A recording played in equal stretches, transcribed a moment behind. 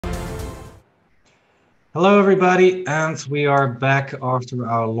Hello, everybody, and we are back after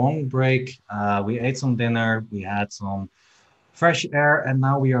our long break. We ate some dinner, we had some fresh air, and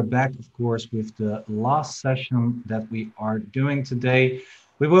now we are back, of course, with the last session that we are doing today.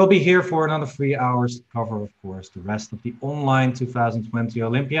 We will be here for another 3 hours to cover, of course, the rest of the online 2020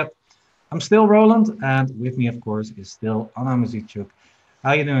 Olympiad. I'm still Roland, and with me, of course, is still Anna Muzichuk.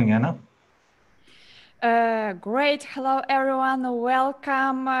 How you doing, Anna? Great. Hello, everyone.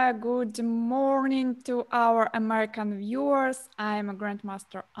 Welcome. Good morning to our American viewers. I'm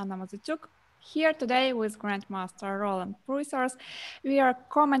Grandmaster Anna Mazichuk here today with Grandmaster Roland Pruisers. We are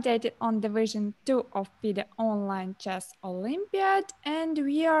commentating on Division 2 of FIDE Online Chess Olympiad, and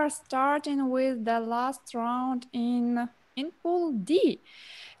we are starting with the last round in Pool D.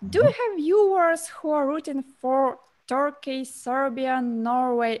 Do Mhm. you have viewers who are rooting for Turkey, Serbia,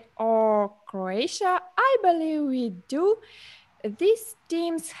 Norway, or Croatia? I believe we do. These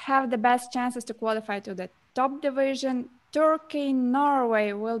teams have the best chances to qualify to the top division. Turkey,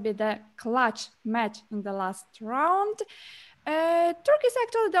 Norway will be the clutch match in the last round. Turkey is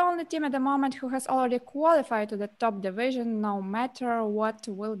actually the only team at the moment who has already qualified to the top division, no matter what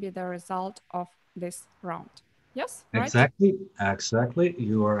will be the result of this round. Yes, right? Exactly.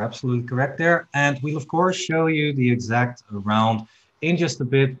 You are absolutely correct there. And we'll, of course, show you the exact round in just a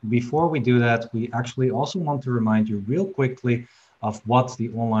bit. Before we do that, we actually also want to remind you real quickly of what the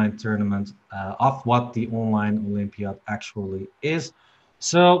online tournament, of what the online Olympiad actually is.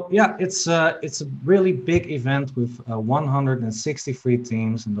 So yeah, it's a really big event with 163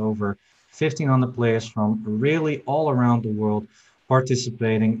 teams and over 1,500 players from really all around the world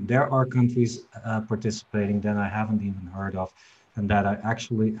participating. There are countries participating that I haven't even heard of and that I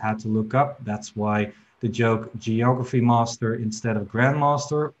actually had to look up. That's why the joke Geography Master instead of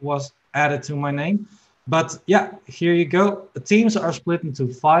Grandmaster was added to my name. But yeah, here you go. The teams are split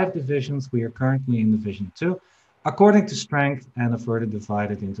into 5 divisions. We are currently in Division 2, according to strength, and are further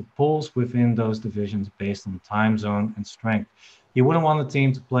divided into pools within those divisions based on time zone and strength. You wouldn't want a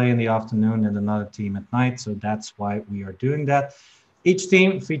team to play in the afternoon and another team at night, so that's why we are doing that. Each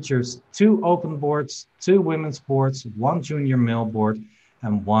team features 2 open boards, 2 women's boards, 1 junior male board,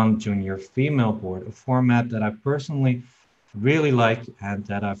 and 1 junior female board, a format that I personally really like and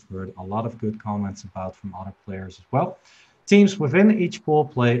that I've heard a lot of good comments about from other players as well. Teams within each pool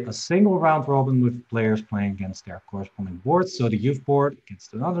play a single round robin with players playing against their corresponding boards. So the youth board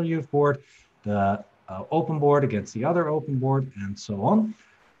against another youth board, the open board against the other open board, and so on.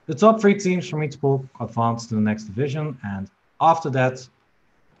 The top 3 teams from each pool advance to the next division, and after that,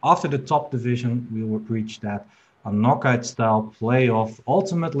 after the top division, we will reach that a knockout style playoff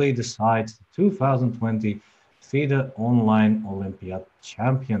ultimately decides the 2020 FIDE Online Olympiad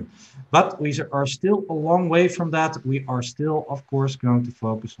champion. But we are still a long way from that. We are still, of course, going to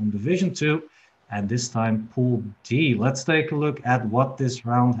focus on Division 2 and this time Pool D. Let's take a look at what this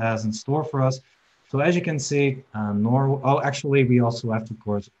round has in store for us. So as you can see, actually, we also have to, of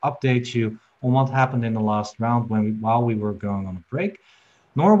course, update you on what happened in the last round while we were going on a break.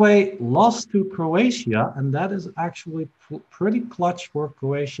 Norway lost to Croatia, and that is actually pretty clutch for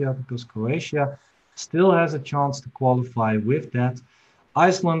Croatia because Croatia still has a chance to qualify with that.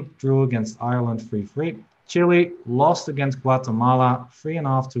 Iceland drew against Ireland 3-3. Chile lost against Guatemala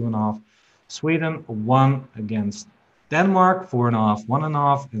 3.5, 2.5. Sweden won against Denmark 4.5,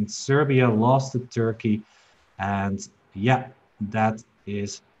 1.5. And Serbia lost to Turkey. And yeah, that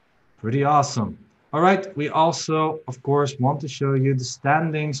is pretty awesome. All right, we also, of course, want to show you the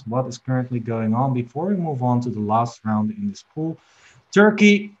standings, what is currently going on before we move on to the last round in this pool.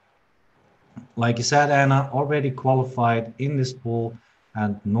 Turkey, like you said, Anna, already qualified in this pool,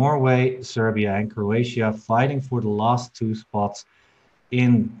 and Norway, Serbia, and Croatia fighting for the last 2 spots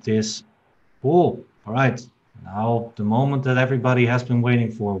in this pool. All right, now the moment that everybody has been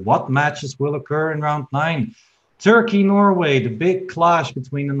waiting for. What matches will occur in round 9? Turkey, Norway, the big clash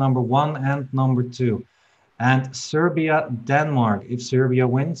between the number 1 and number 2. And Serbia, Denmark. If Serbia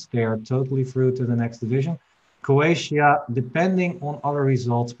wins, they are totally through to the next division. Croatia, depending on other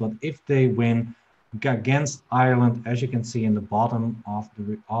results, but if they win against Ireland, as you can see in the bottom of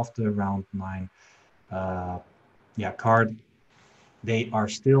the round 9 uh, card, they are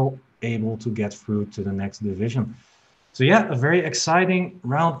still able to get through to the next division. So yeah, a very exciting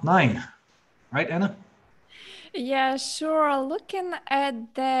round 9, right, Anna? Yeah, sure. Looking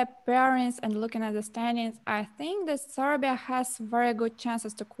at the pairings and looking at the standings, I think that Serbia has very good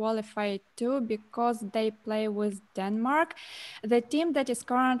chances to qualify too because they play with Denmark, the team that is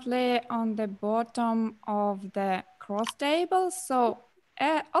currently on the bottom of the cross table. So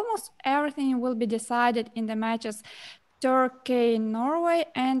almost everything will be decided in the matches Turkey, Norway,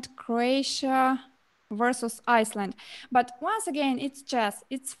 and Croatia. versus Iceland. But once again, it's chess,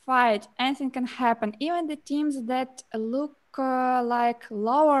 it's fight, anything can happen. Even the teams that look like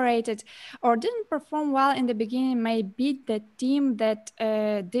lower rated or didn't perform well in the beginning may beat the team that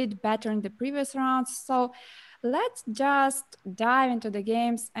did better in the previous rounds. So let's just dive into the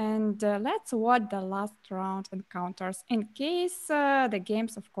games and let's watch the last round encounters in case the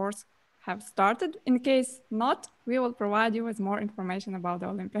games, of course, have started. In case not, we will provide you with more information about the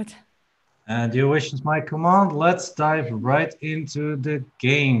Olympiad. And your wish is my command. Let's dive right into the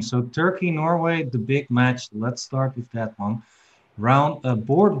game. So Turkey, Norway, the big match. Let's start with that one. Round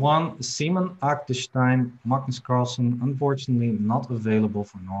board one, Simon Aktestein, Magnus Carlsen, unfortunately not available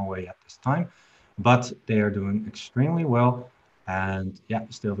for Norway at this time, but they are doing extremely well and yeah,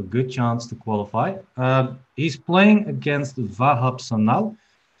 still have a good chance to qualify. He's playing against Vahap Sanal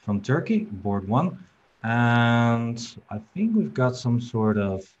from Turkey, board one, and I think we've got some sort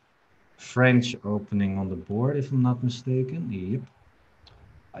of French opening on the board, if I'm not mistaken. Yep.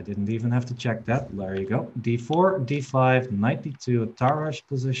 I didn't even have to check that. There you go. D4, D5, knight D2, Tarrasch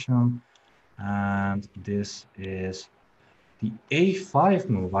position. And this is the A5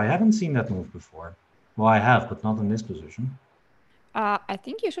 move. I haven't seen that move before. Well, I have, but not in this position. I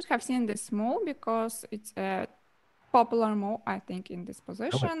think you should have seen this move because it's a popular move, I think, in this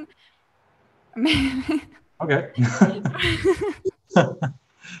position. Okay.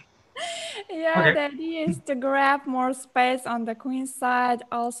 Yeah, Okay. the idea is to grab more space on the queen side.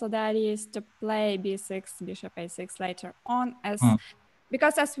 Also, the idea is to play b6, bishop a6 later on,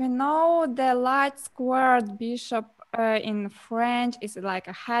 because as we know, the light squared bishop in French is like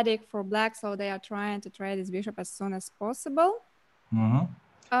a headache for black, so they are trying to trade this bishop as soon as possible. Mm-hmm.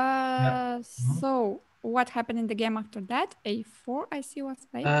 Yeah. So what happened in the game after that? A4, I see, was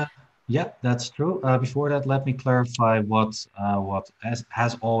played. Yeah, that's true. Before that, let me clarify what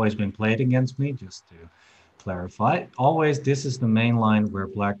has always been played against me, just to clarify. Always, this is the main line where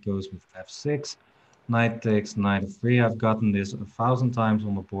black goes with f6, knight takes, knight f3. I've gotten this 1,000 times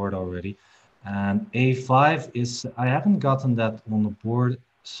on the board already. And a5 is, I haven't gotten that on the board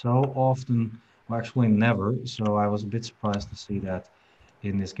so often, well, actually never. So I was a bit surprised to see that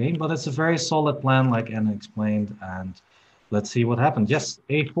in this game, but it's a very solid plan, like Anna explained, and let's see what happened. Yes,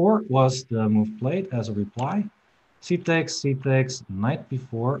 a4 was the move played as a reply. C takes, knight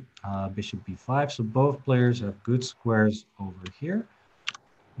b4, bishop b5. So both players have good squares over here.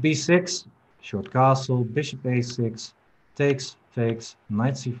 b6, short castle, bishop a6, takes,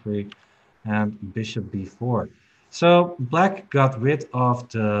 knight c3, and bishop b4. So black got rid of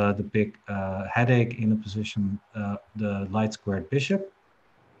the big headache in the position, the light squared bishop.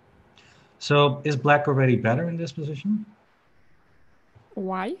 So is black already better in this position?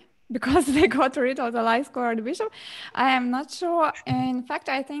 Why? Because they got rid of the light squared bishop? I am not sure. In fact,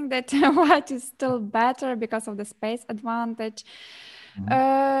 I think that white is still better because of the space advantage.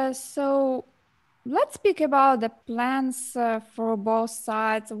 So let's speak about the plans for both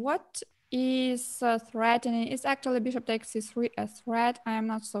sides. What is threatening? Is actually bishop takes c3 a threat? I am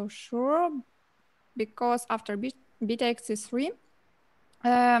not so sure, because after b takes c3,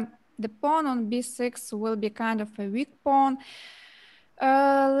 the pawn on b6 will be kind of a weak pawn.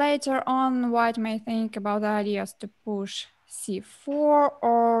 Later on, white may think about ideas to push c4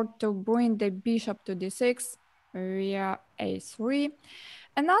 or to bring the bishop to d6 via a3.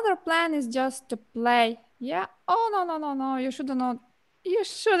 Another plan is just to play, yeah, oh, no, you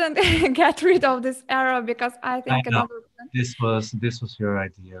shouldn't get rid of this arrow, because I I think know. another plan. This was your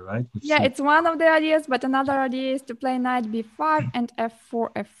idea, right? Yeah, it's one of the ideas, but another idea is to play knight b5 and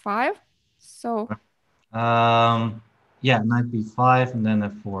f4, f5. So Yeah, knight b5 and then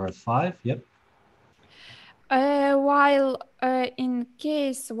f4, f5. Yep. While in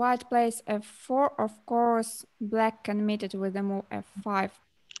case white plays f4, of course, black can meet it with the move f5.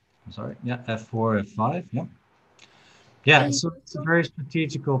 I'm sorry. Yeah, f4, f5. Yep. Yeah, so it's a very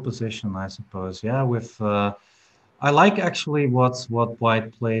strategical position, I suppose. Yeah, with I like actually what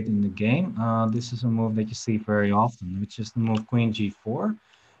white played in the game. This is a move that you see very often, which is the move queen g4,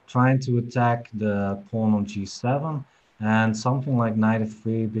 trying to attack the pawn on g7, and something like knight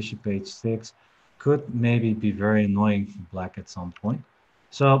f3, bishop h6 could maybe be very annoying for black at some point.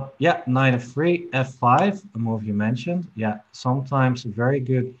 So yeah, knight f3, f5, a move you mentioned. Yeah, sometimes a very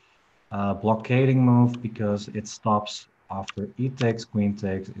good blockading move because it stops after e takes, queen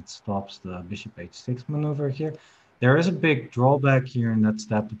takes, it stops the bishop h6 maneuver here. There is a big drawback here, and that's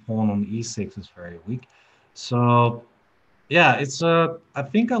that the pawn on e6 is very weak. So yeah, it's I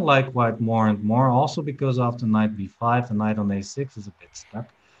think I like white more and more, also because after knight b5, the knight on a6 is a bit stuck.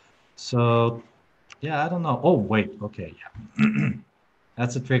 So yeah, I don't know. Oh wait, okay, yeah.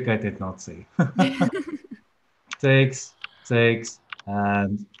 That's a trick I did not see. Takes, takes,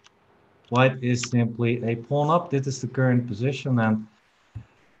 and white is simply a pawn up. This is the current position, and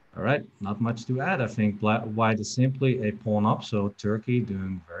all right, not much to add. I think white is simply a pawn up, so Turkey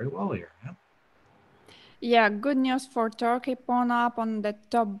doing very well here. Yeah. Yeah, good news for Turkey, pawn up on the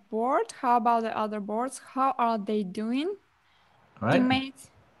top board. How about the other boards? How are they doing? All right,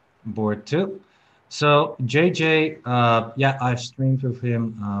 Teammates? board two. So JJ, yeah, I've streamed with him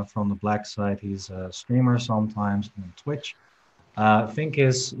from the black side. He's a streamer sometimes on Twitch. I think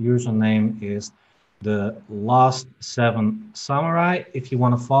his username is the last seven samurai. If you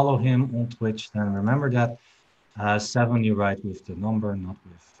want to follow him on Twitch, then remember that seven you write with the number, not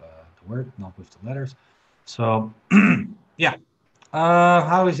with the word, not with the letters. So yeah,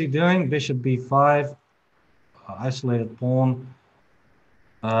 how is he doing? Bishop b5, isolated pawn.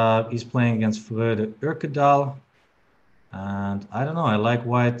 He's playing against Freude Urkedal. And I don't know, I like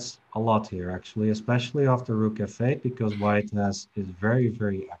white a lot here, actually, especially after rook f8, because white is very,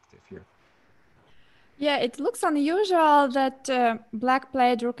 very active here. Yeah, it looks unusual that black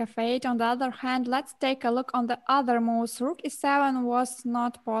played rook f8. On the other hand, let's take a look on the other moves. Rook e7 was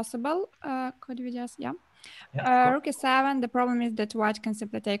not possible. Could we just, yeah. Rook e7, the problem is that white can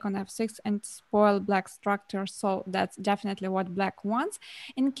simply take on f6 and spoil black's structure, so that's definitely what black wants.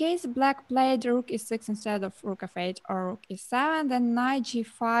 In case black played rook e6 instead of rook f8 or rook e7, then knight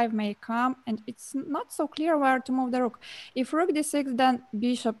g5 may come, and it's not so clear where to move the rook. If rook d6, then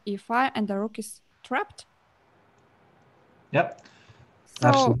bishop e5, and the rook is trapped. Yep, So,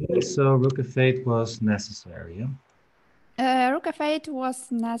 absolutely. So rook f8 was necessary, yeah? rook f8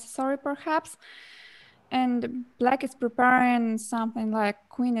 was necessary, perhaps. And black is preparing something like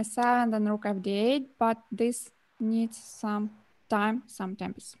queen e7 and rook fd8, but this needs some time, some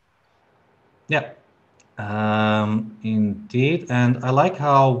tempos. Yeah, indeed. And I like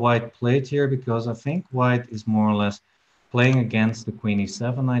how white played here because I think white is more or less playing against the queen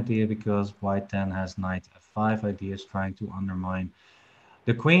e7 idea because white then has knight f5 ideas trying to undermine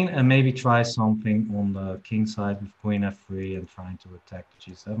the queen and maybe try something on the king side with queen f3 and trying to attack the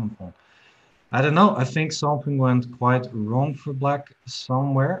g7 pawn. I don't know. I think something went quite wrong for black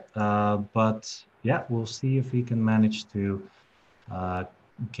somewhere. But yeah, we'll see if he can manage to uh,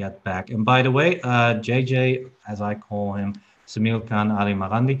 get back. And by the way, JJ, as I call him, Samil Khan Ali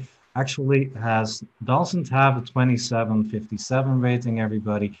Marandi, actually doesn't have a 2757 rating,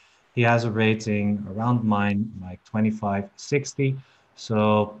 everybody. He has a rating around mine, like 2560.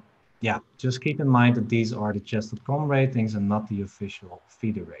 So yeah, just keep in mind that these are the Chess.com ratings and not the official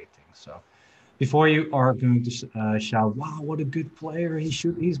FIDE ratings. So before you are going to shout, "Wow, what a good player!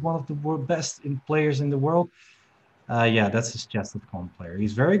 He's one of the best players in the world." Yeah, that's his Chess.com player.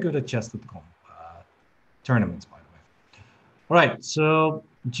 He's very good at Chess.com tournaments, by the way. All right, so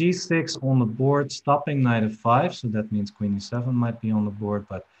G6 on the board, stopping knight f5. So that means queen e7 might be on the board,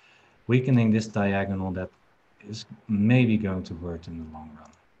 but weakening this diagonal that is maybe going to hurt in the long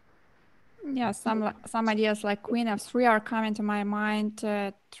run. Yeah, some ideas like queen f3 are coming to my mind,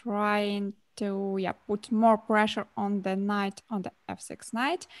 trying to put more pressure on the knight, on the f6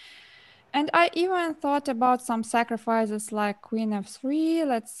 knight. And I even thought about some sacrifices like queen f3,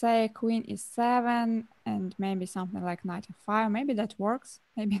 let's say queen e7, and maybe something like knight f5. Maybe that works,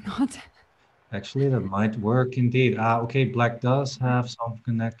 maybe not. Actually, that might work indeed. Okay, black does have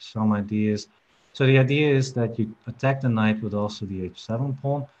some ideas. So the idea is that you attack the knight with also the h7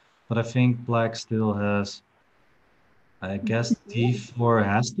 pawn, but I think black still has, I guess d4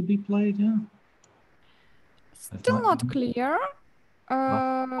 has to be played, yeah? Still not clear.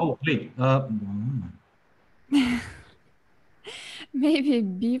 Oh, wait. Maybe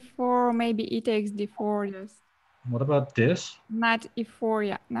b4, maybe e takes d4, yes. What about this? Knight e4,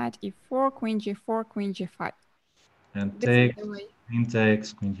 yeah. Knight e4, queen g4, queen g5. And This is takes, the way. queen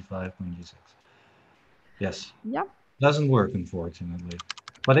takes, queen g5, queen g6. Yes. Yeah. Doesn't work, unfortunately.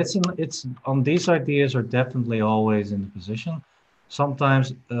 But it's on these ideas are definitely always in the position.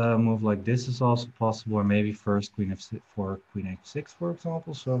 Sometimes a move like this is also possible, or maybe first queen f4, queen h6, for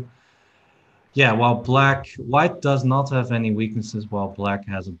example. So yeah, while white does not have any weaknesses, while black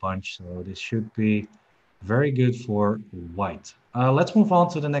has a bunch. So this should be very good for white. Let's move on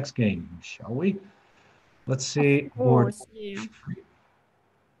to the next game, shall we? Let's see. Of Board course, yeah.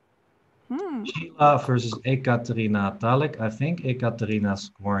 Sheila versus Ekaterina Talek. I think Ekaterina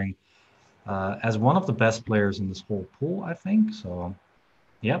scoring as one of the best players in this whole pool, I think. So,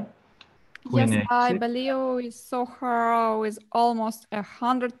 yeah. Queen Yes, I a6. believe we saw her with almost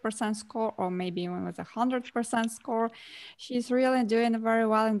 100% score, or maybe even with 100% score. She's really doing very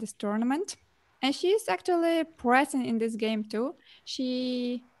well in this tournament. And she's actually pressing in this game too.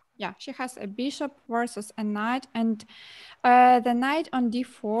 She has a bishop versus a knight, and the knight on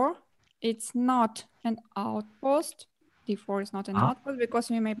d4, it's not an outpost. D4 is not an Ah, outpost because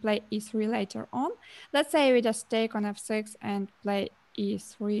we may play e3 later on. Let's say we just take on f6 and play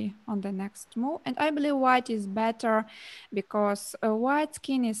e3 on the next move. And I believe white is better because white's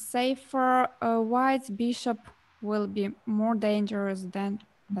king is safer. White's bishop will be more dangerous than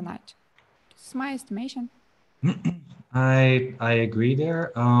the knight. This is my estimation. I agree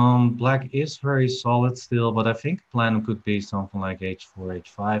there. Black is very solid still, but I think plan could be something like h4,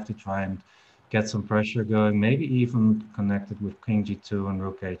 h5 to try and get some pressure going, maybe even connected with king g2 and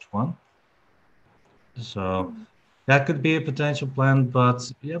rook h1. So that could be a potential plan, but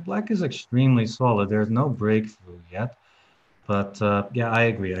yeah, black is extremely solid. There's no breakthrough yet. But yeah, I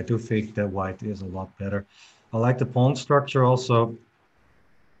agree. I do think that white is a lot better. I like the pawn structure also,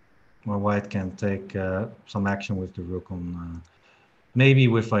 where white can take some action with the rook on, maybe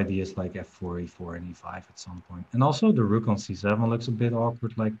with ideas like f4, e4, and e5 at some point. And also the rook on c7 looks a bit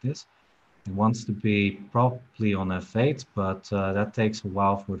awkward like this. It wants to be probably on f8, but that takes a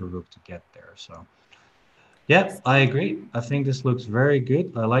while for the rook to get there. So yeah, I agree. I think this looks very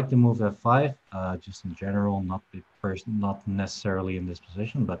good. I like the move f5, just in general, not necessarily in this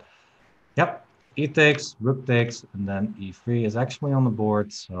position, but yep. E takes, rook takes, and then e3 is actually on the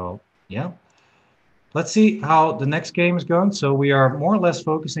board. So yeah, let's see how the next game is going. So we are more or less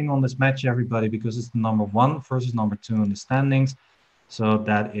focusing on this match, everybody, because it's the number one versus number two in the standings. So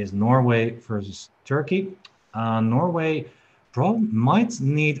that is Norway versus Turkey. Norway might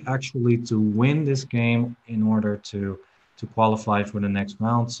need actually to win this game in order to qualify for the next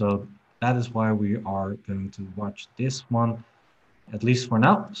round. So that is why we are going to watch this one, at least for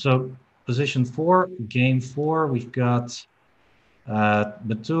now. So position 4, game 4, we've got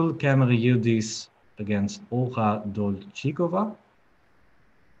Batul Kamerayudis against Olga Dolchikova.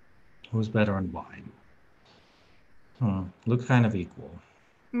 Who's better and why? Look kind of equal.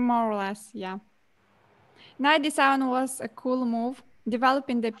 More or less, yeah. Knight d7 was a cool move,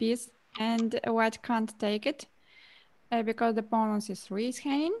 developing the piece, and white can't take it because the pawn on c3 is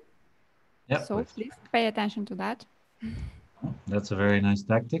hanging. Yep, So please pay attention to that. that's a very nice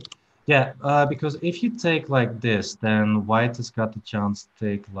tactic. Yeah, because if you take like this, then white has got the chance to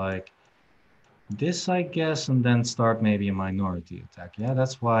take like this, I guess, and then start maybe a minority attack. Yeah,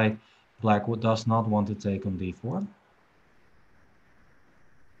 that's why black does not want to take on d4.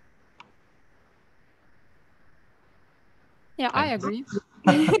 Yeah, I agree.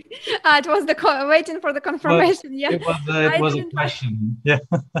 It was waiting for the confirmation. Yeah, It was a question. Yeah.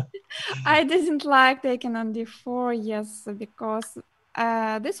 I didn't like taking on d4. Yes, because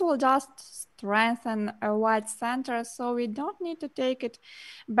this will just strengthen a white center, so we don't need to take it.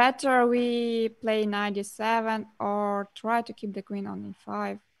 Better we play knight d7 or try to keep the queen on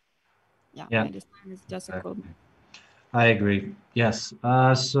e5. Yeah, knight d7 is just a cool move. I agree. Yes.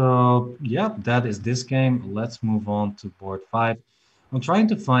 So yeah, that is this game. Let's move on to board 5. I'm trying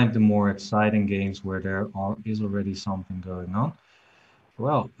to find the more exciting games where is already something going on.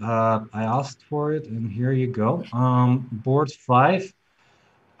 Well, I asked for it, and here you go. Board 5,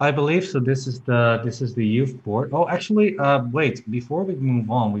 I believe so. This is the youth board. Oh, actually, wait. Before we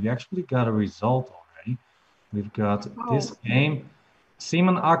move on, we actually got a result already. We've got this game.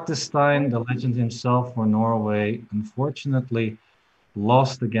 Simon Aktestein, the legend himself for Norway, unfortunately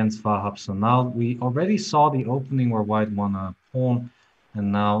lost against Fahab Sanal. We already saw the opening where white won a pawn,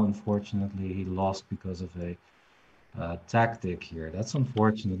 and now, unfortunately, he lost because of a tactic here. That's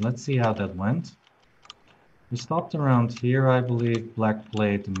unfortunate. Let's see how that went. We stopped around here, I believe. Black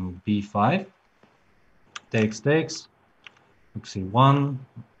played the move b5. Takes. Rook c1,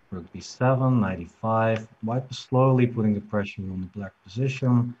 rook b7, knight e5. White was slowly putting the pressure on the black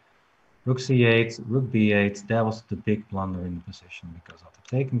position. Rook c8, rook b8. That was the big blunder in the position because after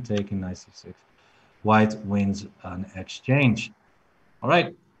taking, knight c6, white wins an exchange. All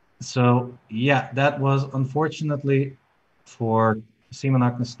right. So yeah, that was unfortunately for Simon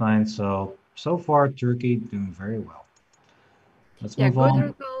Aktestein. So far, Turkey doing very well. Let's move good on.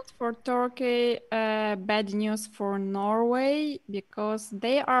 result for Turkey. Bad news for Norway because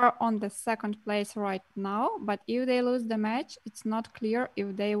they are on the second place right now. But if they lose the match, it's not clear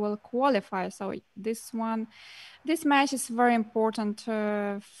if they will qualify. So this match is very important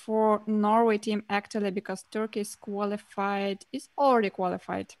for Norway team actually because Turkey is already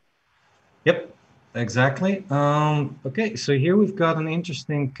qualified. Yep, exactly. Okay, so here we've got an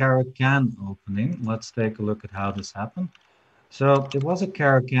interesting Caro-Kann opening. Let's take a look at how this happened. So it was a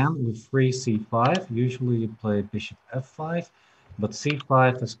Caro-Kann with free c5. Usually you play bishop f5, but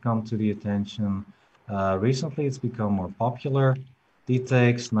c5 has come to the attention. Recently it's become more popular. D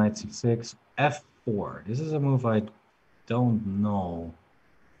takes, knight c6, f4. This is a move I don't know,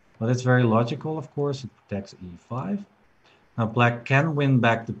 but it's very logical, of course. It protects e5. Now black can win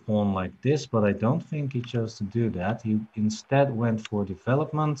back the pawn like this, but I don't think he chose to do that. He instead went for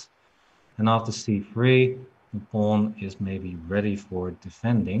development, and after c3, the pawn is maybe ready for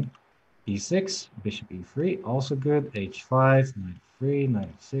defending. e6, bishop e3, also good. h5, knight 3,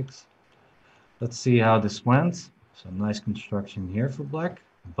 knight 6. Let's see how this went. So nice construction here for black,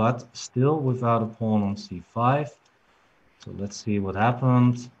 but still without a pawn on c5. So let's see what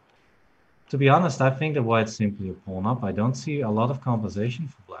happened. To be honest, I think that white's simply a pawn up. I don't see a lot of compensation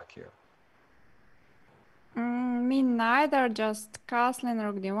for black here. Me neither, just castling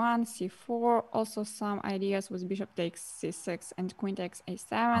rook d1, c4. Also some ideas with bishop takes c6 and queen takes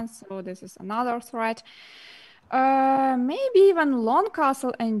a7, so this is another threat. Maybe even long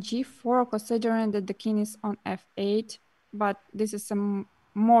castle and g4, considering that the king is on f8, but this is a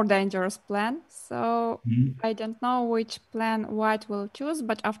more dangerous plan, so I don't know which plan white will choose,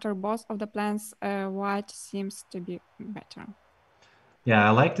 but after both of the plans, white seems to be better. Yeah,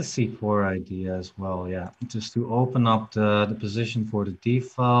 I like the c4 idea as well. Yeah, just to open up the position for the d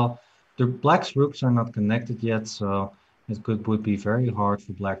file. The black's rooks are not connected yet, so would be very hard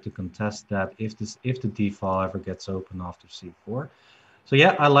for black to contest that if the d file ever gets open after c4. So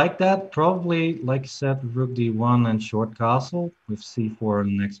yeah, I like that. Probably, like you said, rook d1 and short castle with c4 in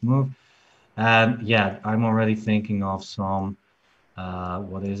the next move. And yeah, I'm already thinking of some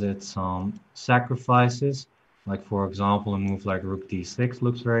what is it? Some sacrifices. Like for example, a move like rook d6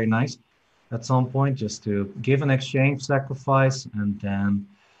 looks very nice at some point, just to give an exchange sacrifice and then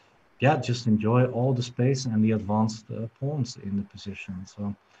yeah, just enjoy all the space and the advanced pawns in the position.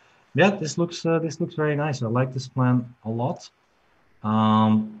 So yeah, this looks very nice. I like this plan a lot.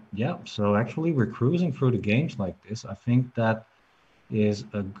 Yeah, so actually we're cruising through the games like this. I think that is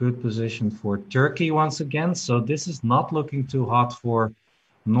a good position for Turkey once again. So this is not looking too hot for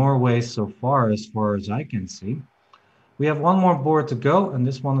Norway so far as I can see. We have one more board to go, and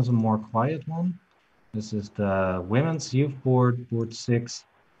this one is a more quiet one. This is the women's youth board, board 6.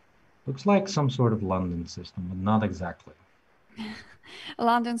 Looks like some sort of London system, but not exactly.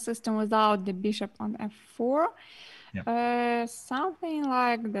 London system without the bishop on f4. Yeah. Something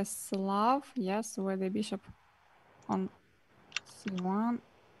like the Slav, yes, with the bishop on c1.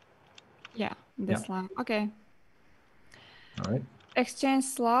 Yeah, the Yeah. Slav. Okay. All right. Exchange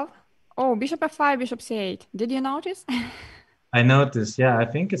Slav. Oh, bishop f5, bishop c8. Did you notice? I noticed. Yeah, I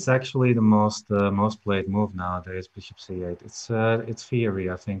think it's actually the most played move nowadays, Bishop C8. It's theory,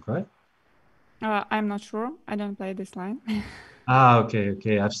 I think, right? I'm not sure. I don't play this line. Ah, okay,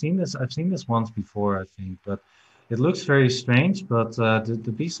 okay. I've seen this once before, I think, but it looks very strange. But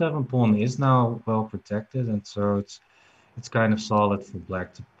the B7 pawn is now well protected, and so it's kind of solid for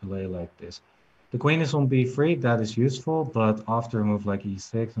black to play like this. The queen is on b3, that is useful, but after a move like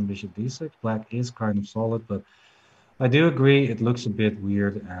e6 and bishop d6, black is kind of solid. But I do agree, it looks a bit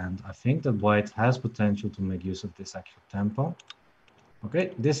weird, and I think that white has potential to make use of this extra tempo. Okay,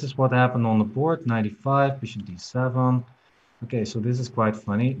 this is what happened on the board, 95, bishop d7. Okay, so this is quite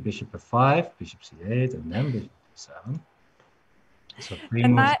funny. Bishop f5, bishop c8, and then bishop d7. So three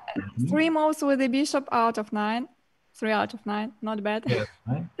And moves. 3 moves with the bishop out of 9. 3 out of 9, not bad. Yeah,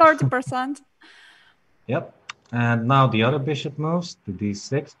 right? 30%. Yep. And now the other bishop moves to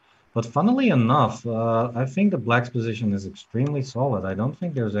d6. But funnily enough, I think the black's position is extremely solid. I don't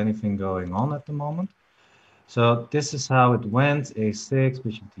think there's anything going on at the moment. So this is how it went. a6,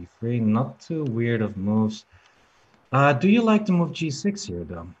 bishop d3. Not too weird of moves. Do you like to move g6 here,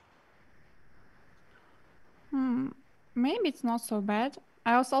 though? Maybe it's not so bad.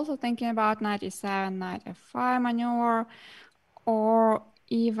 I was also thinking about knight e7, knight f5 maneuver, or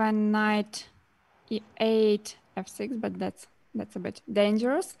even knight e8, f6, but that's a bit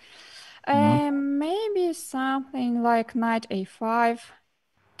dangerous. Maybe something like knight a5,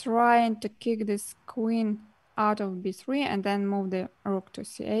 trying to kick this queen out of b3 and then move the rook to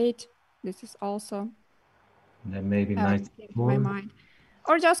c8. This is also And then maybe how knight it came to my e4. mind.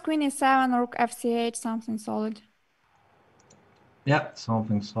 Or just queen e7, rook fc8, something solid. Yeah,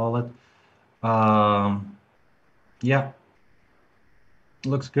 something solid. Um, yeah,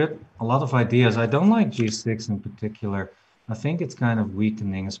 looks good. A lot of ideas. I don't like g6 in particular. I think it's kind of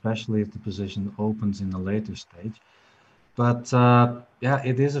weakening, especially if the position opens in a later stage. But yeah,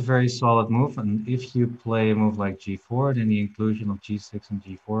 it is a very solid move. And if you play a move like g4, then the inclusion of g6 and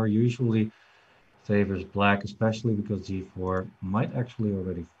g4 usually favors black, especially because g4 might actually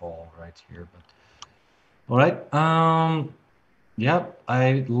already fall right here. But all right. Yep,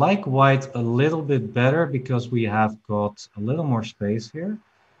 I like white a little bit better because we have got a little more space here.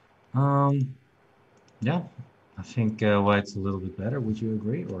 Um, yeah, I think white's a little bit better. Would you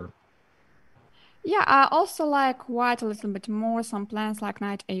agree? Or Yeah, I also like white a little bit more. Some plans like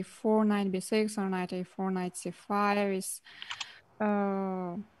knight a4, knight b6, or knight a4, knight c5 is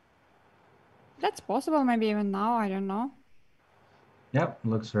uh that's possible. Maybe even now. I don't know. yep,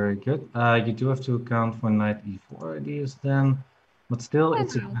 looks very good. You do have to account for knight e4 ideas then, but still, And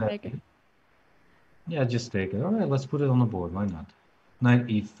it's a I'll good take it. idea. Yeah, just take it. All right, let's put it on the board. Why not? Knight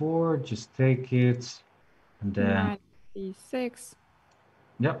e4, just take it, and then Knight b6,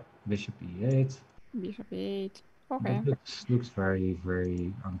 yep, bishop e8. bishop e8. Okay. But looks very,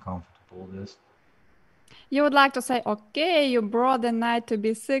 very uncomfortable. This. You would like to say, okay, you brought the knight to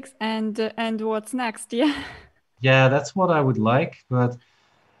b6, and what's next? Yeah. Yeah, that's what I would like, but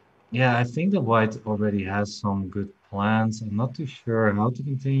yeah, I think the white already has some good plans. I'm not too sure how to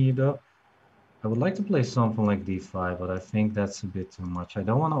continue though. I would like to play something like d5, but I think that's a bit too much. I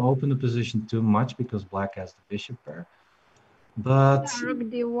don't want to open the position too much because black has the bishop there. But Yeah, rook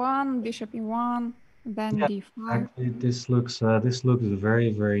d1, bishop e1, then yeah, d5. actually, this looks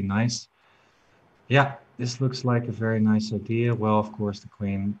very, very nice. Yeah, this looks like a very nice idea. Well, of course, the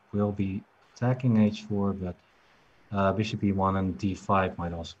queen will be attacking h4, but bishop e1 and d5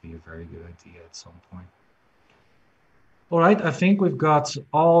 might also be a very good idea at some point. All right, I think we've got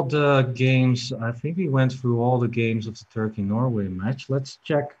all the games. I think we went through all the games of the Turkey-Norway match. Let's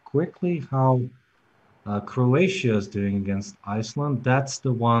check quickly how Croatia is doing against Iceland. That's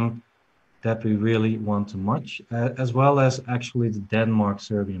the one that we really want to watch, as well as actually the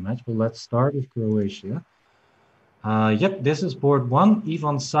Denmark-Serbia match. But let's start with Croatia. Yep, this is board one.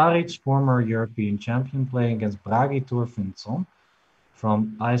 Ivan Saric, former European champion, playing against Bragi Torfinson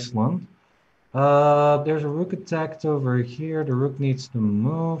from Iceland. There's a rook attacked over here. The rook needs to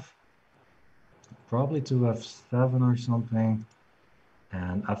move, probably to f7 or something.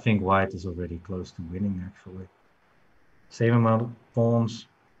 And I think white is already close to winning, actually. Same amount of pawns.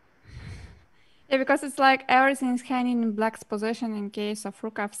 Yeah, because it's like everything is hanging in black's position. In case of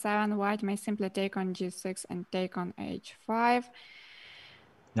rook f7, white may simply take on g6 and take on h5.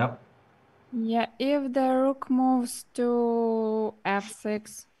 Yep. Yeah, if the rook moves to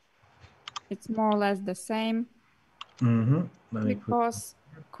f6, it's more or less the same Mm-hmm. Let me put. because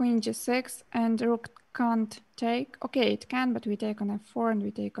queen g6 and rook can't take. Okay, it can, but we take on f4 and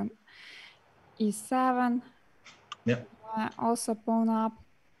we take on e7. Yep. Also pawn up.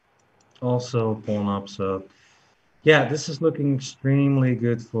 Also pawn up. So yeah, this is looking extremely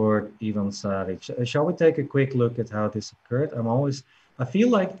good for Ivan Saric. Shall we take a quick look at how this occurred? I feel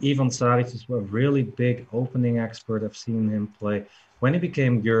like Ivan Saric is a really big opening expert. I've seen him play. When he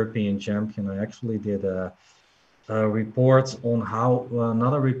became European champion, I actually did a report on how,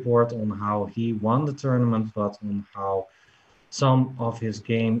 another report on how he won the tournament, but on how some of his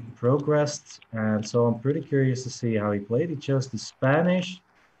game progressed. And so I'm pretty curious to see how he played. He chose the Spanish,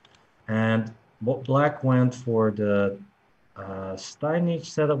 and what black went for the Steinich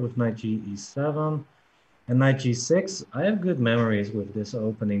setup with knight g e7 and knight g6. I have good memories with this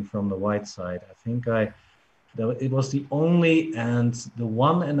opening from the white side. I think it was the only and the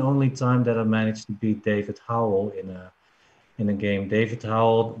one and only time that I managed to beat David Howell in a game. David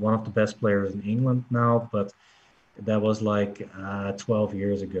Howell, one of the best players in England now, but that was like 12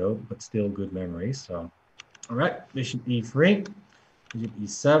 years ago, but still good memories. So, all right, bishop e3, bishop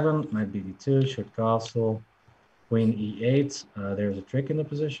e7, knight bd2, short castle, queen e8. There's a trick in the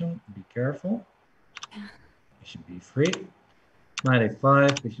position. Be careful. Bishop b3, knight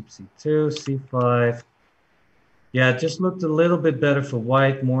a5, bishop c2, c5. Yeah, it just looked a little bit better for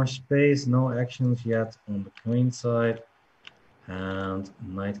white. More space, no actions yet on the queen side. And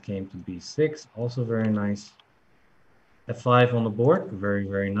knight came to b6, also very nice. f5 on the board, very,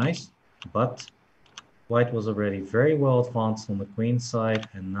 very nice. But white was already very well advanced on the queen side.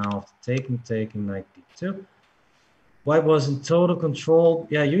 And now after taking knight d2, white was in total control.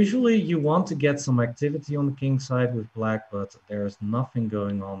 Yeah, usually you want to get some activity on the king side with black, but there's nothing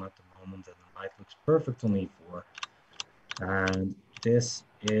going on at the moment. And the knight looks perfect on e4. And this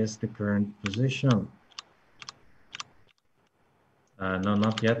is the current position. No,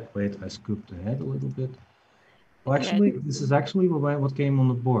 not yet. Wait, I scooped ahead a little bit. Well, Yeah, actually, this is actually what came on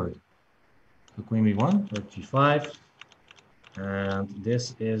the board. So queen b1, rook g5, and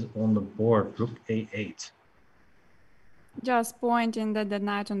this is on the board, rook a8. just pointing that the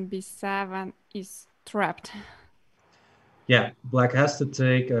knight on b7 is trapped. Yeah, black has to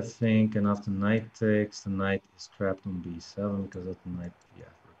take, I think, and after knight takes, the knight is trapped on b7 because of the knight, yeah,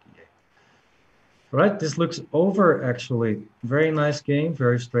 rook e8. All right, this looks over actually. Very nice game,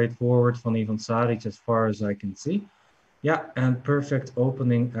 very straightforward von Ivan Saric as far as I can see. Yeah, and perfect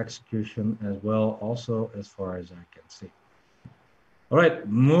opening execution as well, also as far as I can see. All right,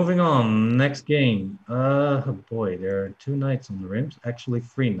 moving on. Next game. Boy, there are two knights on the rim. Actually,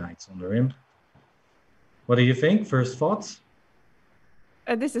 three knights on the rim. What do you think? First thoughts?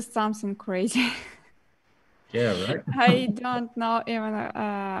 This is something crazy. Yeah, right. I don't know even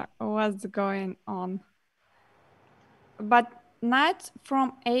what's going on. But knight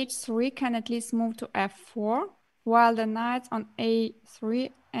from h3 can at least move to f4, while the knights on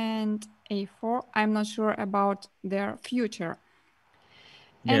a3 and a4, I'm not sure about their future.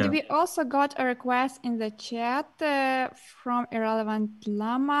 And Yeah. we also got a request in the chat from Irrelevant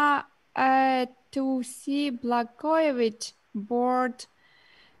Llama to see Blagojevic board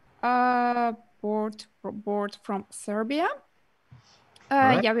from Serbia. All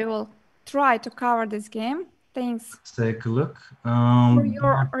right. Yeah, we will try to cover this game. Thanks Let's take a look. for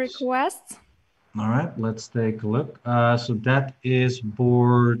your Board. requests. All right, let's take a look. So that is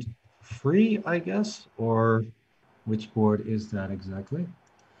board 3, I guess, or which board is that exactly?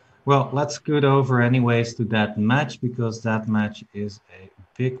 Well, let's scoot over anyways to that match because that match is a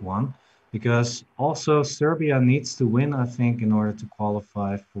big one. Because also Serbia needs to win, I think, in order to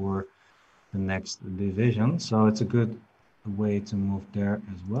qualify for the next division. So it's a good way to move there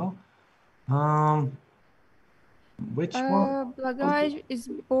as well. Which one? Blagojevic is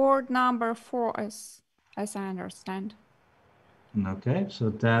board number 4, as I understand. Okay, so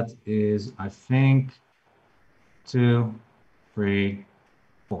that is, I think, 2, 3,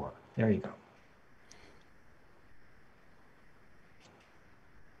 4. There you go.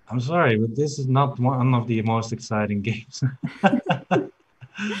 I'm sorry, but this is not one of the most exciting games.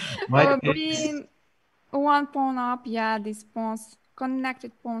 Being one pawn up, yeah, these pawns,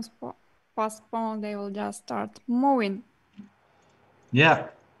 connected pawns postpone, they will just start moving. Yeah,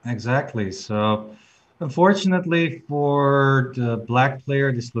 exactly. So, unfortunately for the black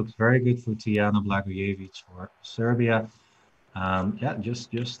player, this looks very good for Tijana Blagojevic for Serbia. Yeah,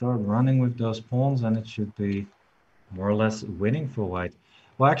 just start running with those pawns, and it should be more or less winning for white.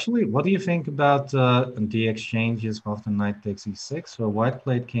 Well, actually, what do you think about the exchanges of the knight takes e6? So white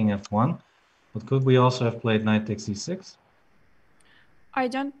played king f1, but could we also have played knight takes e6? I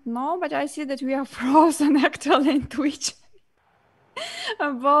don't know, but I see that we are frozen actually in Twitch.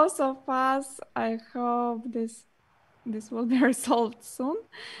 Both of us. I hope this will be resolved soon,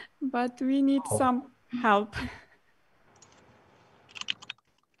 but we need some help.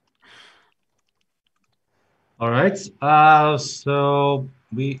 All right. So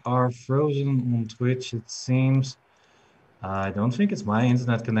we are frozen on Twitch, it seems. I don't think it's my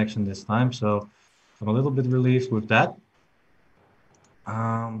internet connection this time, so I'm a little bit relieved with that.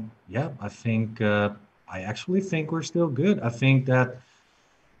 Yeah, I actually think we're still good. I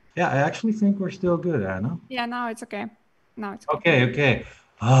actually think we're still good, Anna. Yeah, now it's okay. Now it's okay. Okay.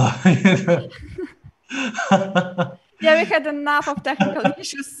 Yeah, we had enough of technical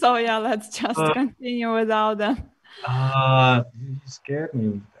issues, so yeah, let's just continue without them. You scared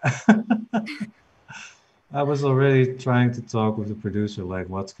me. I was already trying to talk with the producer, like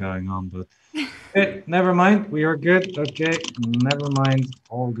what's going on, but hey, never mind. We are good. Okay, never mind.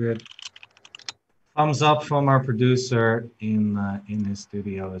 All good. Thumbs up from our producer in his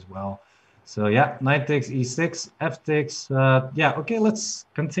studio as well. So yeah, knight takes e6, f takes. Yeah, okay, let's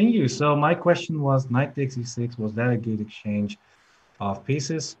continue. So my question was, knight takes e6. Was that a good exchange of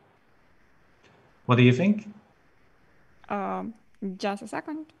pieces? What do you think? Just a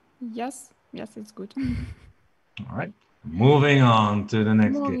second. Yes, it's good. All right, moving on to the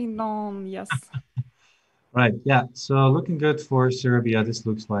next game. Moving on, yes. Right, yeah. So looking good for Serbia. This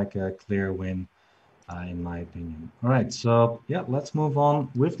looks like a clear win. In my opinion. All right, so yeah, let's move on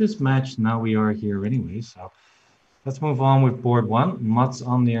with this match. Now we are here anyway, so let's move on with board 1. Mats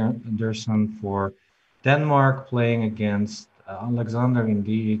Andersson for Denmark playing against Alexander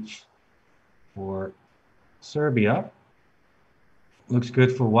Indijic for Serbia. Looks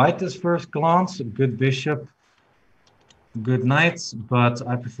good for white at first glance. Good bishop, good knights, but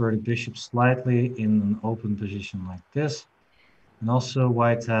I prefer the bishop slightly in an open position like this. And also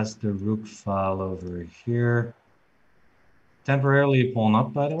white has the rook file over here. Temporarily a pawn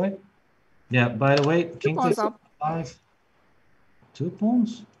up, by the way. Yeah, by the way, king takes up. 5. 2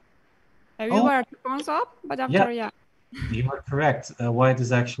 pawns? We were 2 pawns up, but after, yeah. You are correct. White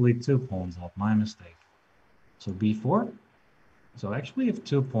is actually 2 pawns up, my mistake. So b4. So actually, if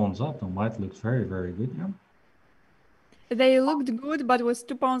 2 pawns up, then white looks very, very good, yeah. They looked good, but with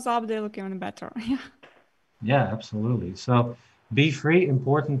 2 pawns up, they look even better. Yeah, absolutely. So B3,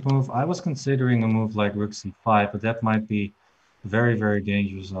 important move. I was considering a move like rook c5, but that might be very, very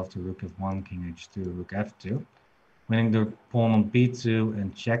dangerous after rook f1, king h2, rook f2. Winning the pawn on b2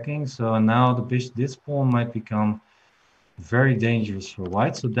 and checking. So now this pawn might become very dangerous for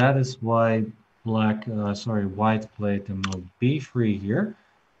white. So that is why white played the move b3 here.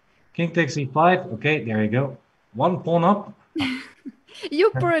 King takes e5. Okay, there you go. One pawn up. You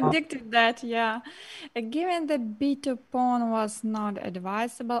predicted that, yeah. Given the b2 pawn was not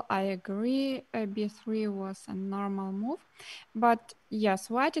advisable, I agree. B3 was a normal move. But yes,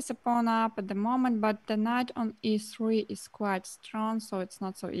 white is a pawn up at the moment, but the knight on e3 is quite strong, so it's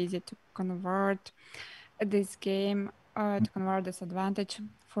not so easy to convert this game, to convert this advantage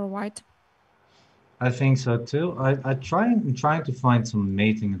for white. I think so too. I'm trying to find some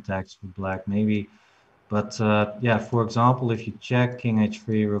mating attacks for black, maybe. But yeah, for example, if you check king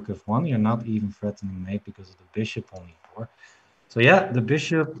h3, rook f1, you're not even threatening mate because of the bishop on e4. So yeah, the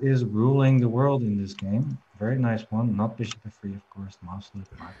bishop is ruling the world in this game. Very nice one. Not bishop f3, of course. Mouse slip,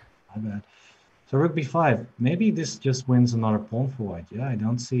 my bad. So rook b5. Maybe this just wins another pawn for white. Yeah, I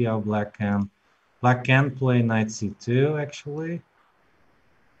don't see how black can play knight c2 actually.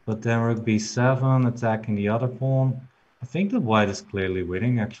 But then rook b7 attacking the other pawn. I think that white is clearly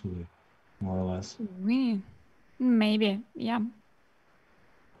winning actually, more or less. Winning. Maybe, yeah.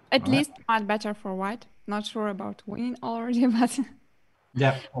 At All right. least much better for white. Not sure about winning already, but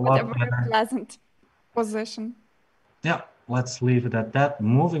Yeah, a but a lot very better. pleasant position. Yeah, let's leave it at that.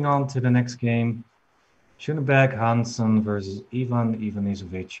 Moving on to the next game. Schoenberg Hansen versus Ivan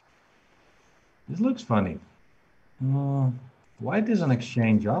Ivanisevic. This looks funny. White is an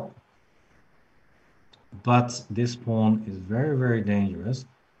exchange up, but this pawn is very, very dangerous.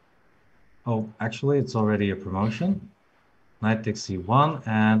 Oh, actually, it's already a promotion. Knight takes c1,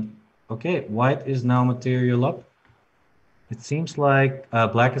 and okay, white is now material up. It seems like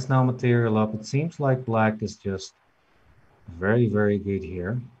black is now material up. It seems like black is just very, very good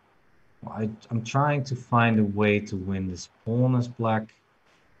here. I'm trying to find a way to win this pawn as black.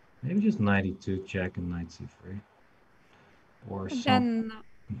 Maybe just knight e2 check and knight c3 or some. Then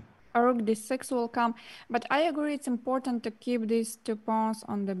rook d6 will come. But I agree it's important to keep these two pawns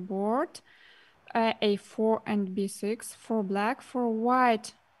on the board. A4 and b6 for black. For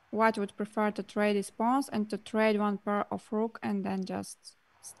white, white would prefer to trade his pawns and to trade one pair of rook and then just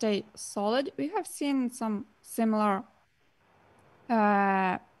stay solid. We have seen some similar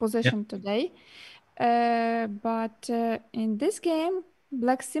Yeah, position today. But in this game,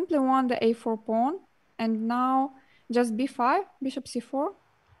 black simply won the a4 pawn and now just b5, bishop c4.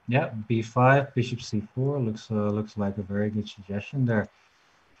 yeah, b5, bishop c4 looks like a very good suggestion there.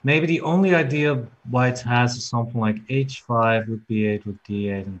 Maybe the only idea white has is something like h5, rook b8, rook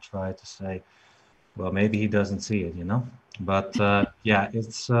d8, and try to say, well, maybe he doesn't see it, you know. But yeah,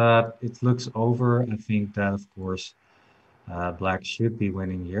 it looks over. I think that of course black should be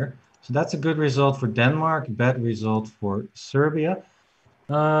winning here. So that's a good result for Denmark, bad result for Serbia.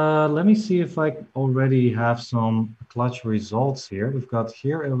 Let me see if I already have some clutch results here. We've got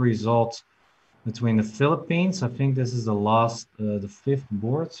here a result between the Philippines. I think this is the fifth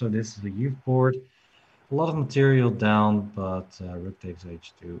board. So this is the youth board. A lot of material down, but rook takes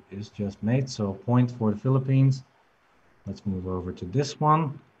h2 is just made. So point for the Philippines. Let's move over to this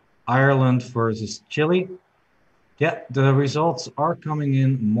one. Ireland versus Chile. Yeah, the results are coming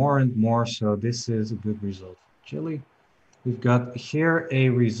in more and more, so this is a good result for Chile. We've got here a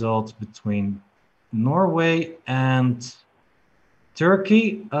result between Norway and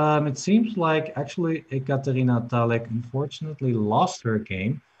Turkey. It seems like actually Ekaterina Talek unfortunately lost her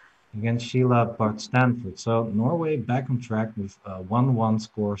game against Sheila Bart Stanford. So Norway back on track with a 1-1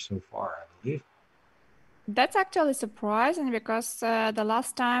 score so far, I believe. That's actually surprising because the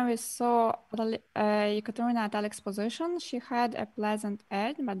last time we saw Ekaterina at Alex's position, she had a pleasant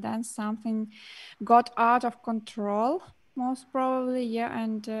edge, but then something got out of control, most probably, yeah,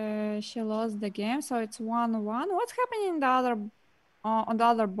 and she lost the game. So it's 1-1. What's happening in the other on the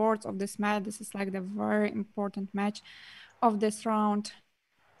other boards of this match? This is like the very important match of this round.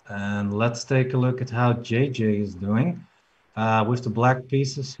 And let's take a look at how JJ is doing. With the black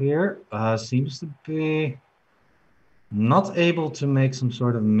pieces here, seems to be not able to make some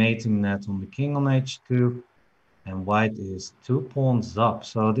sort of mating net on the king on h2, and white is 2 pawns up.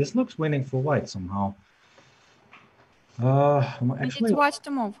 So this looks winning for white somehow. And it's Actually, watch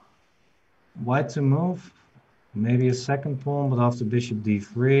to move. white to move, maybe a second pawn, but after bishop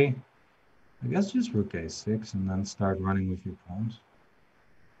d3, I guess just rook a6 and then start running with your pawns.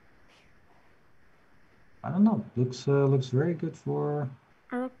 I don't know. Looks very good for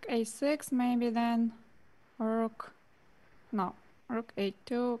Rook a6, maybe then rook No. Rook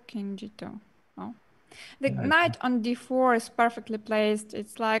a2, king g2. No. The Yeah, knight on d4 is perfectly placed.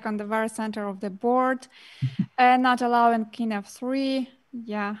 It's like on the very center of the board, not allowing king f3.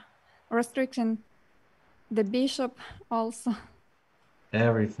 Yeah, restricting the bishop also.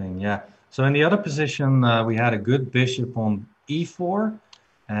 everything, yeah. So in the other position, we had a good bishop on e4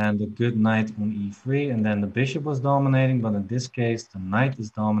 and a good knight on e3, and then the bishop was dominating, but in this case, the knight is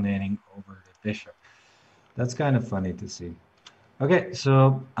dominating over the bishop. That's kind of funny to see. Okay,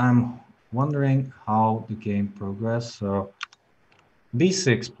 so I'm wondering how the game progressed. So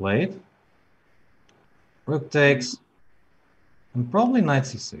b6 played, rook takes, and probably knight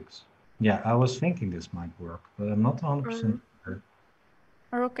c6. Yeah, I was thinking this might work, but I'm not 100% sure.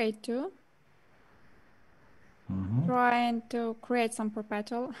 Rook a2, Mhm. trying to create some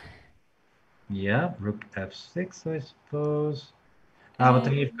perpetual. Yeah, rook f6, I suppose. Ah, but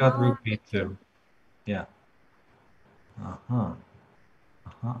then And you've got now rook b2. b2. Yeah. Uh-huh.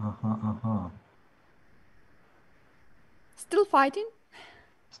 Uh-huh, uh-huh, uh-huh. Still fighting?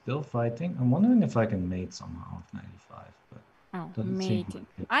 Still fighting. I'm wondering if I can mate somehow with 95, but Oh, doesn't seem mating.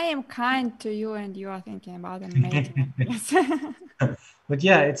 like I am kind to you and you are thinking about a mating. Yes. But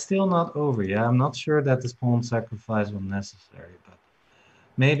yeah, it's still not over. Yeah, I'm not sure that this pawn sacrifice was necessary, but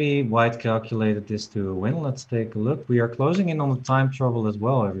maybe white calculated this to a win. Let's take a look. We are closing in on the time trouble as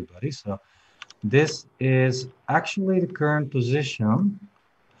well, everybody. So this is actually the current position.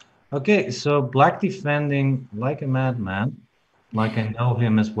 Okay, so black defending like a madman, like I know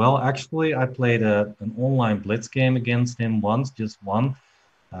him as well. Actually, I played an online blitz game against him once, just one,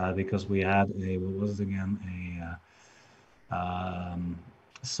 because we had a, what was it again, um,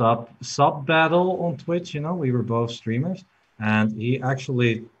 sub battle on Twitch. You know, we were both streamers, and he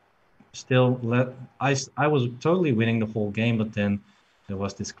actually still let I was totally winning the whole game, but then there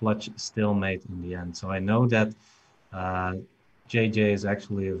was this clutch stalemate in the end. So I know that uh, JJ is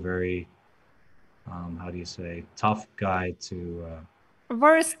actually a very how do you say tough guy to A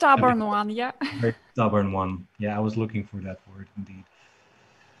very stubborn one, yeah. very stubborn one. Yeah, I was looking for that word indeed.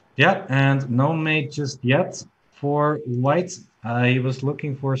 Yeah, and no mate just yet for white. He was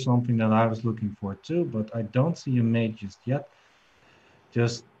looking for something that I was looking for too, but I don't see a mate just yet.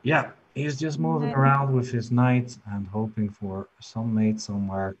 Just, yeah, he's just moving around with his knight and hoping for some mate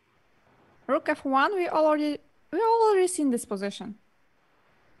somewhere. Rook f1, we already seen this position.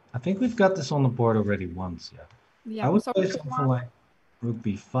 I think we've got this on the board already once, yeah. I Yeah, would so play rook something f1. like rook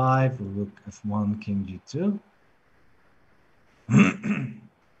b5 or rook f1, king g2.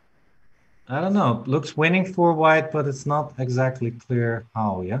 I don't know. Looks winning for white, but it's not exactly clear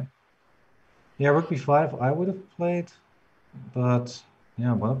how, yeah? Yeah, rook b5 I would have played, but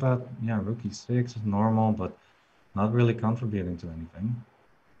yeah, what about, yeah, rook e6 is normal, but not really contributing to anything.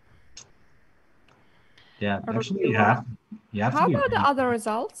 Yeah, Rook actually b1. you have to How be about the really. other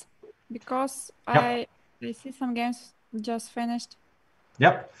results? Because Yep, I see some games just finished.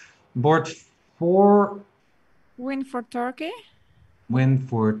 yep. Board 4 Win for Turkey. win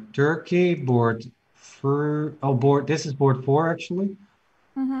for Turkey. Board this is board 4 actually.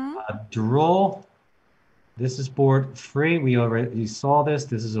 Mm-hmm. Draw. This is board 3. We already saw this.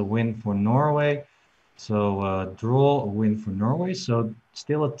 This is a win for Norway. So draw, a win for Norway. So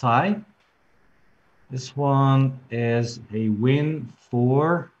still a tie. This one is a win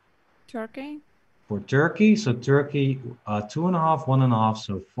Turkey. for Turkey. So Turkey 2.5, 1.5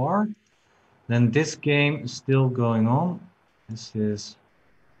 so far. Then this game is still going on. This is,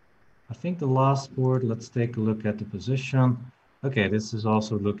 I think, the last board. Let's take a look at the position. Okay, this is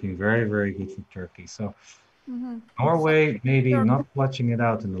also looking very, very good for Turkey. So Mm-hmm. So Norway maybe Tur- not watching it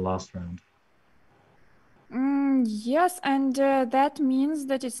out in the last round. yes, and that means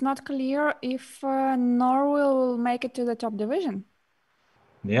that it's not clear if Norway will make it to the top division.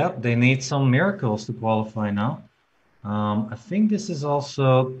 Yeah, they need some miracles to qualify now. I think this is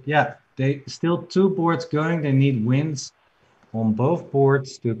also, yeah, they still two boards going. They need wins on both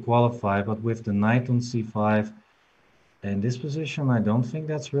boards to qualify, but with the knight on c5 in this position, I don't think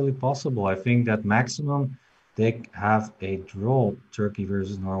that's really possible. I think that maximum they have a draw, Turkey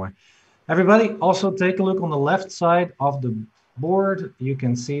versus Norway. Everybody, also take a look on the left side of the board. You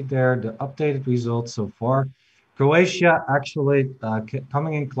can see there the updated results so far. Croatia actually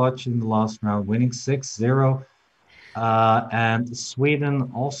coming in clutch in the last round, winning 6-0. And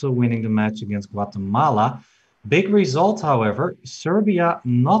Sweden also winning the match against Guatemala. Big result, however, Serbia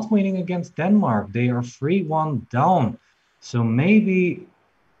not winning against Denmark. They are 3-1 down. So maybe,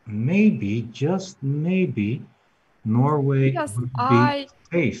 just maybe, Norway Yes, would be I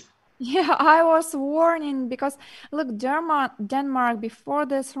safe. Yeah, I was warning because look, Denmark before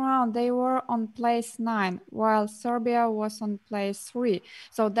this round they were on place 9, while Serbia was on place 3.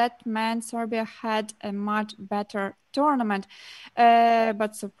 So that meant Serbia had a much better tournament.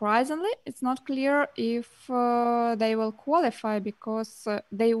 But surprisingly, it's not clear if they will qualify because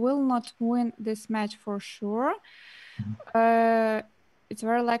they will not win this match for sure. Uh, it's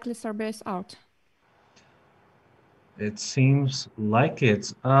very likely Serbia is out. It seems like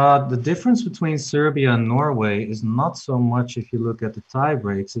it. The difference between Serbia and Norway is not so much if you look at the tie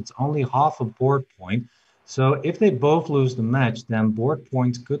breaks, it's only half a board point. So if they both lose the match, then board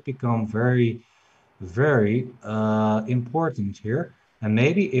points could become very important here. And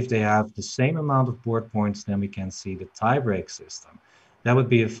maybe if they have the same amount of board points, then we can see the tiebreak system. That would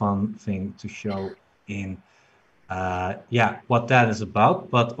be a fun thing to show in, yeah, what that is about.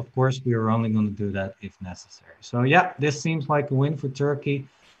 But of course, we are only going to do that if necessary. So yeah, this seems like a win for Turkey,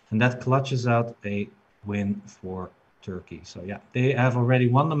 and that clutches out a win for Turkey. So yeah, they have already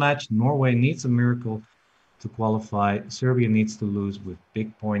won the match. Norway needs a miracle to qualify. Serbia needs to lose with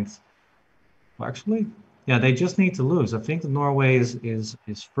big points. Well, actually, yeah, they just need to lose. I think that Norway is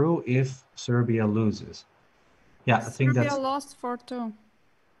through if Serbia loses. Yeah, I think Serbia that's lost 4-2.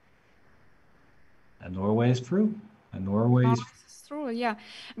 and Norway is through. And No, Norway is it's true, yeah.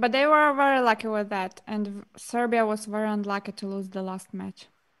 But they were very lucky with that, and Serbia was very unlucky to lose the last match.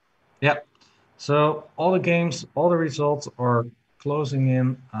 yeah. So all the games, all the results are closing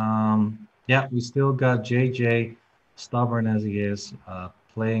in. Yeah, we still got JJ, stubborn as he is,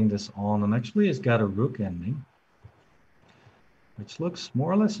 playing this on, and actually he's got a rook ending, which looks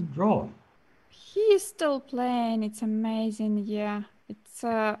more or less a draw. He is still playing. It's amazing, yeah. It's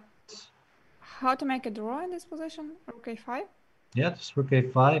how to make a draw in this position? Rook a5? Yeah, just rook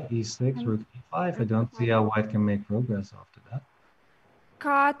a5, e6, And rook e5. I rook don't see e5. how white can make progress after that.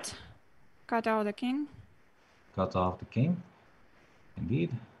 Cut. Cut out the king. Cut off the king,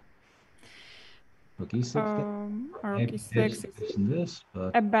 indeed. Rook e6, Rook maybe this, e6 is this, and this,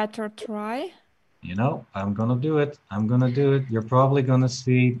 but a better try. you know, I'm gonna do it. I'm gonna do it. You're probably gonna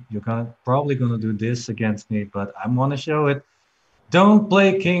see, you're gonna probably gonna do this against me, but I'm gonna show it. Don't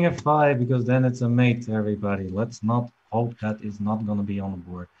play king f5 because then it's a mate, everybody. Let's not hope that is not gonna be on the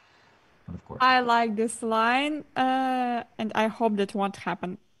board. But of course, I like this line, and I hope that won't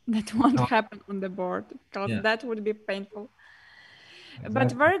happen. That won't oh, happen on the board because yeah, that would be painful.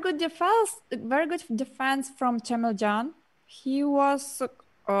 But exactly. very good defense from Temiljan. He was,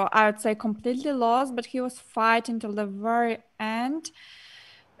 I would say, completely lost, but he was fighting till the very end.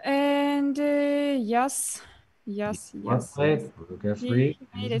 And yes, yes, What yes, yes. played? Rook He f3.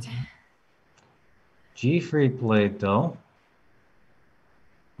 made it. G3 played though.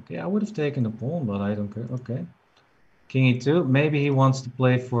 Okay, I would have taken the pawn, but I don't care. Okay. King e2. Maybe he wants to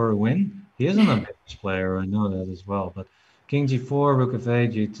play for a win. He isn't a big player, I know that as well. But King g4, Rook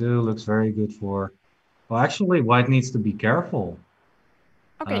f8, g2 looks very good for. Well, actually, White needs to be careful.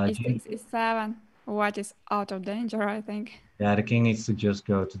 Okay, G, e6, e7. White is out of danger, I think. yeah, the king needs to just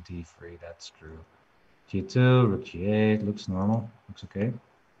go to d3. That's true. G2, Rook g8 looks normal. Looks okay.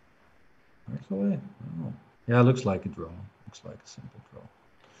 Actually, oh. Yeah, looks like a draw. Looks like a simple draw.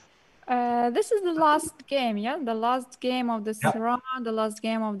 This is the last game, yeah? The last game of this Yeah, round, the last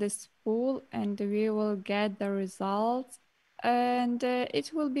game of this pool, and we will get the results. And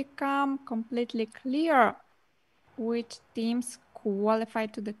it will become completely clear which teams qualify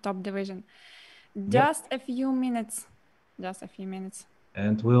to the top division. yep. Just a few minutes. Just a few minutes.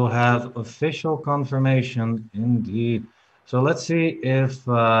 And we'll have official confirmation indeed. So let's see if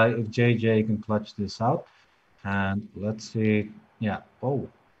JJ can clutch this out. And let's see. Yeah. Oh,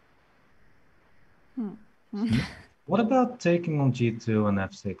 Hmm. what about taking on G2 and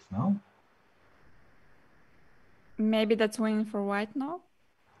F6 now? Maybe that's winning for white now.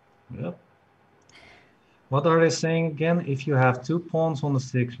 Yep. What are they saying again? If you have two pawns on the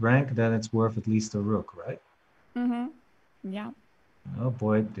sixth rank, then it's worth at least a rook, right? Mm-hmm. Yeah. Oh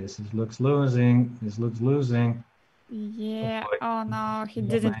boy, this is looks losing. This looks losing. Oh Yeah. boy. Oh no, he Not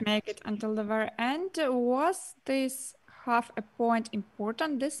didn't many. make it until the very end. Was this half a point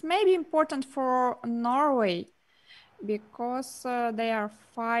important? This may be important for Norway because they are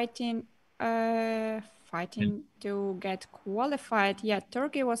fighting to get qualified. Yeah,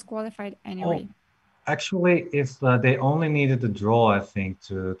 Turkey was qualified Oh, anyway. actually, if they only needed a draw, I think,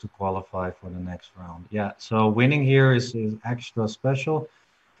 to qualify for the next round. Yeah, so winning here is extra special.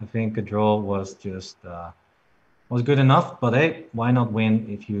 I think a draw was just was good enough, but hey, why not win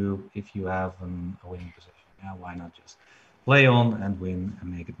if you have a winning position? Yeah, why not just play on and win and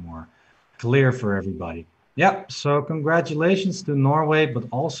make it more clear for everybody? Yeah, so congratulations to Norway, but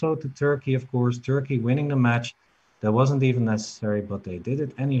also to Turkey, of course. Turkey winning the match. That wasn't even necessary, but they did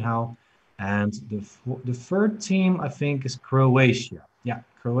it anyhow. And the third team, I think, is Croatia. Yeah,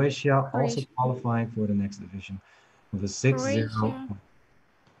 Croatia also Croatia. qualifying for the next division with a 6-0. Croatia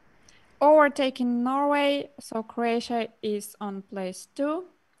overtaking Norway, so Croatia is on place 2,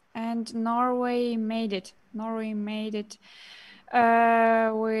 and Norway made it. Norway made it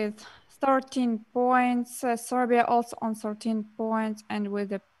with 13 points. Serbia also on 13 points, and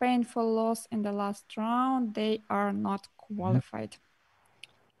with a painful loss in the last round, they are not qualified.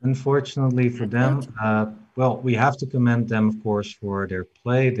 Unfortunately for That's it. them, well, we have to commend them, of course, for their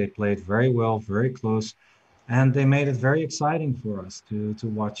play. They played very well, very close, and they made it very exciting for us to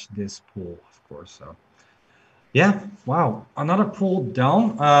watch this pool, of course. So, yeah, wow, another pool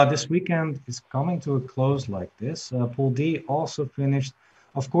down. This weekend is coming to a close like this. Pool D also finished.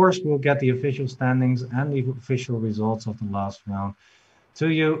 Of course, we'll get the official standings and the official results of the last round to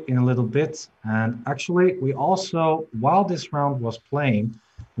you in a little bit. And actually, we also, while this round was playing,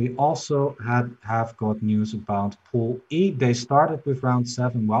 we also have got news about Pool E. They started with round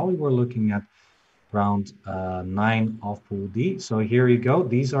 7 while we were looking at round 9 of Pool D. So here you go.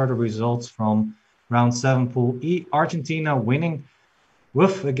 These are the results from round 7 Pool E. Argentina winning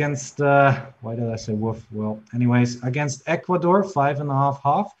woof against, why did I say woof? Well, anyways, against Ecuador, 5.5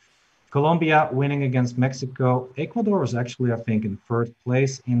 half. Colombia winning against Mexico. Ecuador was actually, I think, in third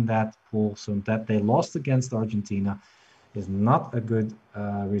place in that pool, so that they lost against Argentina is not a good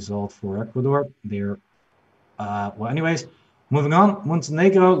result for Ecuador. They're, well, anyways, moving on.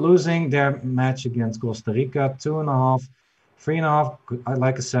 Montenegro losing their match against Costa Rica, 2.5, 3.5.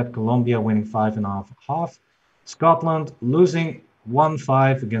 Like I said, Colombia winning 5.5 half. Scotland losing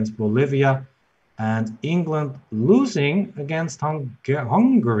 1-5 against Bolivia, and England losing against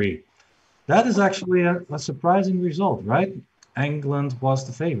Hungary. That is actually a surprising result, right? England was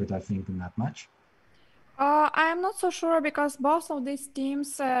the favorite, I think, in that match. I am not so sure because both of these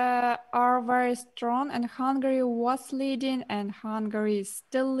teams are very strong, and Hungary was leading, and Hungary is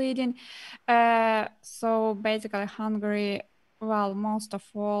still leading. So basically, Hungary, well, most of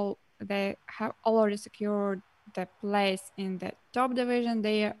all, they have already secured the place in the top division.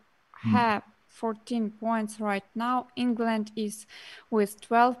 They Mm. have 14 points right now. England is with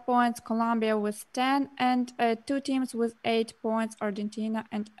 12 points, Colombia with 10, and two teams with 8 points, Argentina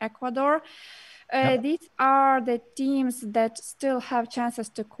and Ecuador. Yep. These are the teams that still have chances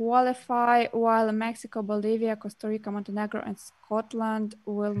to qualify, while Mexico, Bolivia, Costa Rica, Montenegro, and Scotland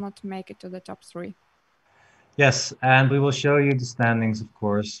will not make it to the top 3. Yes, and we will show you the standings, of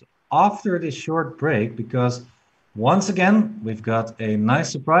course, after this short break, because once again, we've got a nice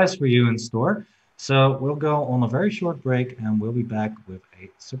surprise for you in store. So we'll go on a very short break and we'll be back with a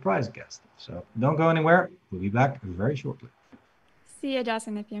surprise guest. So don't go anywhere. We'll be back very shortly. See you just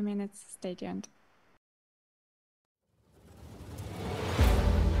in a few minutes. Stay tuned.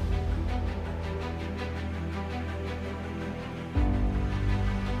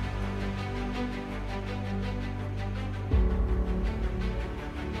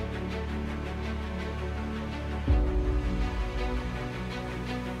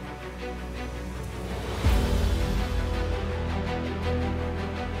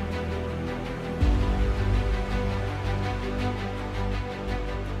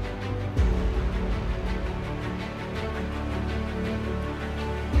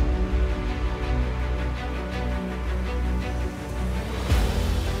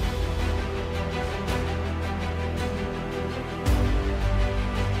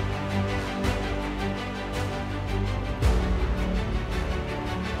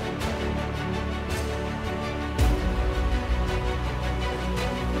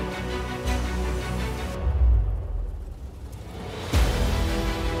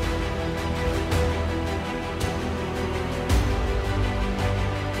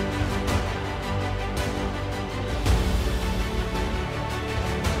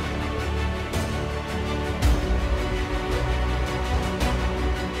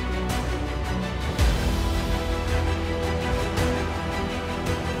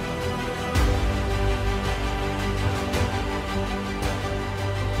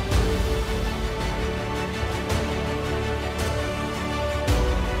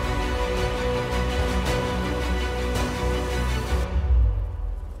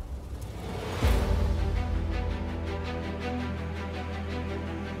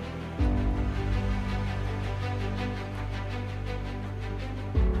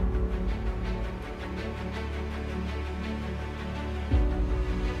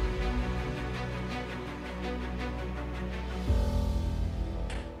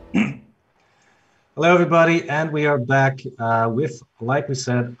 Hello, everybody, and we are back with, like we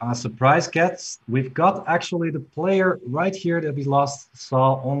said, a surprise guest. We've got actually the player right here that we last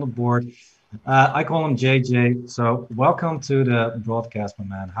saw on the board. I call him JJ. So, welcome to the broadcast, my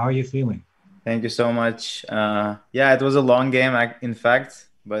man. How are you feeling? Thank you so much. Yeah, it was a long game, in fact,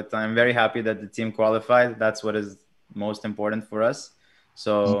 but I'm very happy that the team qualified. That's what is most important for us.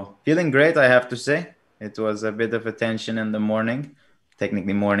 So, feeling great, I have to say. It was a bit of a tension in the morning,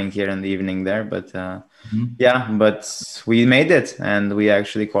 technically morning here and the evening there, but Mhm. yeah, but we made it and we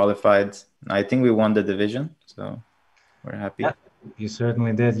actually qualified. I think we won the division, so we're Yeah, happy. you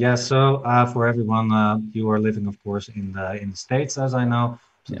certainly did. Yeah. So, for everyone, you are living, of course, in the States, as I know.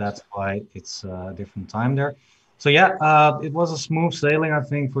 So Yes. that's why it's a different time there. So yeah, it was a smooth sailing, I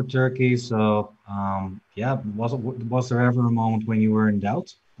think, for Turkey. So yeah, was there ever a moment when you were in doubt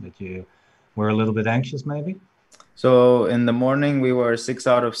that you were a little bit anxious, maybe? So in the morning we were 6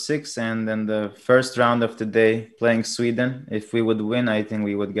 out of 6, and then the first round of the day playing Sweden. If we would win, I think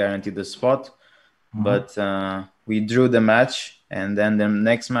we would guarantee the spot. Hmm. But we drew the match, and then the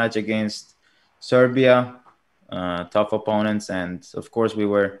next match against Serbia, tough opponents, and of course we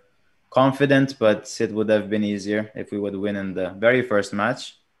were confident, but it would have been easier if we would win in the very first match.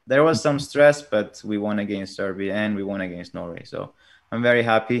 There was some stress, but we won against Serbia and we won against Norway. So I'm very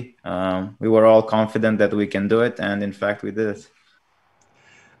happy. We were all confident that we can do it, and in fact, we did it.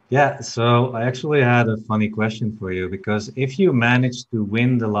 Yeah. So I actually had a funny question for you because if you managed to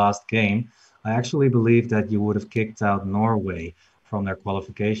win the last game, I actually believe that you would have kicked out Norway from their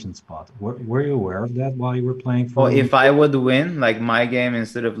qualification spot. Were you aware of that while you were playing Oh, for? if I would win, like my game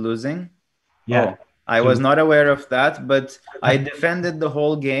instead of losing, Yeah. oh, I was To not aware of that, but I defended the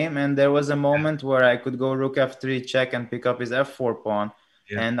whole game, and there was a moment where I could go rook f3 check and pick up his f4 pawn,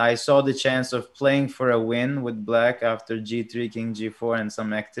 yeah. and I saw the chance of playing for a win with black after g3, king g4, and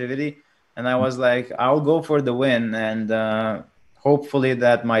some activity, and I was like, I'll go for the win, and hopefully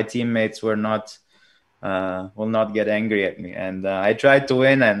that my teammates will not get angry at me, and I tried to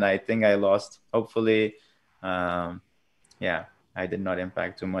win, and I think I lost. Hopefully. Um, yeah, I did not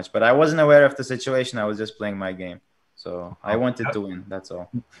impact too much, but I wasn't aware of the situation. I was just playing my game, so I Oh, wanted to win. That's all.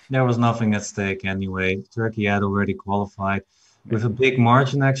 there was nothing at stake anyway. Turkey had already qualified with Yeah. a big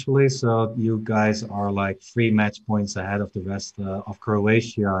margin, actually. So you guys are like 3 match points ahead of the rest of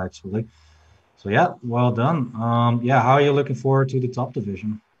Croatia, actually. So yeah, well done. Yeah, how are you looking forward to the top division?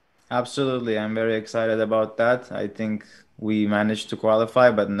 Absolutely, I'm very excited about that. I think we managed to qualify,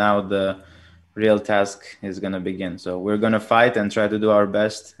 but now the real task is gonna begin. So we're gonna fight and try to do our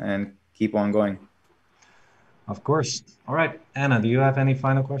best and keep on going. Of course. All right, Anna, do you have any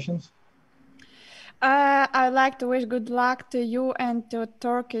final questions? I'd like to wish good luck to you and to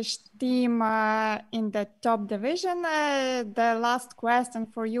Turkish team in the top division. The last question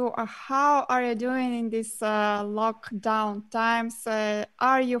for you: how are you doing in these lockdown times?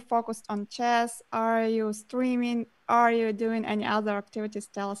 Are you focused on chess? Are you streaming? Are you doing any other activities?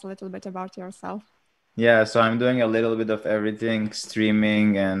 Tell us a little bit about yourself. Yeah, so I'm doing a little bit of everything,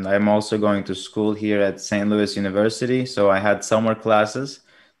 streaming, and I'm also going to school here at St. Louis University. So I had summer classes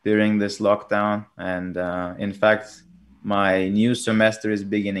during this lockdown, and in fact, my new semester is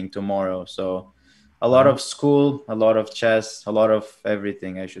beginning tomorrow. So a lot Oh, of school, a lot of chess, a lot of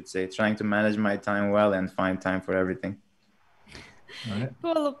everything, I should say, trying to manage my time well and find time for everything. all right.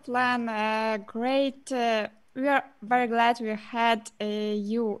 Cool plan. Great. We are very glad we had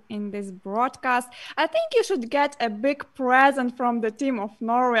you in this broadcast. I think you should get a big present from the team of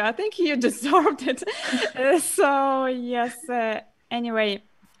Norway. I think you deserved it. So, yes. Anyway,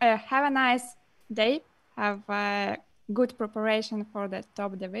 have a nice day. Have a good preparation for the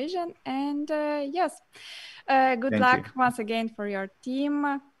top division. And yes, good Thank you. luck once again for your team.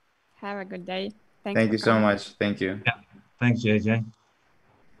 Have a good day. Thanks Thank for you so coming. much. Thank you. Yeah. Thanks, JJ.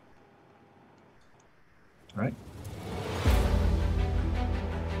 All right.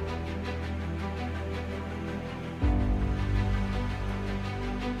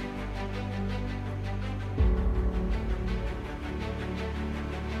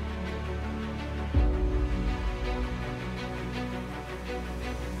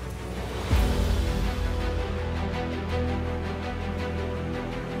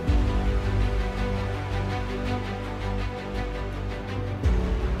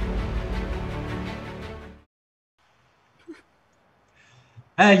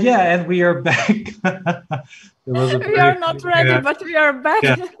 Yeah, and we are back. It was a We very are not quick, ready, but we are back.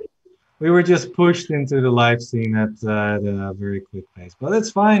 yeah, we were just pushed into the live scene at a very quick pace, but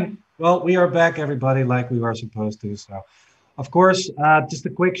it's fine. Well, we are back, everybody, like we were supposed to. So, of course, just a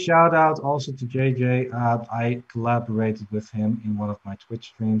quick shout out also to JJ. I collaborated with him in one of my Twitch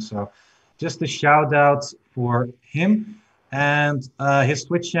streams. So, just a shout out for him. And his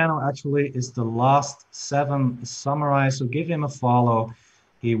Twitch channel actually is the Last Seven Samurai. So give him a follow.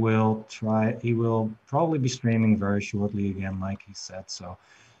 He will probably be streaming very shortly again, like he said. So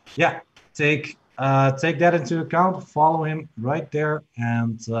yeah, take that into account. Follow him right there.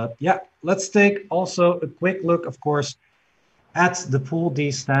 And yeah, let's take also a quick look, of course, at the Pool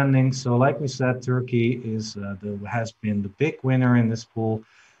D standings. So like we said, Turkey has been the big winner in this pool,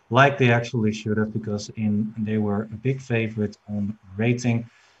 like they actually should have, because they were a big favorite on rating.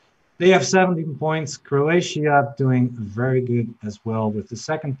 They have 17 points. Croatia doing very good as well with the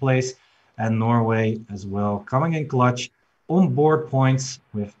second place, and Norway as well coming in clutch on board points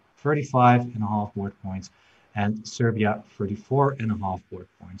with 35.5 board points, and Serbia 34.5 board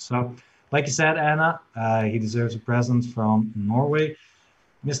points. So, like you said, Anna, he deserves a present from Norway,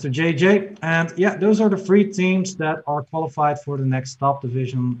 Mr. JJ. And yeah, those are the three teams that are qualified for the next top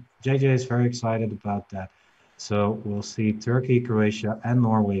division. JJ is very excited about that. So we'll see Turkey, Croatia, and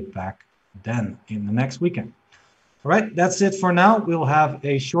Norway back then in the next weekend. All right, that's it for now. We'll have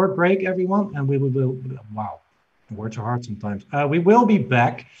a short break, everyone, and we will, wow, words are hard sometimes. We will be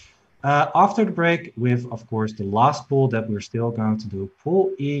back after the break with, of course, the last pool that we're still going to do,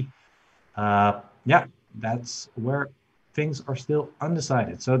 Pool E. Yeah, that's where things are still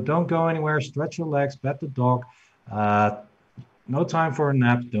undecided. So don't go anywhere, stretch your legs, pet the dog. No time for a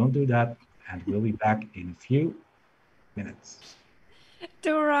nap, don't do that. And we'll be back in a few minutes.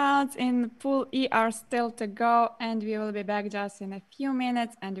 2 rounds in Pool E are still to go, and we will be back just in a few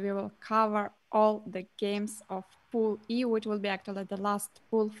minutes, and we will cover all the games of Pool E, which will be actually the last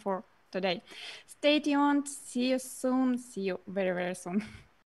pool for today. Stay tuned. See you soon. See you very, very soon.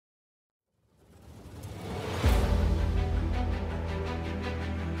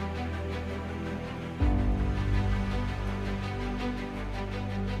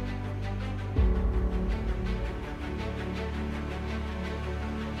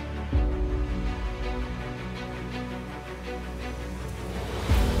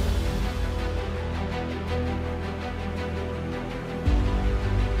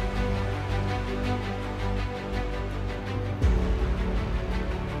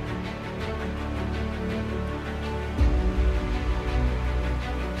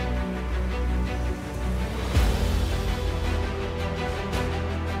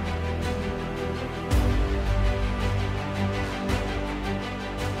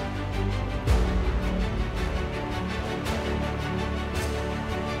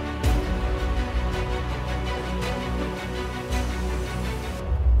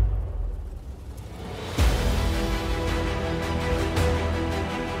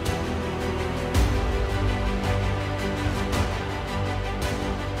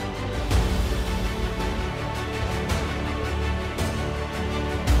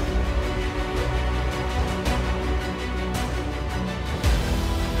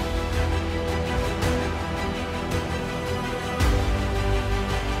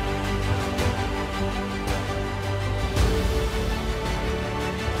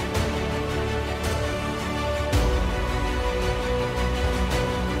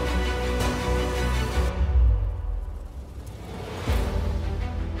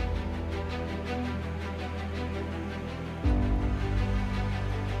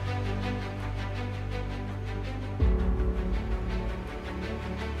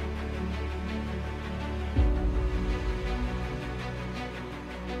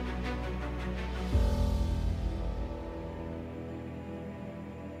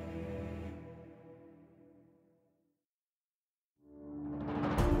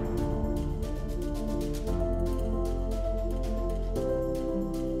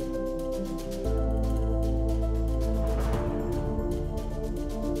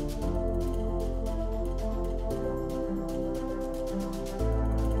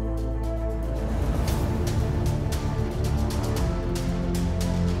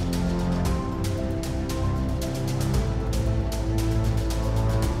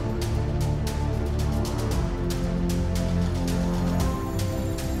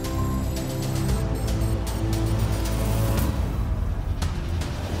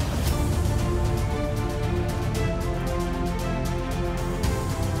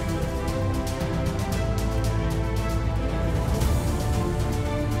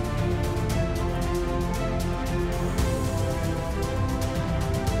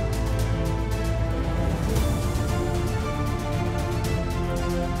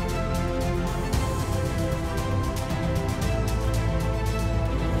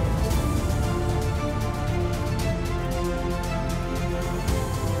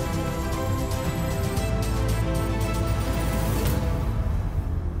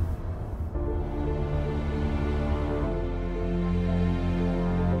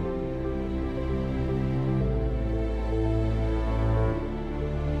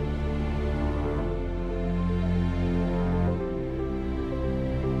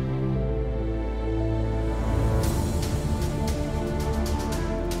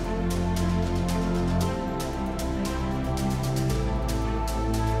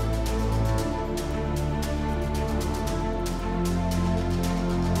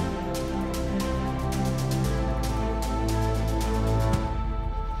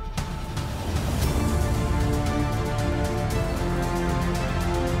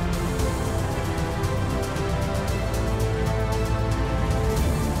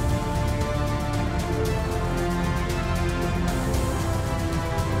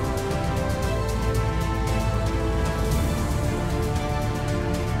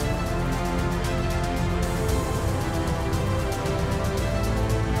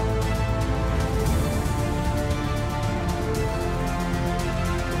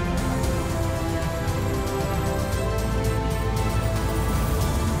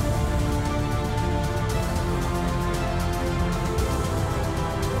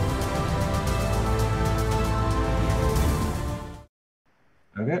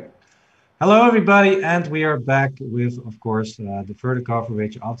 Hello, everybody, and we are back with, of course, the further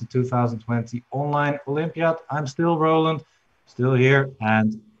coverage of the 2020 Online Olympiad. I'm still Roland, still here,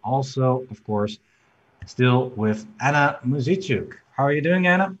 and also, of course, still with Anna Muzichuk. How are you doing,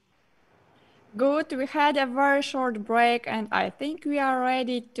 Anna? Good, we had a very short break, and I think we are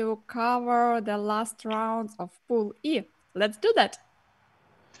ready to cover the last rounds of Pool E. Let's do that.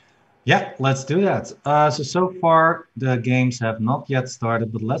 Yeah, let's do that. So far, the games have not yet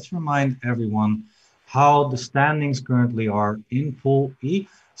started, but let's remind everyone how the standings currently are in Pool E.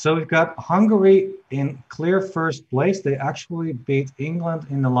 So we've got Hungary in clear first place. They actually beat England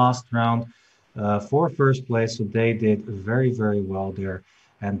in the last round for first place, so they did very, very well there,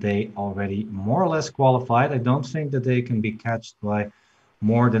 and they already more or less qualified. I don't think that they can be catched by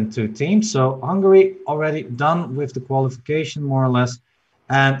more than two teams. So Hungary already done with the qualification more or less.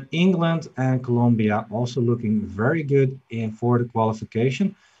 And England and Colombia also looking very good in for the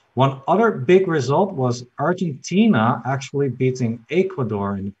qualification. One other big result was Argentina actually beating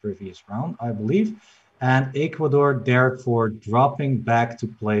Ecuador in the previous round, I believe. And Ecuador therefore dropping back to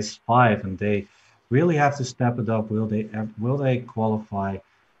place 5. And they really have to step it up. Will they qualify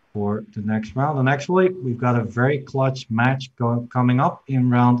for the next round? And actually, we've got a very clutch match coming up in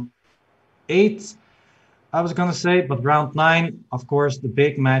round 8. I was going to say, but round 9, of course, the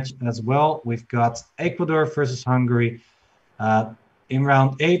big match as well. We've got Ecuador versus Hungary. Uh, in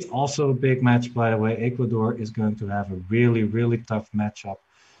round 8, also a big match, by the way. Ecuador is going to have a really, really tough matchup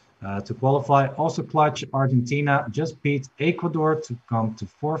to qualify. Also, clutch Argentina just beat Ecuador to come to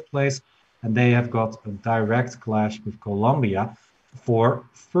 4th place, and they have got a direct clash with Colombia for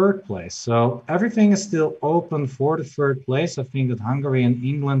 3rd place. So everything is still open for the 3rd place. I think that Hungary and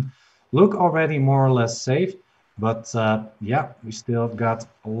England look already more or less safe, but yeah, we still have got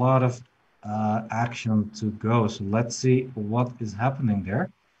a lot of action to go. So let's see what is happening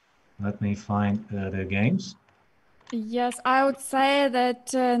there. Let me find the games. Yes, I would say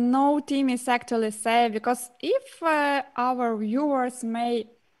that no team is actually safe because if our viewers may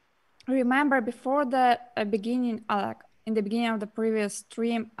remember before the beginning, in the beginning of the previous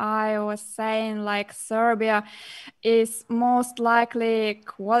stream, I was saying like Serbia is most likely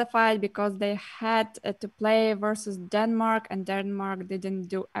qualified because they had to play versus Denmark, and Denmark didn't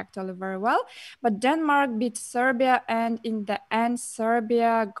do actually very well. But Denmark beat Serbia, and in the end,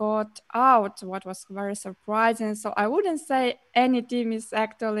 Serbia got out, what was very surprising. So I wouldn't say any team is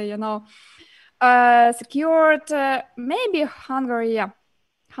actually, secured. Maybe Hungary, yeah.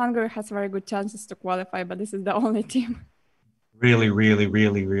 Hungary has very good chances to qualify, but this is the only team. Really, really,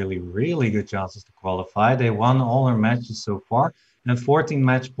 really, really, really good chances to qualify. They won all their matches so far, and 14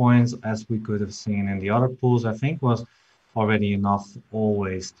 match points, as we could have seen in the other pools, I think was already enough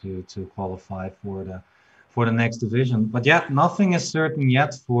always to qualify for the next division. But yeah, nothing is certain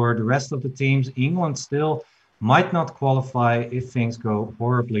yet for the rest of the teams. England still might not qualify if things go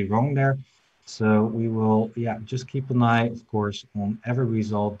horribly wrong there. So we will, yeah, just keep an eye, of course, on every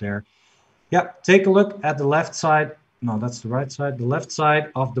result there. Yeah, take a look at the left side. No, that's the right side. The left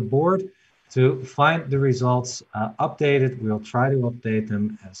side of the board to find the results updated. We'll try to update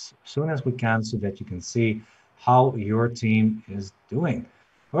them as soon as we can so that you can see how your team is doing.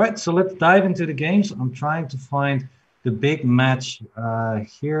 All right, so let's dive into the games. I'm trying to find the big match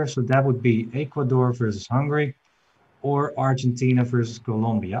here. So that would be Ecuador versus Hungary or Argentina versus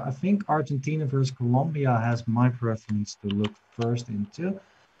Colombia. I think Argentina versus Colombia has my preference to look first into,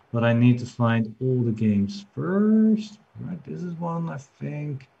 but I need to find all the games first. Right, this is one, I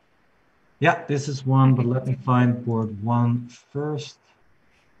think. Yeah, this is one, but let me find board 1 first.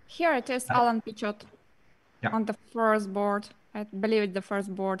 Here it is, Alan Pichot Yeah. on the first board. I believe it's the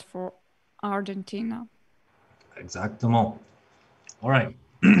first board for Argentina. Exactement. All right.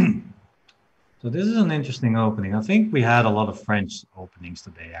 So this is an interesting opening. I think we had a lot of French openings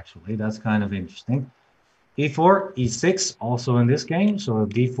today, actually. That's kind of interesting. E4, E6 also in this game. So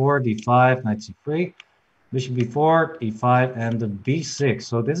D4, D5, Knight C3, Bishop B4, E5, and the B6.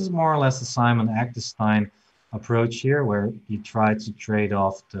 So this is more or less the Simon Agdestein approach here, where he tried to trade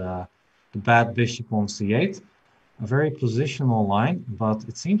off the bad bishop on C8. A very positional line, but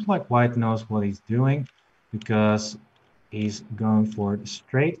it seems like White knows what he's doing because he's going for the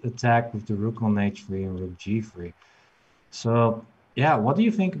straight attack with the rook on H3 and rook G3. So, yeah, what do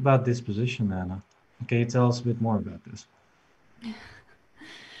you think about this position, Anna? Can you tell us a bit more about this?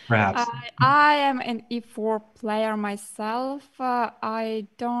 Perhaps. I am an E4 player myself. I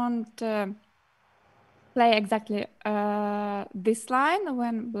don't play exactly this line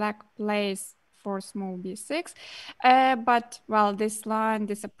when black plays for small b6. But, well, this line,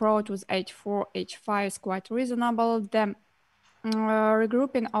 this approach with h4, h5 is quite reasonable. The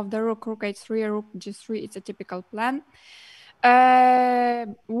regrouping of the rook h3, rook g3, it's a typical plan.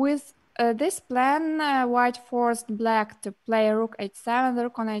 With this plan, white forced black to play rook h7. The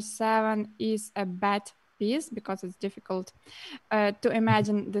rook on h7 is a bad piece because it's difficult to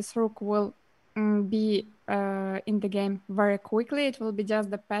imagine this rook will be in the game very quickly. It will be just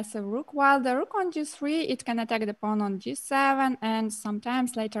the passive rook, while the rook on g3, it can attack the pawn on g7, and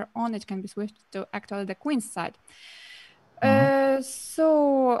sometimes later on it can be switched to actually the queen's side.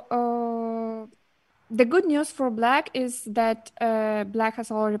 The good news for black is that black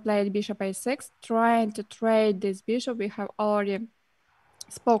has already played bishop a6, trying to trade this bishop. We have already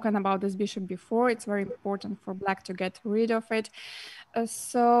spoken about this bishop before. It's very important for black to get rid of it,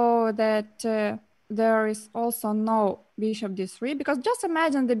 so that there is also no bishop d3, because just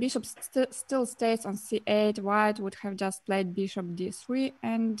imagine the bishop still stays on c8. White would have just played bishop d3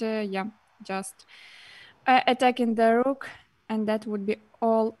 and just attacking the rook, and that would be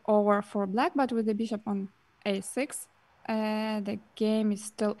all over for black. But with the bishop on a6, the game is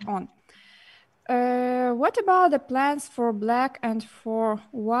still on. What about the plans for black and for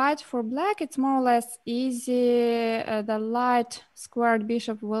white? For black, it's more or less easy. The light squared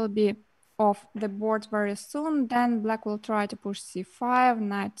bishop will be off the board very soon. Then black will try to push c5,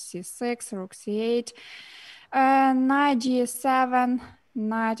 knight c6, rook c8, knight g7,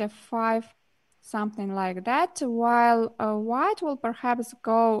 knight f5, something like that. While white will perhaps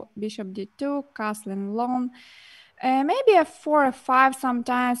go bishop d2, castling long. Maybe f4, f5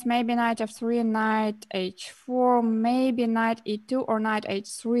 sometimes, maybe knight f3, knight h4, maybe knight e2 or knight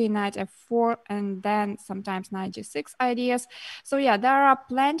h3, knight f4, and then sometimes knight g6 ideas. So yeah, there are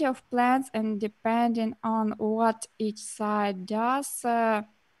plenty of plans, and depending on what each side does, the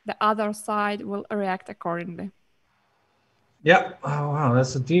other side will react accordingly. Yeah, oh, wow,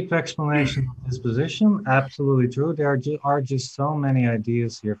 that's a deep explanation of this position. Absolutely true. There are just so many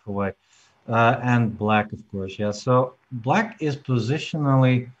ideas here for white. And black, of course, yeah. So black is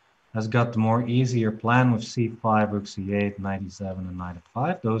positionally has got the more easier plan with c5, rook c8, knight e7, and knight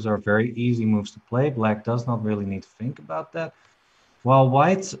f5. Those are very easy moves to play. Black does not really need to think about that. While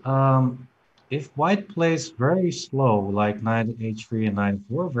white, if white plays very slow, like knight h3 and knight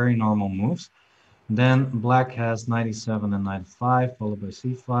f4, very normal moves, then black has knight e7 and knight f5, followed by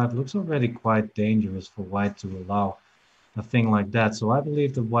c5. Looks already quite dangerous for white to allow a thing like that. So I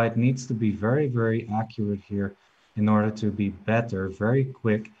believe that white needs to be very, very accurate here in order to be better, very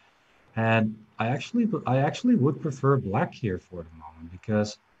quick. And I actually would prefer black here for the moment,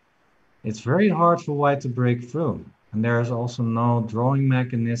 because it's very hard for white to break through. And there is also no drawing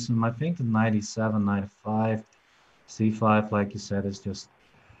mechanism. I think the knight e7, knight f5, c5, like you said, is just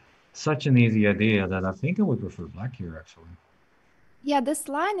such an easy idea that I think I would prefer black here, actually. Yeah, this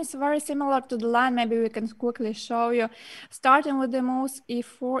line is very similar to the line. Maybe we can quickly show you. Starting with the moves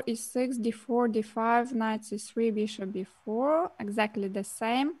e4, e6, d4, d5, knight c3, bishop b4, exactly the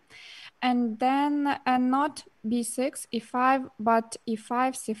same. And then not b6, e5, but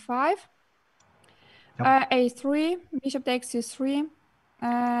e5, c5, Yep. a3, bishop takes c3,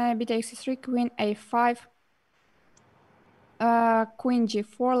 b takes c3, queen a5, queen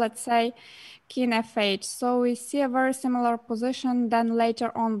g4, let's say, king f8. So we see a very similar position. Then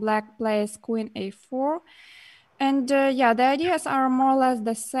later on, black plays queen a4. And yeah, the ideas are more or less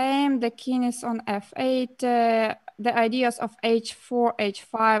the same. The king is on f8. The ideas of h4,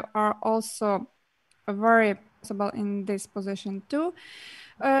 h5 are also very possible in this position too.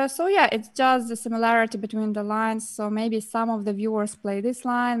 So yeah, it's just the similarity between the lines. So maybe some of the viewers play this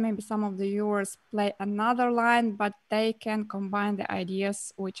line, maybe some of the viewers play another line, but they can combine the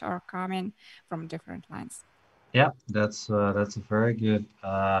ideas which are coming from different lines. Yeah, that's a very good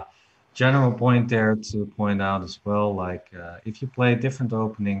general point there to point out as well. Like if you play different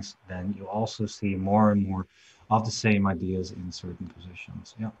openings, then you also see more and more of the same ideas in certain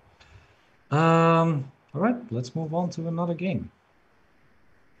positions. Yeah. All right, let's move on to another game.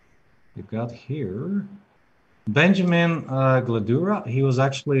 We've got here Benjamin Gladura. He was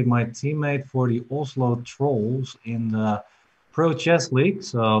actually my teammate for the Oslo Trolls in the Pro Chess League.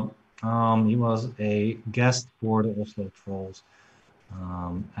 So he was a guest for the Oslo Trolls,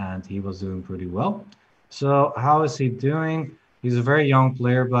 and he was doing pretty well. So how is he doing? He's a very young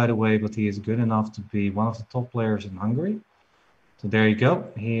player, by the way, but he is good enough to be one of the top players in Hungary. So there you go.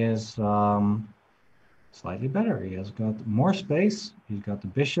 He is slightly better. He has got more space. He's got the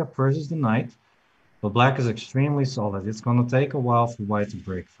bishop versus the knight. But black is extremely solid. It's going to take a while for white to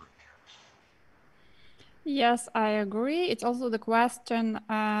break through. Yes, I agree. It's also the question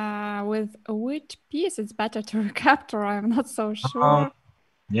with which piece it's better to recapture. I'm not so sure.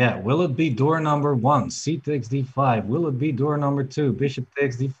 Yeah, will it be door number 1, c takes d5? Will it be door number 2, bishop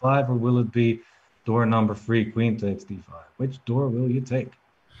takes d5? Or will it be door number 3, queen takes d5? Which door will you take?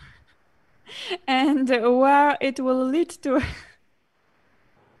 And where it will lead to,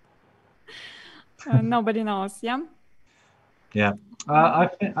 nobody knows, yeah? Yeah,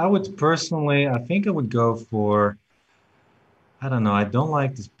 I would personally, I think I would go for, I don't know, I don't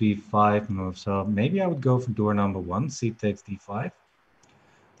like this b5 move, so maybe I would go for door number 1, c takes d5.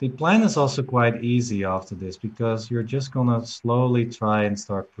 The plan is also quite easy after this because you're just gonna slowly try and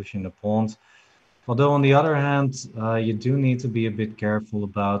start pushing the pawns. Although on the other hand, you do need to be a bit careful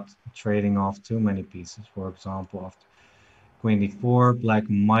about trading off too many pieces. For example, after queen d4, black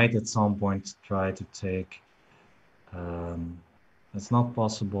might at some point try to take. Um, it's not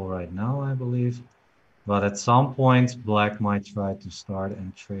possible right now, I believe. But at some point, black might try to start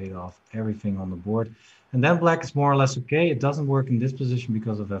and trade off everything on the board. And then black is more or less okay. It doesn't work in this position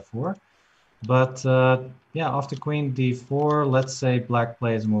because of f4. But yeah, after queen d4, let's say black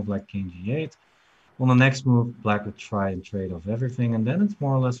plays a move like king g8. On the next move, black would try and trade off everything, and then it's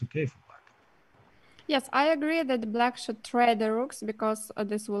more or less okay for black. Yes, I agree that black should trade the rooks because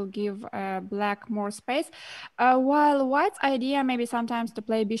this will give black more space. While white's idea maybe sometimes to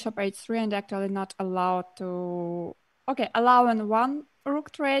play bishop h3 and actually not allow to... Okay, allowing one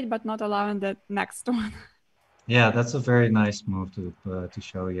rook trade, but not allowing the next one. Yeah, that's a very nice move to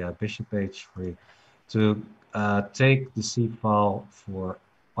show. Yeah, bishop h3 to take the c file for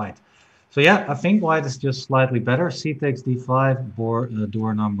white. So yeah, I think white is just slightly better. C takes d5,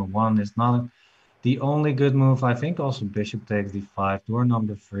 door number 1 is not the only good move. I think also bishop takes d5, door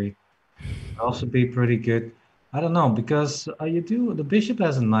number 3 also be pretty good. I don't know because the bishop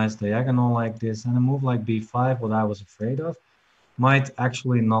has a nice diagonal like this, and a move like b5, what I was afraid of, might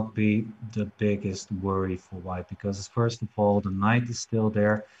actually not be the biggest worry for white because first of all the knight is still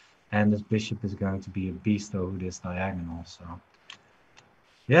there, and this bishop is going to be a beast over this diagonal. So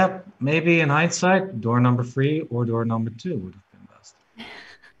yeah, maybe in hindsight, door number 3 or door number 2 would have been best.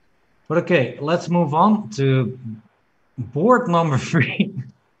 But okay, let's move on to board number 3.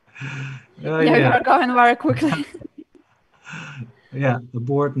 Yeah, we Yeah. are going very quickly. Yeah, the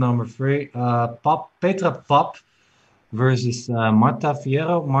board number 3. Petra Pap versus Marta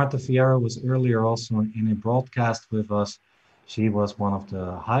Fierro. Marta Fierro was earlier also in a broadcast with us. She was one of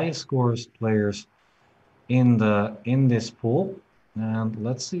the highest scores players in this pool. And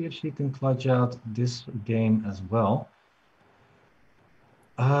let's see if she can clutch out this game as well.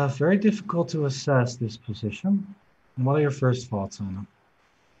 Very difficult to assess this position. What are your first thoughts on it?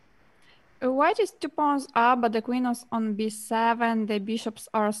 White is 2 pawns up, but the queen is on b7. The bishops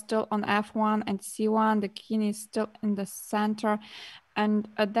are still on f1 and c1. The king is still in the center. And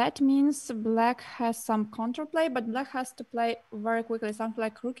that means black has some counterplay, but black has to play very quickly. Something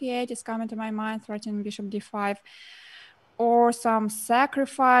like rook e8 is coming to my mind, threatening bishop d5. Or some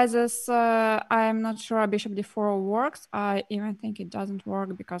sacrifices. I'm not sure bishop d4 works. I even think it doesn't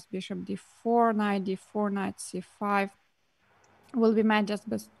work because bishop d4, knight d4, knight c5 will be met just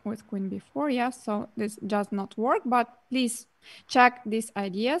with queen b4. Yeah, so this does not work, but please check these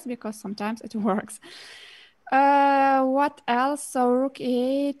ideas because sometimes it works. What else? So rook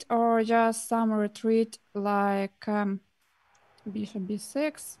e8 or just some retreat like bishop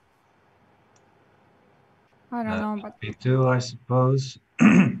b6. I don't know, but b2, I suppose.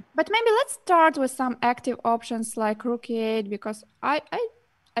 but maybe let's start with some active options like rook e8 because I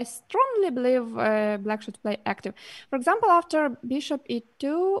strongly believe black should play active. For example, after bishop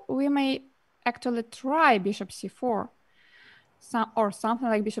e2, we may actually try bishop c4. Or something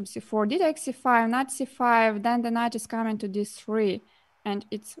like bishop c4, d takes c5, knight c5, then the knight is coming to d3, and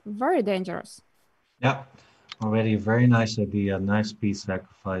it's very dangerous. Yeah, already a very nice idea, nice piece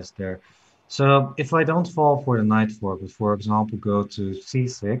sacrifice there. So if I don't fall for the knight fork, but for example go to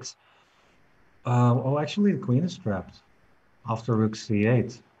c6, oh actually the queen is trapped after rook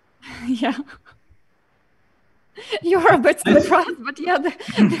c8. Yeah. You're a bit surprised, but yeah, the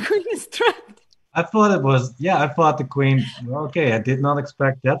queen is trapped. I thought it was, yeah, I thought the queen, okay, I did not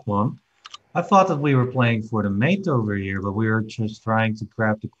expect that one. I thought that we were playing for the mate over here, but we were just trying to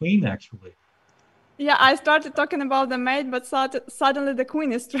grab the queen actually. Yeah, I started talking about the mate, but suddenly the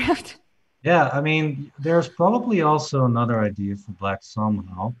queen is trapped. Yeah, I mean, there's probably also another idea for black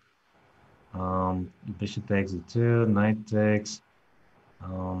somehow. Bishop takes e2, knight takes,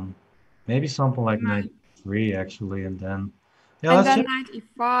 maybe something like knight 3 actually, and then yeah, And let's then just knight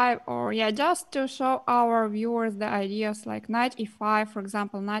e5, or yeah, just to show our viewers the ideas like knight e5, for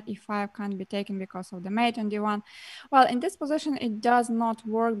example, knight e5 can't be taken because of the mate on d1. Well, in this position, it does not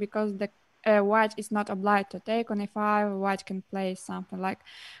work because the white is not obliged to take on e5. White can play something like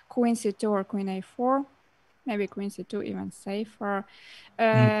queen c2 or queen a4. Maybe queen c2 even safer.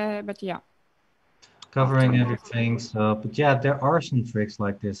 But yeah. Covering everything. So, but yeah, there are some tricks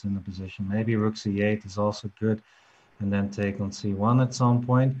like this in the position. Maybe rook c8 is also good, and then take on c1 at some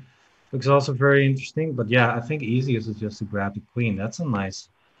point. Looks also very interesting. But yeah, I think easiest is just to grab the queen. That's a nice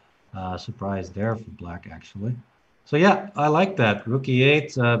surprise there for black, actually. So yeah, I like that. Rook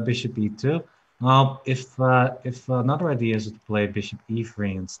e8, bishop e2. Now, if another idea is to play bishop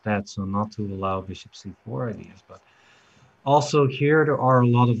e3 instead, so not to allow bishop c4 ideas, but also here there are a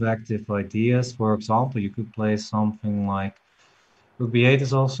lot of active ideas. For example, you could play something like rook b8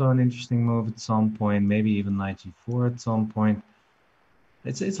 is also an interesting move at some point, maybe even knight g4 at some point.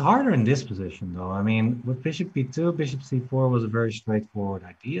 It's harder in this position though. I mean, with bishop b2, bishop c4 was a very straightforward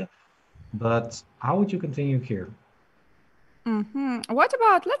idea, but how would you continue here? What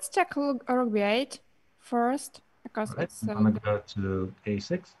about, let's check rook b8 first, because All right, it's I'm gonna go to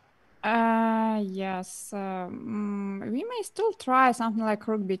a6. yes, we may still try something like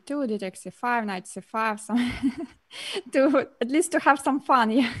rook b2, d takes c5, knight c5, some to at least to have some fun.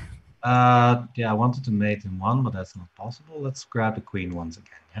 Yeah. Yeah, I wanted to mate in one, but that's not possible. Let's grab the queen once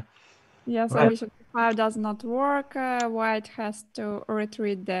again. Yeah. Yeah, All so right. bishop c5 does not work. White has to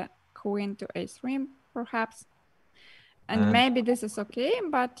retreat the queen to a3, perhaps. And And maybe this is okay,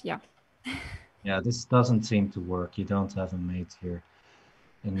 but yeah. yeah, this doesn't seem to work. You don't have a mate here.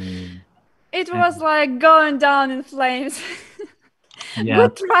 And It was like going down in flames. yeah,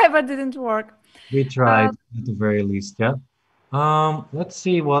 Good try, but didn't work. we tried at the very least. Yeah. Let's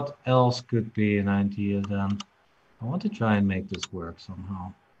see what else could be an idea then. I want to try and make this work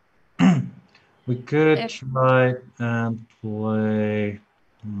somehow. We could If try and play.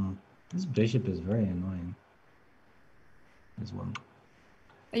 This bishop is very annoying. This one.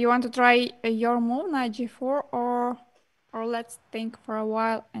 you want to try your move, knight g4, or let's think for a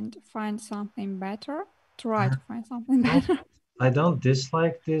while and find something better. Try to find something Well, better. I don't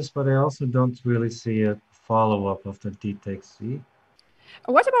dislike this, but I also don't really see a follow-up of the d takes c.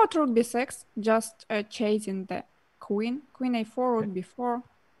 What about rook b6? Just chasing the queen. Queen a4, rook b4,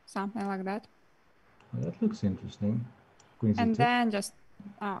 something like that. Well, that looks interesting. Queen And c2. then just,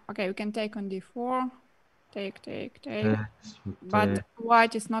 okay, we can take on d4. Take. Takes, rook But takes,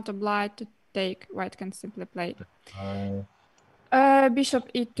 white is not obliged to take. White can simply play.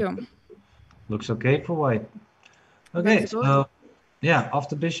 Bishop e2. Looks okay for white. Okay, That's good. so yeah,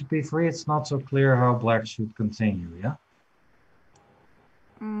 after bishop e3, it's not so clear how black should continue, yeah?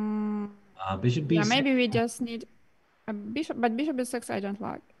 Bishop b6. Yeah, maybe we just need a bishop, but bishop b6 I don't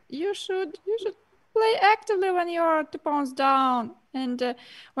like. You should play actively when your two pawns down and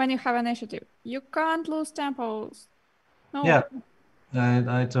when you have initiative. You can't lose tempos. No. Yeah,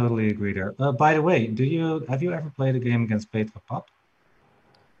 I totally agree there. By the way, have you ever played a game against Petra Pap?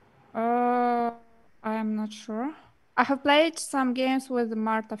 I am not sure. I have played some games with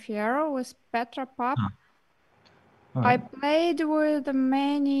Marta Fierro, with Petra Pap. All I right. played with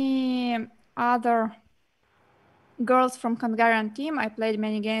many other girls from Hungarian team. I played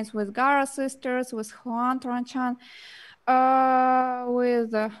many games with Gara sisters, with Juan Tranchan,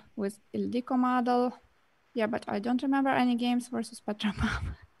 with Ildiko model. Yeah, but I don't remember any games versus Petra Pap.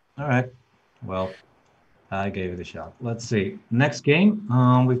 All right. Well, I gave it a shot. Let's see. Next game,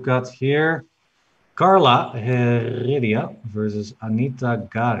 we've got here Carla Heredia versus Anita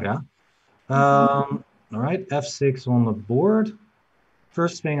Gara. All right, f6 on the board.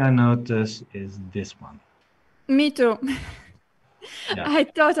 First thing I notice is this one. Me too. Yeah. I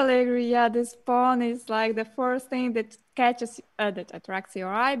totally agree. Yeah, this pawn is like the first thing that catches, that attracts your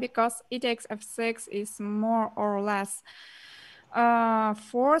eye, because e takes f6 is more or less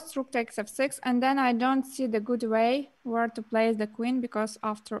forced. Rook takes f6, and then I don't see the good way where to place the queen, because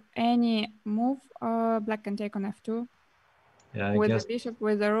after any move, black can take on f2. Yeah, I With guess the bishop,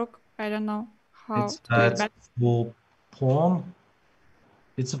 with the rook, I don't know how it's to do it better. full pawn.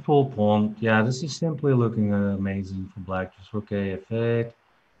 It's a full pawn. Yeah, this is simply looking amazing for black. Just rook a f8.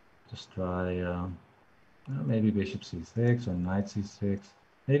 Just try maybe bishop c6 or knight c6.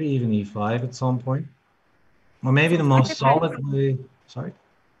 Maybe even e5 at some point. Or maybe the most solid way. Sorry?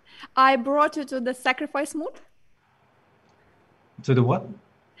 I brought you to the sacrifice mood. To the what?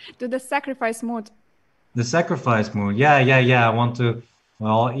 To the sacrifice mood. The sacrifice move. Yeah. I want to.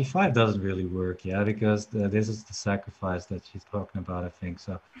 Well, e5 doesn't really work, yeah, because this is the sacrifice that she's talking about, I think.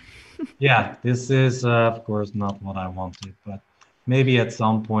 So, yeah, this is, of course, not what I wanted, but maybe at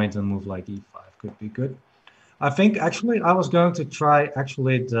some point a move like e5 could be good. I think actually I was going to try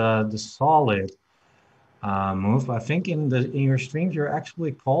actually the solid move. I think in your streams you're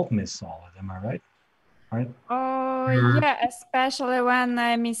actually called Miss Solid. Am I right? Right? Oh, You're, yeah, especially when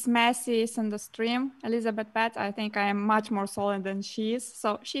Miss Messi is on the stream. Elizabeth Pat, I think I am much more solid than she is.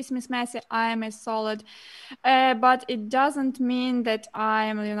 So she's Miss Messi, I am a solid. But it doesn't mean that I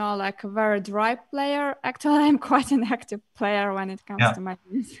am, like a very dry player. Actually, I'm quite an active player when it comes yeah, to my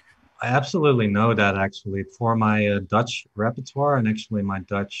games. I absolutely know that actually for my Dutch repertoire and actually my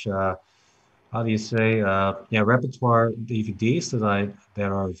Dutch how do you say yeah repertoire DVDs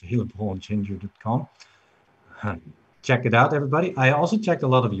that are available on ginger.com. Check it out, everybody. I also checked a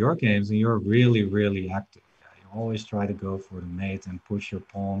lot of your games, and you're really, really active. Yeah, you always try to go for the mate and push your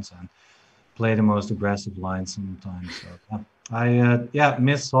pawns and play the most aggressive line sometimes. So yeah,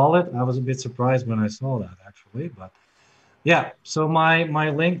 Miss Solid. I was a bit surprised when I saw that actually, but yeah. So my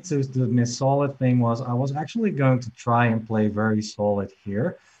link to the Miss Solid thing was I was actually going to try and play very solid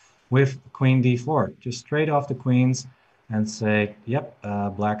here with Queen D4, just straight off the queens, and say, yep,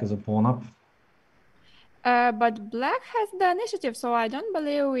 black is a pawn up. But black has the initiative, so I don't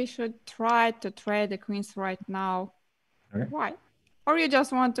believe we should try to trade the queens right now. Okay. Why? Or you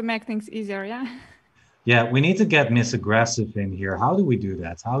just want to make things easier, yeah? Yeah, we need to get Miss Aggressive in here. How do we do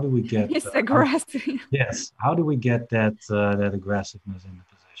that? How do we get It's aggressive. yes, how do we get that aggressiveness in the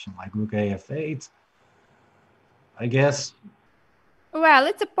position? Like rook AF8, I guess. Well,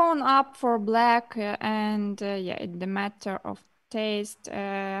 it's a pawn up for black, and yeah, it's the matter of taste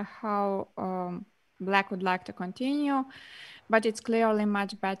how black would like to continue, but it's clearly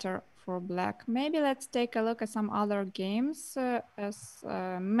much better for black. Maybe let's take a look at some other games, as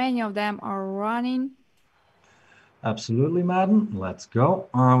many of them are running. Absolutely, madam. Let's go.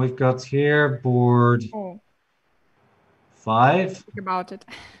 We've got here board Oh, 5. think about it.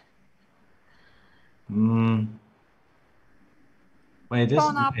 Mm, wait, this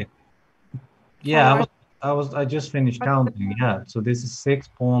Pawn is up, yeah, forward, I just finished but the counting. Yeah, so this is 6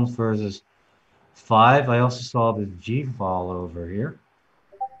 pawns versus 5. I also saw the G file over here.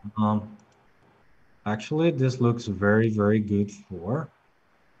 Um, actually, this looks very, very good for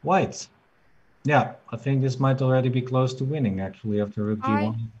white. Yeah, I think this might already be close to winning, actually, after rook I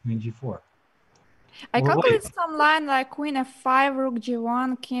g1 and queen g4. I Or wait, calculate some line like queen f5, rook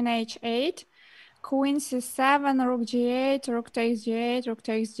g1, king h8, queen c7, rook g8, rook takes g8, rook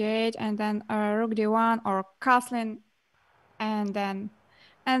takes g8, and then rook d1 or castling, and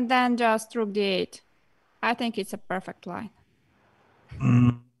then just rook d8. I think it's a perfect line.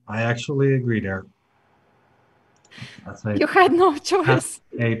 I actually agree there. That's a, You had no that's choice.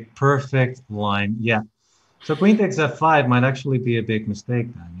 a perfect line. Yeah. So queen takes f5 might actually be a big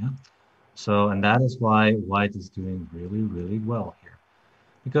mistake then, yeah? So, and that is why white is doing really, really well here.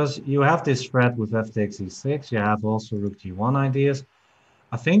 Because you have this threat with f takes e6, you have also rook g1 ideas.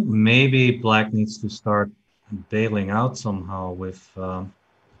 I think maybe black needs to start bailing out somehow with, I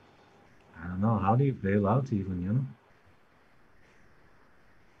don't know, how do you bail out even, you know?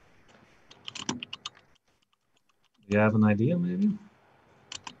 Do you have an idea maybe?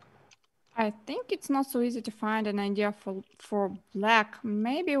 I think it's not so easy to find an idea for black.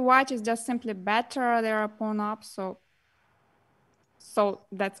 Maybe white is just simply better. They're a pawn up, so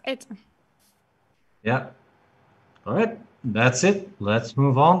that's it. Yeah. All right, that's it. Let's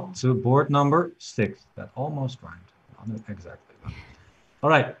move on to board number 6. That almost rhymed. Not exactly. All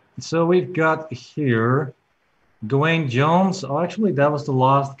right, so we've got here Gawain Jones. Oh, actually, that was the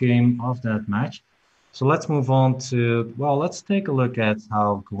last game of that match. So let's move on to, well, let's take a look at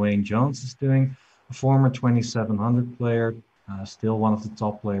how Gawain Jones is doing. A former 2700 player, still one of the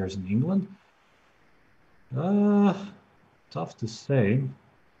top players in England. Uh, tough to say.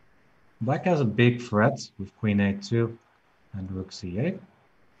 Black has a big threat with Queen A2 and Rook C8.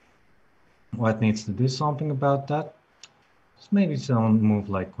 White needs to do something about that. Just maybe some move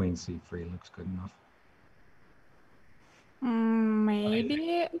like Queen C3 looks good enough.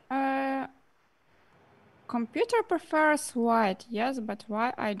 Maybe computer prefers white, yes, but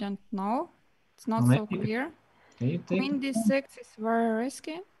why I don't know. It's not Well, so maybe clear. can you take Queen d6 is very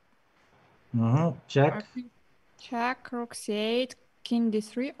risky. check. Okay. Check, rook c8, king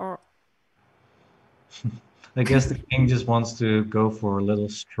d3, or I guess the king just wants to go for a little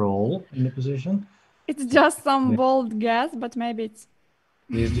stroll in the position. it's just some Yeah. bold guess, but maybe it's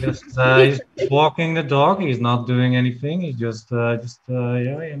He's walking the dog. He's not doing anything. He's just yeah,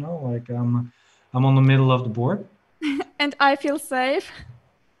 you know, like I'm on the middle of the board. and I feel safe.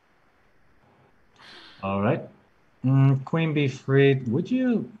 All right. Queen b3. Would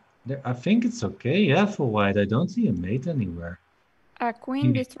you? I think it's okay. Yeah, for white. I don't see a mate anywhere.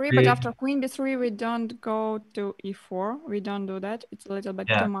 Queen King b3, but B3. after queen b3, we don't go to e4. We don't do that. It's a little bit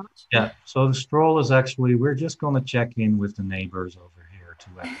Yeah, too much. yeah. So the stroll is actually, we're just going to check in with the neighbors over here to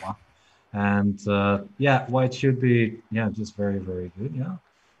Ekwa. And yeah, white should be, yeah, just very, very good. Yeah.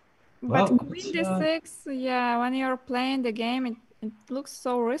 But Well, queen d6, yeah, when you're playing the game, it looks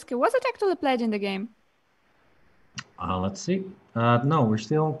so risky. Was it actually played in the game? let's see. No, we're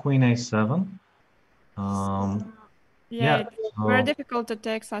still on Queen A7. Yeah, Yeah, it's very so difficult to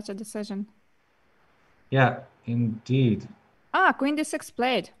take such a decision. yeah, indeed. Queen d6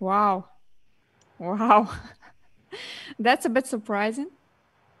 played. Wow. Wow. That's a bit surprising.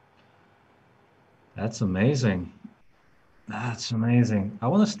 That's amazing. That's amazing. I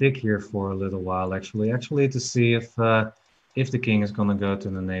want to stick here for a little while, actually to see if the king is gonna go to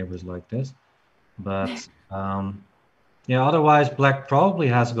the neighbors like this. But yeah, otherwise black probably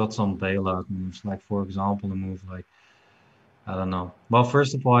has got some bailout moves, like for example, a move like I don't know. Well,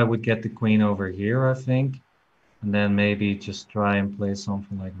 first of all, I would get the queen over here, I think, and then maybe just try and play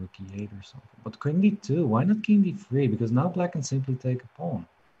something like rook e8 or something. But queen d2, why not king d3? Because now black can simply take a pawn.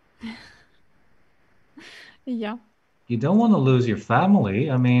 Yeah. You don't want to lose your family.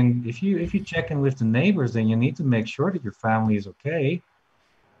 I mean, if you check in with the neighbors, then you need to make sure that your family is okay.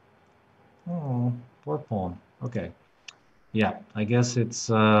 Oh, poor pawn. Okay. Yeah, I guess it's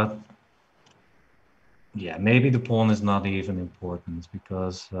yeah, maybe the pawn is not even important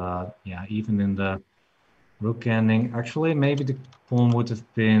because yeah, even in the rook ending, actually maybe the pawn would have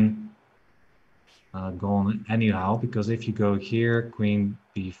been gone anyhow because if you go here, queen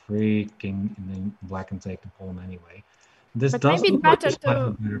b3, king, and then black can take the pawn anyway. This But does maybe look it's like better a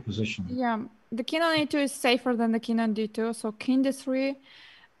slightly to, better position. yeah, the king on e2 is safer than the king on d2. So king d3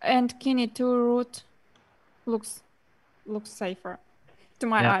 and king e2 route looks safer to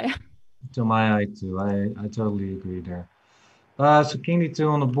my Yeah, eye. to my eye too. I totally agree there. So king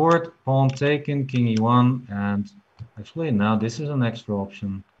d2 on the board, pawn taken, king e1, and actually now this is an extra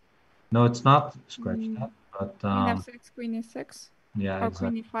option. No, it's not. Scratch that. But Queen f6, queen e6, yeah, or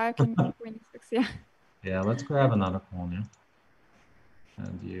exactly. queen e5, queen e6. Yeah. Yeah, let's grab another pawn, yeah.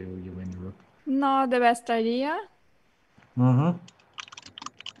 And you win the rook. Not the best idea. Mm-hmm.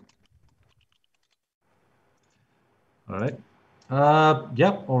 All right.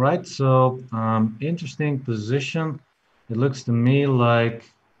 Yep. All right. So interesting position. It looks to me like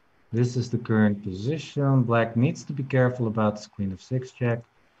this is the current position. Black needs to be careful about this queen of six check.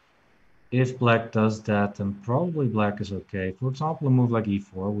 If black does that, then probably black is okay. For example, a move like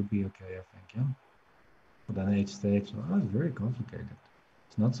e4 would be okay, I think, yeah. But then h takes, oh, it's very complicated.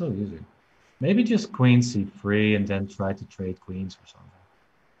 It's not so easy. Maybe just queen c3 and then try to trade queens or something.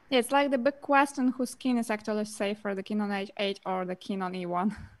 Yeah, it's like the big question whose king is actually safer, the king on h8 or the king on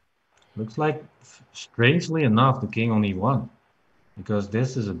e1. Looks like, strangely enough, the king on e1, because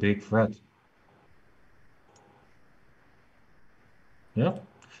this is a big threat. Yeah.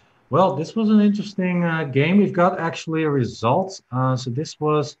 Well, this was an interesting game. We've got actually a result. So this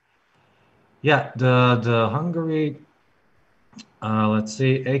was, yeah, the Hungary, let's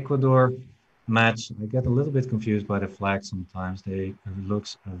see, Ecuador match. I get a little bit confused by the flags sometimes. They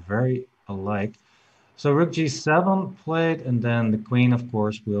looks very alike. So rook g7 played, and then the queen, of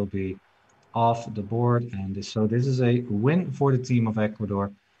course, will be off the board. And so this is a win for the team of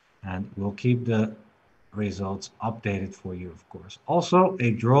Ecuador, and we'll keep the results updated for you, of course. Also,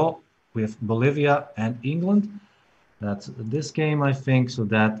 a draw with Bolivia and England. That's this game, I think. So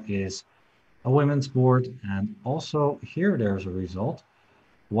that is a women's board. And also here, there's a result.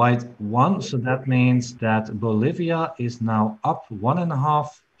 White won, so that means that Bolivia is now up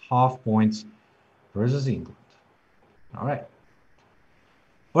 1.5 half points versus England. All right.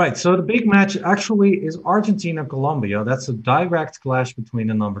 All right, so the big match actually is Argentina-Colombia. That's a direct clash between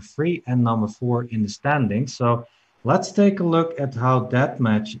the number 3 and number 4 in the standings. So let's take a look at how that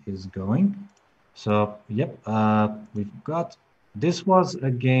match is going. So, yep, we've got, this was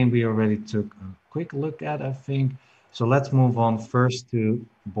a game we already took a quick look at, I think. So let's move on first to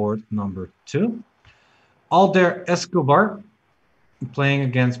board number 2. Alder Escobar playing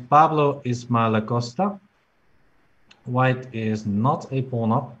against Pablo Ismael Acosta. White is not a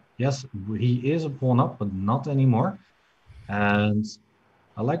pawn up. Yes, he is a pawn up, but not anymore. And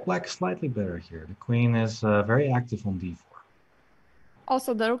I like black slightly better here. The queen is very active on d4.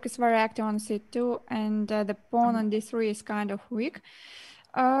 Also, the rook is very active on c2, and the pawn on d3 is kind of weak.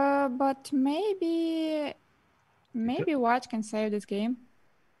 But maybe white can save this game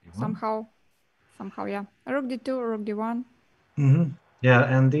somehow. Yeah. Rook d2, rook d1. Yeah,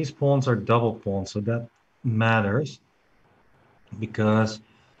 and these pawns are double pawns, so that matters because,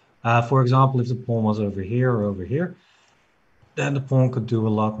 for example, if the pawn was over here or over here, then the pawn could do a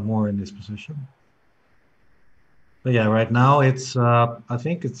lot more in this position. But yeah, right now it's, I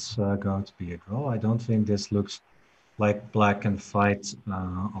think it's going to be a draw. I don't think this looks like black can fight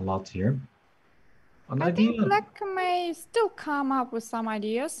a lot here. An I think idea. Black may still come up with some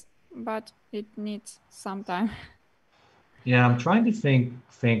ideas, but it needs some time. Yeah, I'm trying to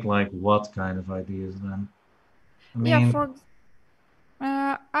think like what kind of ideas then. I Yeah, mean,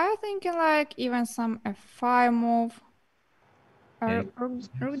 I thinking like even some F5 move, eight,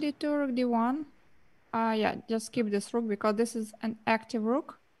 rook d2, rook d1. Yeah, just keep this rook because this is an active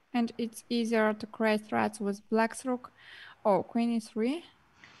rook, and it's easier to create threats with black's rook. Oh, queen e3.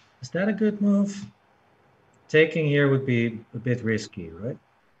 is that a good move? Taking here would be a bit risky, right?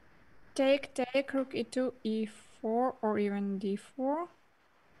 Take, rook e2, e4, or even d4.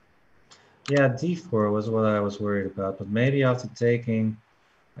 Yeah, d4 was what I was worried about, but maybe after taking,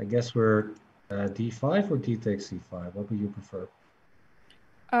 I guess we're d5 or d takes c5. What would you prefer?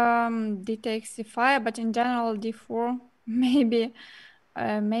 D takes c5, but in general d4. Maybe,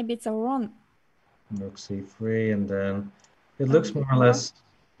 maybe it's a run. Rook c3, and then it Rook looks more or d4. less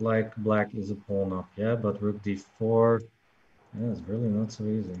like black is a pawn up, yeah, but rook d4, yeah, it's really not so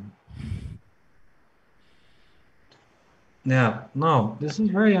easy. Yeah, no, this is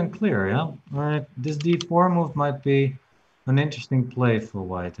very unclear, yeah? All right, this d4 move might be an interesting play for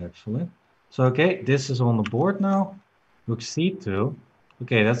white, actually. So, okay, this is on the board now. Rook c2.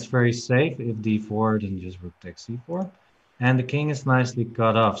 Okay, that's very safe if d4, then just rook takes c4. And the king is nicely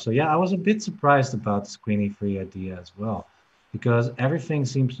cut off. So, yeah, I was a bit surprised about this queen e3 idea as well, because everything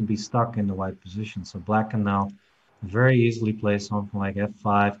seems to be stuck in the white position. So, black can now very easily play something like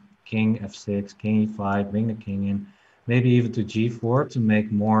f5, king f6, king e5, bring the king in, maybe even to g4 to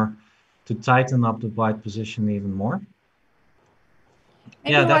make more, to tighten up the white position even more.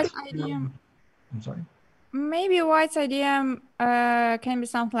 Maybe Yeah, white's that's, idea. I'm sorry. Maybe white's idea can be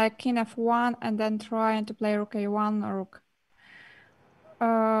something like king f1 and then trying to play rook a1 or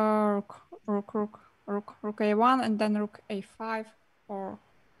rook a1 and then rook a5 or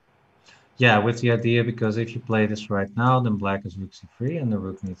Yeah, with the idea, because if you play this right now, then black is rook c3 and the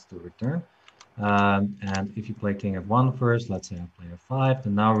rook needs to return. And if you play king f1 first, let's say I play f5,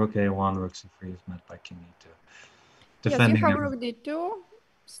 then now rook a1, rook c3 is met by king e2. yes, you Defending have everything. rook d2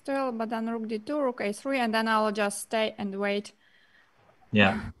 still, but then rook d2, rook a3, and then I'll just stay and wait.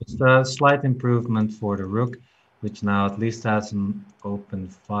 Yeah, it's a slight improvement for the rook, which now at least has an open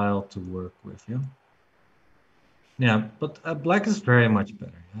file to work with, yeah? Yeah, but black is very much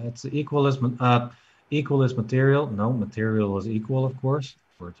better. It's equal as equal as material. No, material is equal, of course.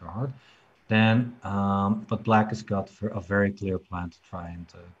 Words are hard. Then, but black has got a very clear plan to try and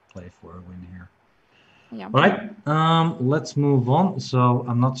play for a win here. Yeah. All right, let's move on. So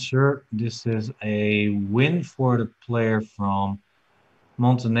I'm not sure this is a win for the player from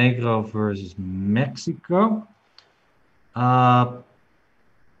Montenegro versus Mexico. Uh,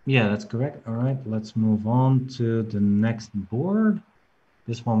 yeah, that's correct. All right, let's move on to the next board.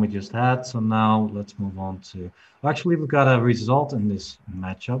 This one we just had. So now let's move on to, actually, we've got a result in this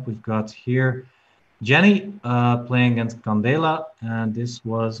matchup. We've got here Jenny playing against Candela, and this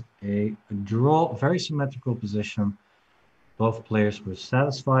was a draw, very symmetrical position. Both players were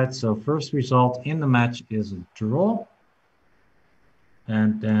satisfied. So first result in the match is a draw.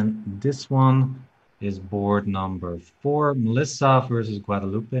 And then this one is board number 4, Melissa versus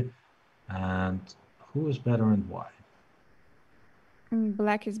Guadalupe. And who is better and why?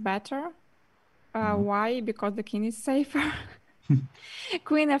 Black is better. Mhm. Why? Because the king is safer.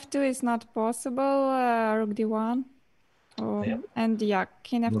 Queen f2 is not possible. Rook d1. Yeah, And yeah,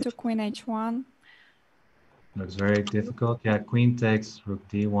 king looks, f2, queen h1. looks very difficult. Yeah, queen takes rook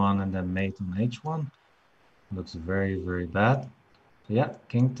d1 and then mate on h1. Looks very, very bad. So yeah,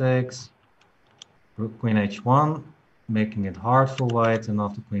 king takes, rook queen h1, making it hard for white, and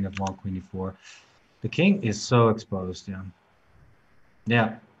after queen f1, queen e4. The king is so exposed, yeah.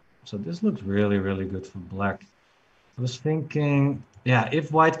 Yeah, so this looks really, really good for black. I was thinking, yeah,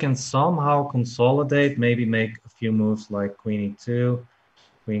 if white can somehow consolidate, maybe make a few moves like queen e2,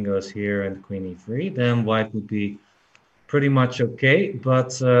 queen goes here, and queen e3, then white would be pretty much okay.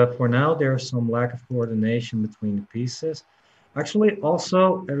 But for now, there's some lack of coordination between the pieces. Actually,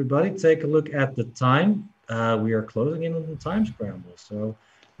 also, everybody take a look at the time. We are closing in on the time scramble, so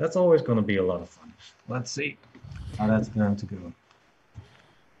that's always going to be a lot of fun. Let's see how that's going to go.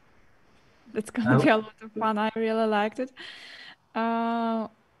 That's gonna be a lot of fun. I really liked it.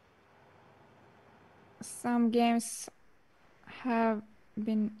 Some games have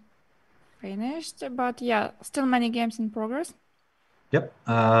been finished, but yeah, still many games in progress. Yep.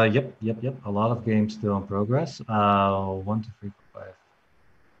 Yep. A lot of games still in progress. 1, 2, 3, 4, 5,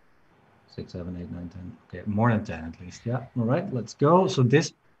 6, 7, 8, 9, 10. Okay, more than 10 at least. Yeah. All right, let's go. So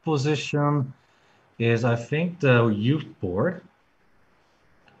this position is, I think, the youth board.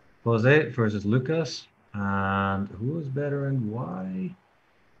 Jose versus Lucas. And who is better and why?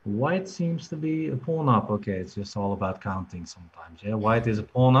 White seems to be a pawn up. Okay, it's just all about counting sometimes. Yeah, white is a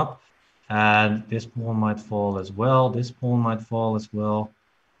pawn up. And this pawn might fall as well. This pawn might fall as well.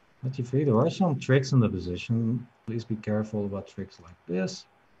 But you see, there are some tricks in the position. Please be careful about tricks like this.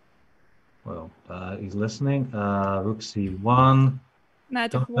 Well, he's listening. Rook c1.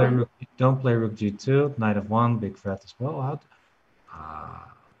 Knight f1. Don't play rook g2. Knight f1, big threat as well. Out. Ah,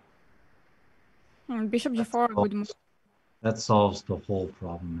 Bishop g4, good move. that solves the whole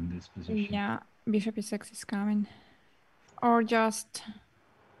problem in this position. Yeah, bishop e6 is coming. Or just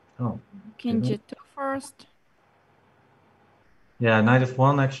king g2 first. Yeah, knight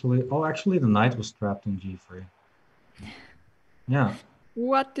f1 actually. Oh, actually, the knight was trapped in g3. Yeah.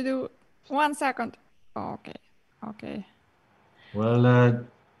 What to do? 1 second. Okay. Okay. Well,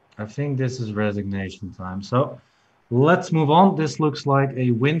 I think this is resignation time. So let's move on. This looks like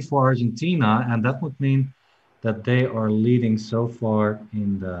a win for Argentina, and that would mean that they are leading so far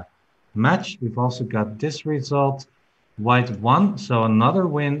in the match. We've also got this result. White won, so another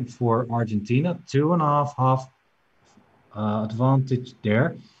win for Argentina. 2.5 advantage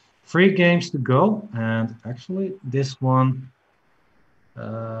there. 3 games to go, and actually this one,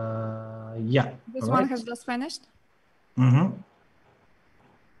 yeah. This one has just finished.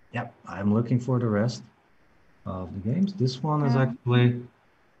 Yeah, I'm looking for the rest of the games. This one is actually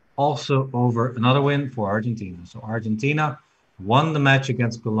also over. Another win for Argentina. So Argentina won the match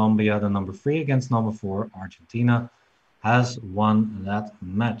against Colombia, the number 3 against number 4. Argentina has won that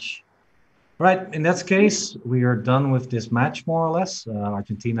match. Right, in that case, we are done with this match more or less.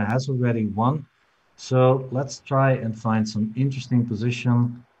 Argentina has already won. So let's try and find some interesting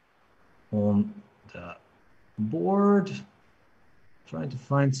position on the board. Trying to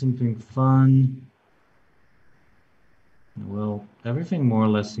find something fun. Well, everything more or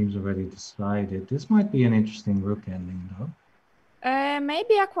less seems already decided. This might be an interesting rook ending, though.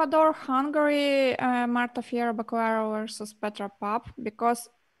 Maybe Ecuador, Hungary, Marta Fiera Bacuero versus Petra Pap, because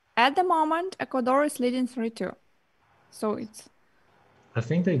at the moment Ecuador is leading 3-2. So it's. I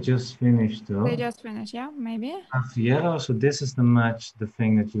think they just finished, though. They just finished, yeah, maybe. Yeah, so this is the match, the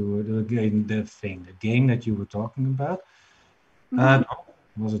thing that you were the game that you were talking about. No,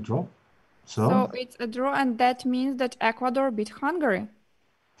 was a draw. So it's a draw, and that means that Ecuador beat Hungary.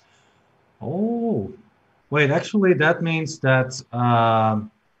 Oh, wait, actually, that means that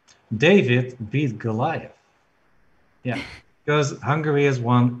David beat Goliath. Yeah, because Hungary has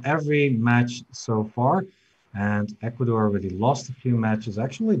won every match so far, and Ecuador already lost a few matches.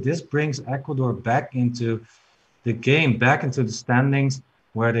 Actually, this brings Ecuador back into the game, back into the standings,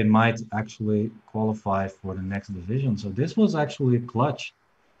 where they might actually qualify for the next division. So this was actually clutch.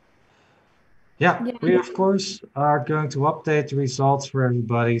 Yeah, we of course are going to update the results for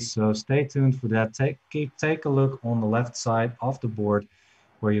everybody, so stay tuned for that. Take a look on the left side of the board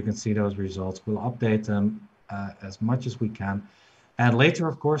where you can see those results. We'll update them as much as we can. And later,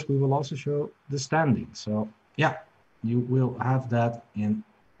 of course, we will also show the standings. So yeah, you will have that in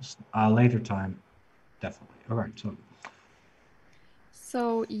a later time, definitely. All right,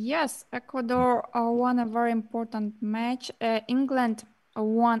 so yes, Ecuador won a very important match. England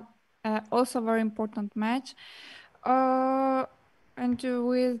won also a very important match. And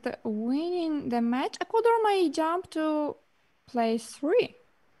with winning the match, Ecuador may jump to place 3.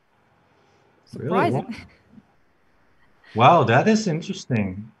 Surprising. really? Wow, that is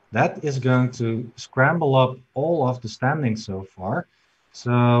interesting. That is going to scramble up all of the standings so far.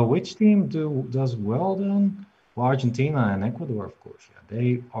 So which team does well then? Well, Argentina and Ecuador, of course. Yeah,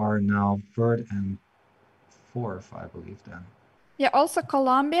 they are now 3rd and 4th, I believe then. Yeah, also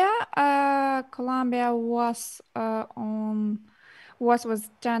Colombia. Colombia was with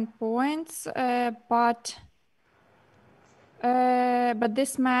 10 points, but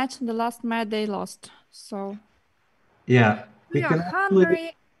this match, the last match, they lost. So yeah,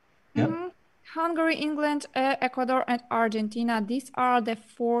 Hungary, Hungary, England, Ecuador, and Argentina. These are the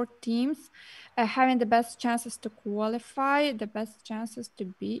 4 teams having the best chances to qualify, the best chances to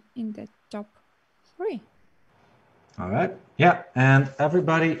be in the top 3. All right. Yeah, and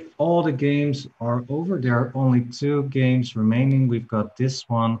everybody, all the games are over. There are only 2 games remaining. We've got this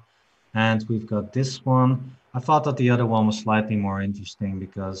one and we've got this one. I thought that the other one was slightly more interesting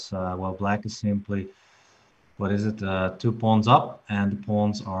because, well, black is simply what is it, 2 pawns up, and the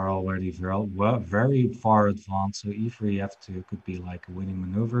pawns are already very far advanced. So e3 f2 could be like a winning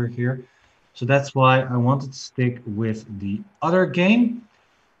maneuver here. So that's why I wanted to stick with the other game.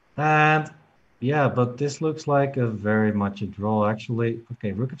 And yeah, but this looks like a very much a draw actually.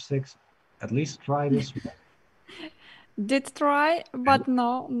 Okay, rook f6. At least try this one. Did try, but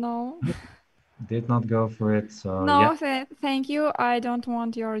no, no. Did not go for it. So yeah, No, thank you. I don't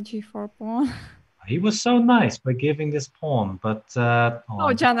want your g4 pawn. he was so nice by giving this pawn, but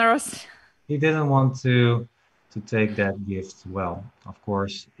So generous. he didn't want to take that gift. Well, of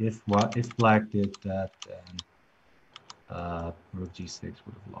course, if black did that, then rook g6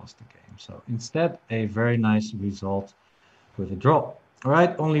 would have lost the game. So instead, a very nice result with a draw. All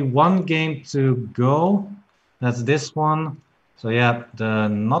right, only one game to go. That's this one. So yeah, the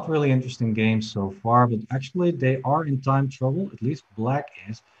not really interesting game so far, but actually they are in time trouble. At least black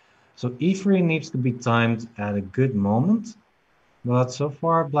is. So e3 needs to be timed at a good moment. But so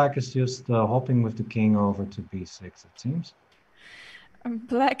far, black is just hopping with the king over to b6, it seems.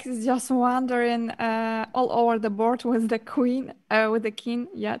 Black is just wandering all over the board with the queen, with the king.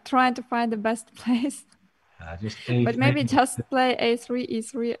 Yeah, trying to find the best place. Just a3. But maybe just play a3,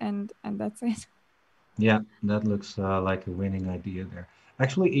 e3, and that's it. Yeah, that looks like a winning idea there.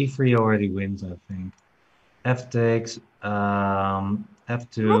 Actually, e3 already wins, I think. F takes,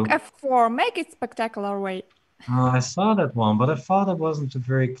 f2. Rook f4, make it spectacular way. I saw that one, but I thought it wasn't a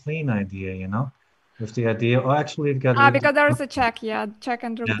very clean idea, you know? With the idea, oh, actually, it got rook Because there d1. is a check, yeah, check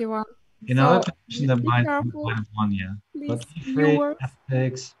and rook Yeah. d1. You know, So that position that be might careful, have won, yeah. please, But e3, viewers. f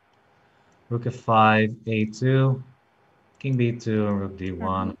takes, rook f5, a2, king b2, and rook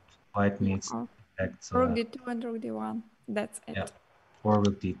d1. White needs to protect. Rook d2 and rook d1. That's it. Yeah, or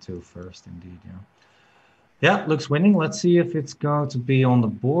rook d2 first, indeed, yeah. Yeah, looks winning. Let's see if it's going to be on the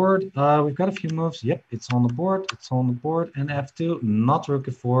board. We've got a few moves. Yep, it's on the board. It's on the board. And f2, not rook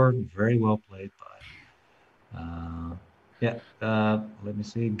f4. Very well played by, yeah, let me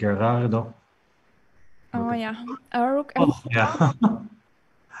see, Gerardo. Oh, yeah. Rook Oh, f4.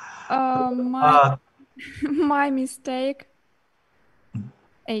 yeah. My mistake.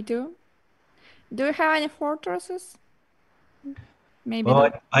 a2. Do you have any fortresses? Maybe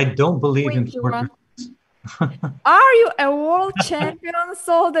Well, I don't believe in fortresses. fortresses. Are you a world champion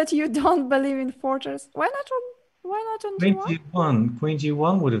so that you don't believe in fortress? Why not on Queen g1? g1. Queen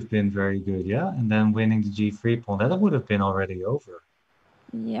g1 would have been very good, yeah? And then winning the g3 pawn. That would have been already over.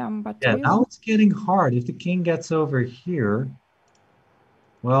 Yeah, but yeah, now it's getting hard. If the king gets over here,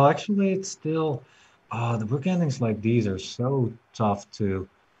 well, actually, it's still... the rook endings like these are so tough to...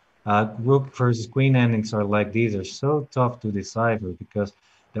 rook versus queen endings are like these are so tough to decipher because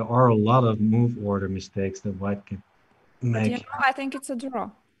there are a lot of move order mistakes that white can make. But I think it's a draw.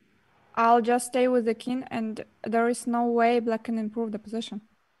 I'll just stay with the king, and there is no way black can improve the position.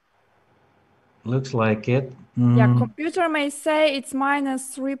 Looks like it. Yeah, computer may say it's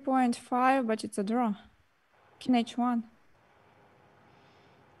minus 3.5, but it's a draw. King h1.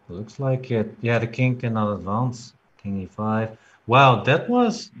 Looks like it. Yeah, the king cannot advance. King e5. Wow, that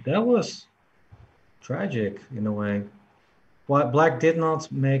was tragic in a way. Black did not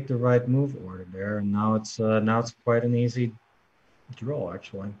make the right move order there, and now it's quite an easy draw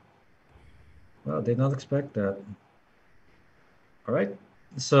actually. Well, did not expect that. All right.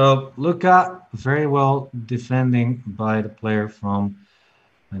 So Luka very well defending by the player from,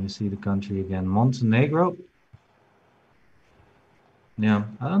 let me see the country again, Montenegro. Yeah,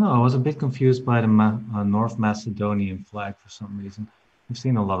 I don't know. I was a bit confused by the North Macedonian flag for some reason. We've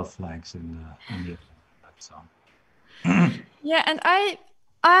seen a lot of flags in the so. Yeah, and I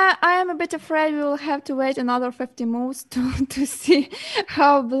am a bit afraid we will have to wait another 50 moves to see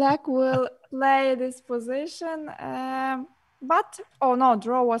how black will play this position. But oh no,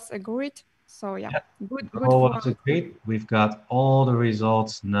 draw was agreed. So yeah, good. Draw was agreed. We've got all the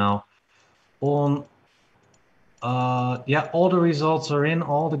results now on. Yeah, all the results are in.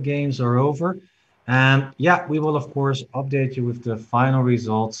 All the games are over, and yeah, we will of course update you with the final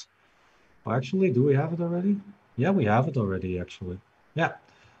results. Oh, actually, do we have it already? Yeah, we have it already, actually. Yeah.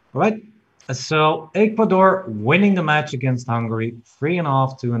 All right. So Ecuador winning the match against Hungary,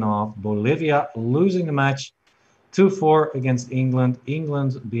 3.5, 2.5. Bolivia losing the match, 2-4 against England.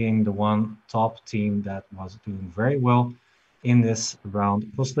 England being the one top team that was doing very well in this round.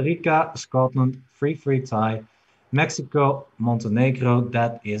 Costa Rica, Scotland, 3-3 tie. Mexico, Montenegro,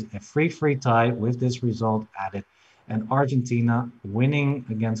 that is a 3-3 tie with this result added. And Argentina winning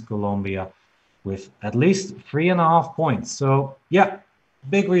against Colombia with at least 3.5 points. So yeah,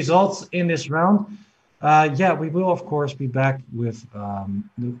 big results in this round. Yeah, we will of course be back with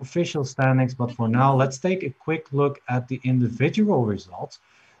the official standings, but for now, let's take a quick look at the individual results.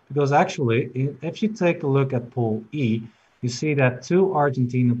 Because actually, if you take a look at Pool E, you see that two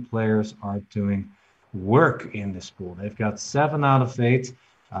Argentina players are doing work in this pool. They've got 7 out of 8,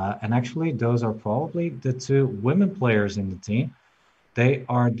 and actually, those are probably the two women players in the team. They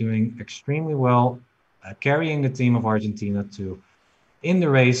are doing extremely well, carrying the team of Argentina to in the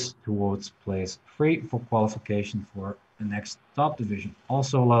race towards place 3 for qualification for the next top division.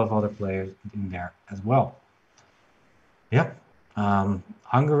 Also, a lot of other players in there as well. Yeah.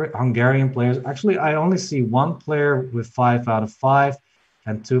 Hungarian players. Actually, I only see one player with 5 out of 5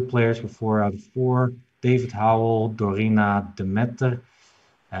 and two players with 4 out of 4. David Howell, Dorina Demeter,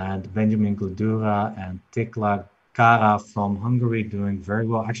 and Benjamin Gudura and Tikla Kara from Hungary doing very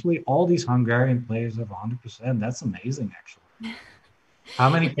well. Actually, all these Hungarian players have 100%. That's amazing, actually. How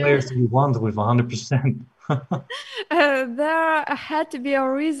many players do you want with 100%? There had to be a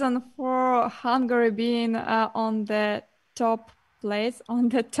reason for Hungary being on the top place, on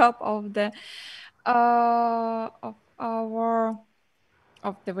the top of the of our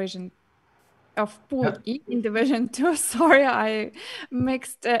of division of Pool Yeah. E in Division 2. Sorry, I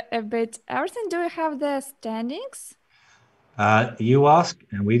mixed a bit everything. Do you have the standings? You ask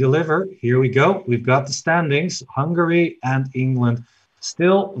and we deliver. Here we go. We've got the standings. Hungary and England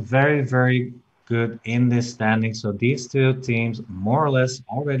still very, very good in this standing. So these two teams more or less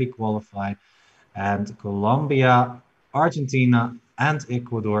already qualified. And Colombia, Argentina, and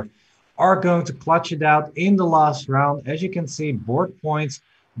Ecuador are going to clutch it out in the last round. As you can see, board points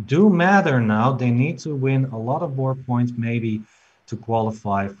do matter now. They need to win a lot of board points, maybe to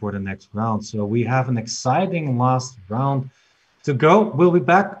qualify for the next round. So we have an exciting last round to go. We'll be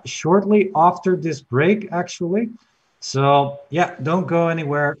back shortly after this break, actually. So, yeah, don't go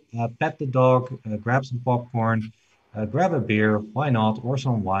anywhere. Pet the dog, grab some popcorn, grab a beer, why not, or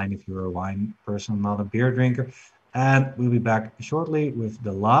some wine if you're a wine person, not a beer drinker. And we'll be back shortly with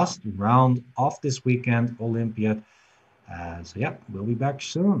the last round of this weekend Olympiad. So, yeah, we'll be back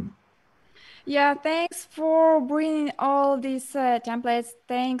soon. Yeah, thanks for bringing all these templates.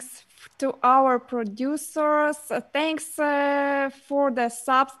 Thanks to our producers. Thanks for the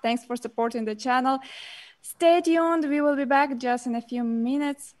subs. Thanks for supporting the channel. Stay tuned. We will be back just in a few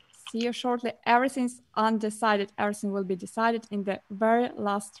minutes. See you shortly. Everything's undecided. Everything will be decided in the very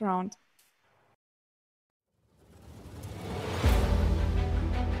last round.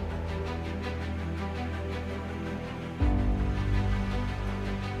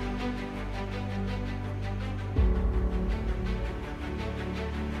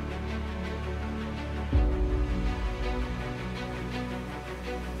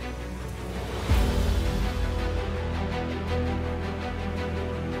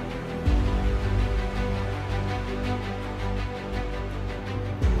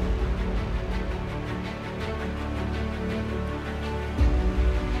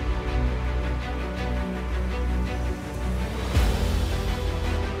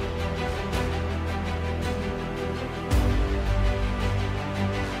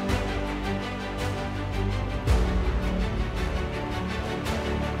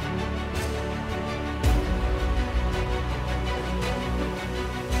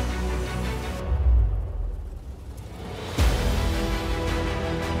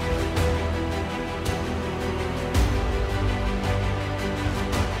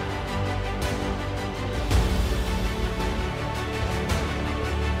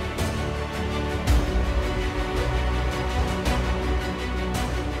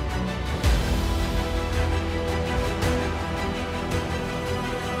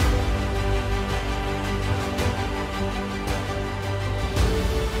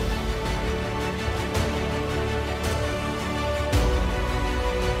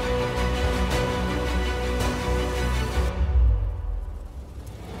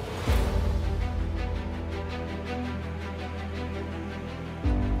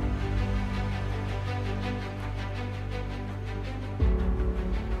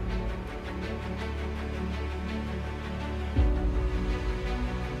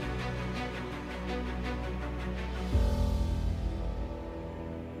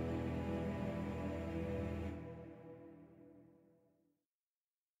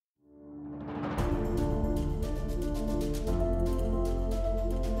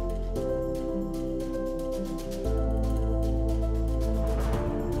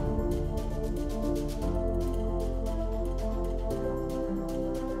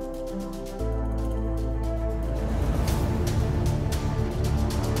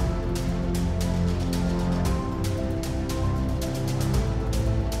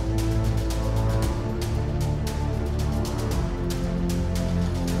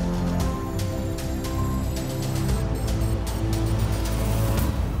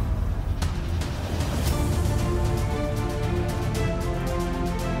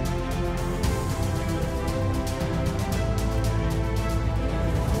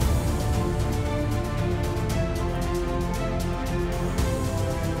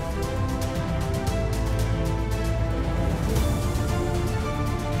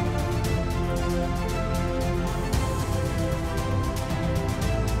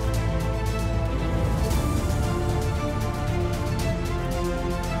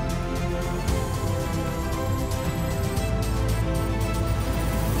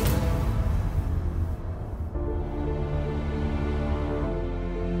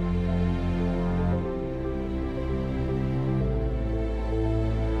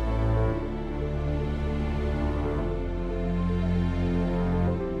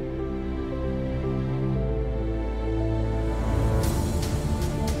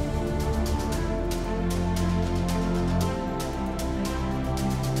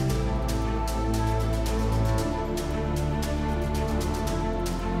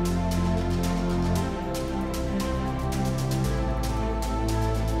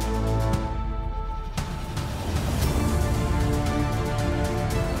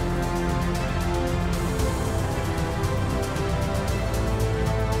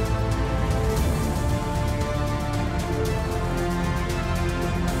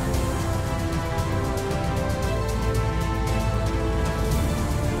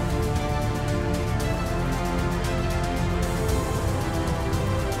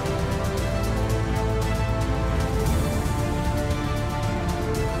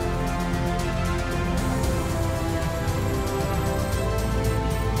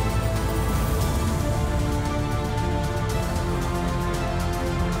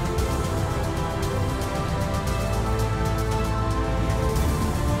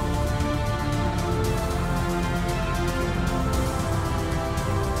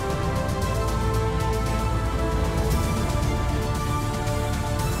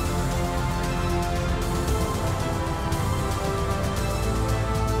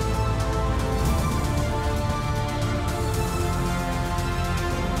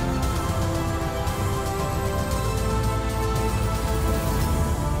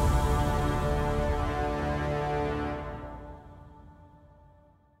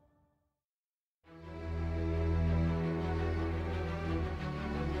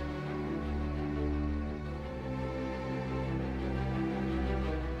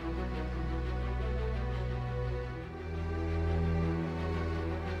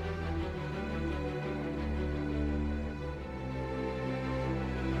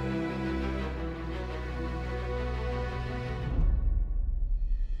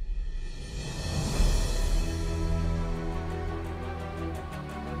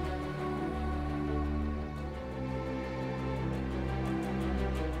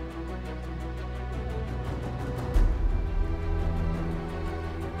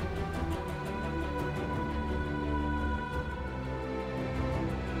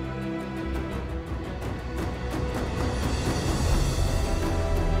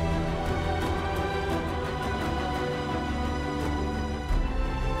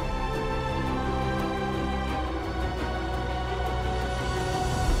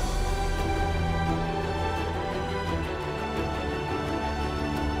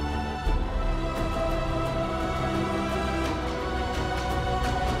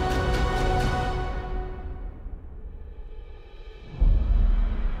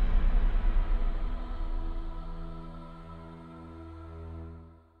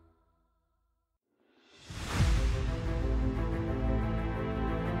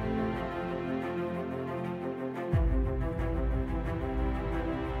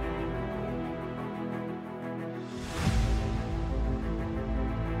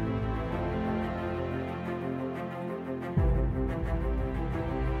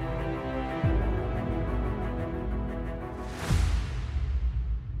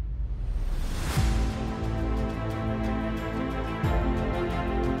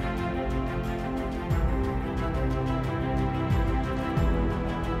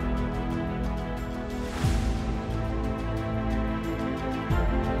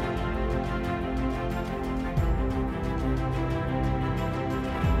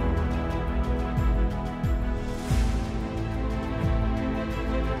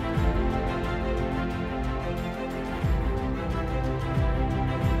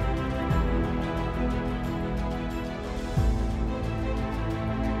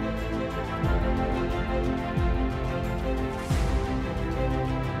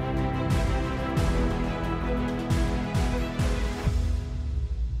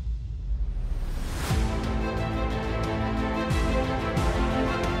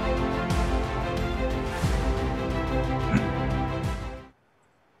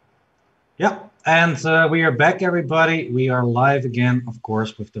 Yeah, and we are back, everybody. We are live again, of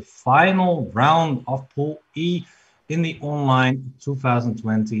course, with the final round of Pool E in the online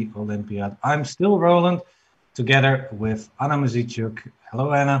 2020 Olympiad. I'm still Roland, together with Anna Muzichuk.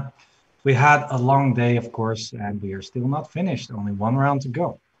 Hello, Anna. We had a long day, of course, and we are still not finished. Only one round to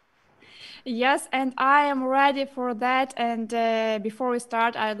go. Yes, and I am ready for that. And before we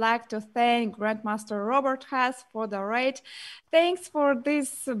start, I'd like to thank Grandmaster Robert Haas for the raid. Thanks for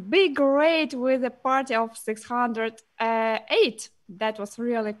this big raid with a party of 608. That was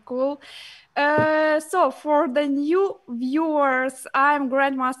really cool. So for the new viewers, I'm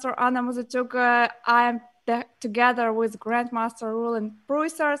Grandmaster Anna Muzichuk. I'm together with Grandmaster Roland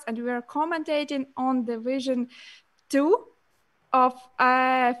Pruisers, and we are commentating on Division 2 of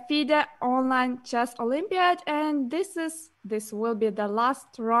FIDE Online Chess Olympiad, and this will be the last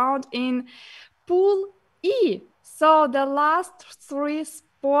round in Pool E. So the last three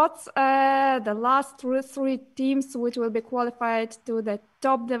spots, the last three teams which will be qualified to the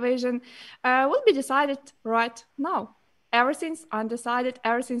top division will be decided right now. Everything's undecided,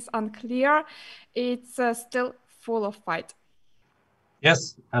 everything's unclear. It's still full of fight.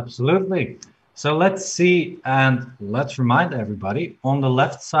 Yes, absolutely. So let's see and let's remind everybody on the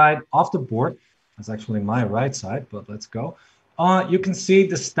left side of the board, that's actually my right side, but let's go. You can see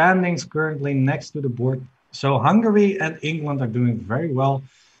the standings currently next to the board. So Hungary and England are doing very well.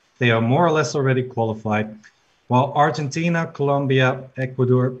 They are more or less already qualified, while Argentina, Colombia,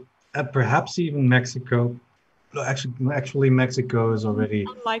 Ecuador, and perhaps even Mexico. Actually, Mexico is already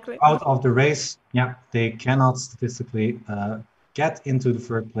Unlikely. out of the race. Yeah, they cannot statistically get into the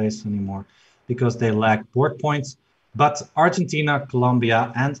third place anymore because they lack board points. But Argentina,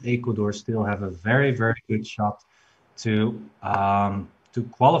 Colombia, and Ecuador still have a very, very good shot to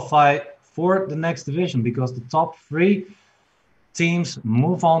qualify for the next division because the top three teams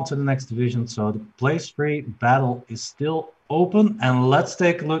move on to the next division. So the place three battle is still open. And let's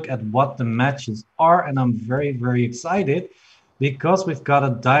take a look at what the matches are. And I'm very, very excited because we've got a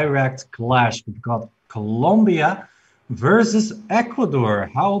direct clash. We've got Colombia versus Ecuador.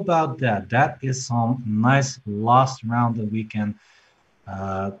 How about that? That is some nice last round that we can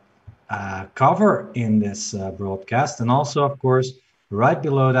cover in this broadcast. And also, of course, right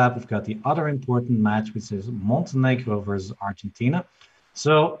below that, we've got the other important match, which is Montenegro versus Argentina.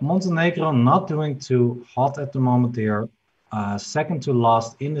 So Montenegro not doing too hot at the moment. They are second to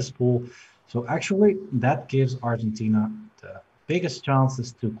last in this pool. So actually, that gives Argentina the biggest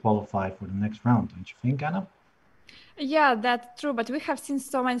chances to qualify for the next round, don't you think, Anna? Yeah, that's true, but we have seen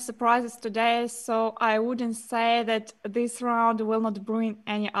so many surprises today, so I wouldn't say that this round will not bring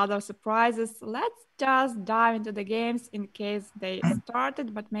any other surprises. Let's just dive into the games in case they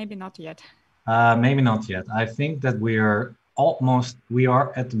started, but maybe not yet. Maybe not yet. I think that we are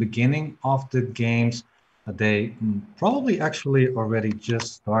at the beginning of the games. They probably actually already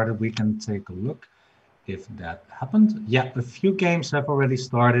just started. We can take a look if that happened. Yeah, a few games have already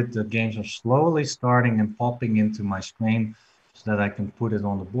started. The games are slowly starting and popping into my screen so that I can put it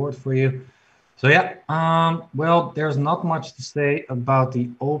on the board for you. So yeah, well, there's not much to say about the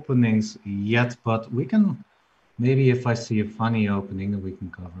openings yet, but we can, maybe if I see a funny opening, we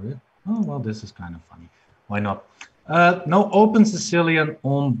can cover it. Oh, well, this is kind of funny. Why not? No open Sicilian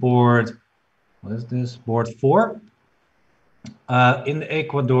on board. What is this? Board 4 in the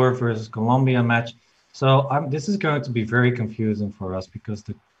Ecuador versus Colombia match. So this is going to be very confusing for us because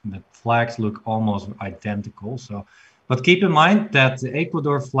the flags look almost identical. So, but keep in mind that the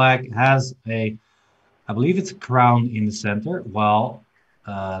Ecuador flag has I believe it's a crown in the center, while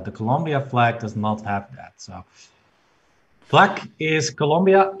the Colombia flag does not have that. So black is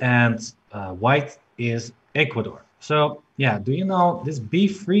Colombia and white is Ecuador. So yeah, do you know this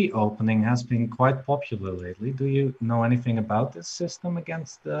B3 opening has been quite popular lately? Do you know anything about this system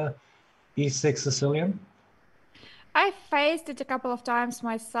against the E6 Sicilian? I faced it a couple of times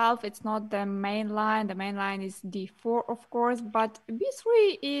myself. It's not the main line. The main line is D4, of course, but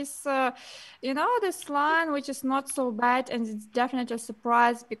B3 is, this line which is not so bad, and it's definitely a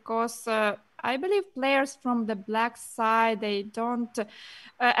surprise because I believe players from the black side, they don't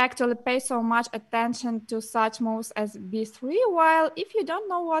actually pay so much attention to such moves as B3, while if you don't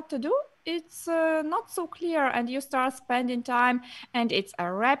know what to do, it's not so clear and you start spending time, and it's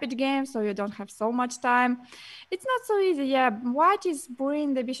a rapid game, so you don't have so much time. It's not so easy. Yeah, white is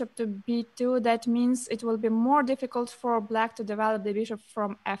bringing the bishop to b2. That means it will be more difficult for black to develop the bishop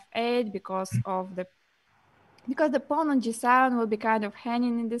from f8 because the pawn on g7 will be kind of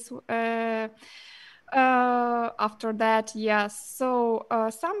hanging in this After that, yes. So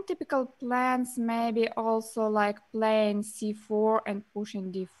some typical plans maybe also like playing c4 and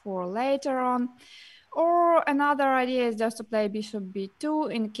pushing d4 later on. Or another idea is just to play bishop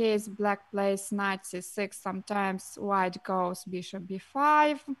b2 in case black plays knight c6. Sometimes white goes bishop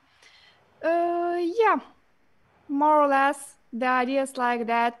b5. Yeah, more or less the idea is like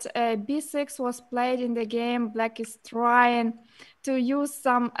that. B6 was played in the game. Black is trying to use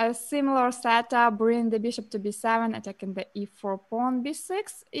some similar setup, bring the bishop to b7, attacking the e4 pawn.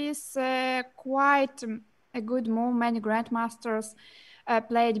 B6 is quite a good move. Many grandmasters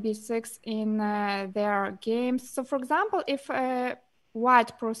played b6 in their games. So for example, if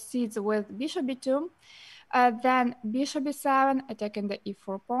white proceeds with bishop b2, then bishop b7, attacking the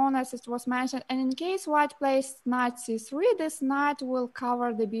e4 pawn, as it was mentioned. And in case white plays knight c3, this knight will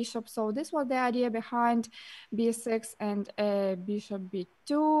cover the bishop. So this was the idea behind b6 and bishop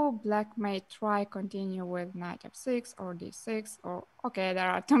b2. Black may try continue with knight f6 or d6, or okay, there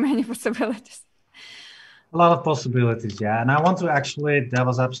are too many possibilities. A lot of possibilities, yeah. And I want to actually, that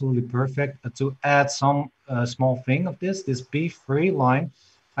was absolutely perfect, to add some small thing of this. This B3 line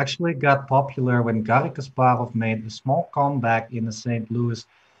actually got popular when Garry Kasparov made a small comeback in the St. Louis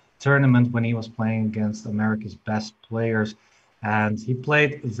tournament when he was playing against America's best players. And he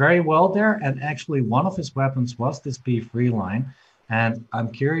played very well there. And actually, one of his weapons was this B3 line. And I'm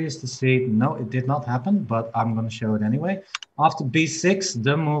curious to see, no, it did not happen, but I'm going to show it anyway. After b6,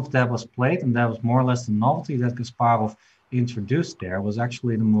 the move that was played, and that was more or less the novelty that Kasparov introduced there, was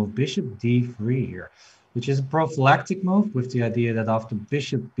actually the move bishop d3 here, which is a prophylactic move with the idea that after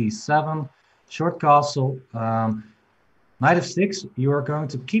bishop b7, short castle, knight f6, you are going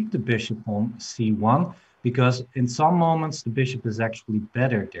to keep the bishop on c1, because in some moments the bishop is actually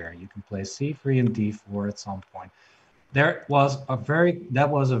better there. You can play c3 and d4 at some point. That was a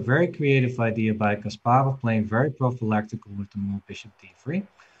very creative idea by Kasparov, playing very prophylactical with the move bishop d3.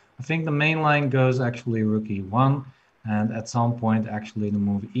 I think the main line goes actually rook e1, and at some point actually the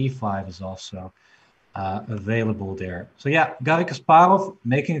move e5 is also available there. So yeah, Garry Kasparov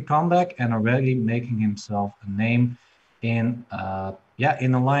making a comeback and already making himself a name in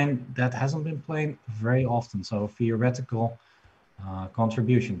in a line that hasn't been played very often. So a theoretical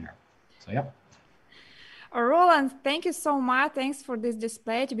contribution there. So yeah. Roland, thank you so much. Thanks for this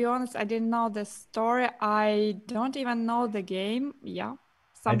display. To be honest, I didn't know the story. I don't even know the game. Yeah,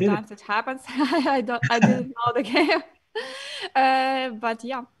 I did it. sometimes it happens. I didn't know the game. But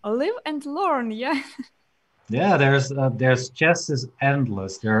yeah, live and learn. Yeah. Yeah, there's chess is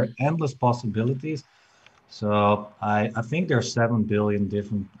endless. There are endless possibilities. So I think there's 7 billion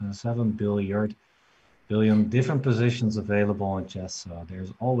different 7 billion different positions available in chess. So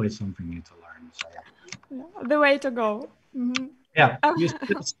there's always something new to learn. So yeah. Yeah, the way to go. Mm-hmm. Yeah, you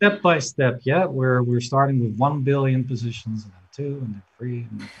step by step. Yeah, we're starting with 1 billion positions, and then two, and then three,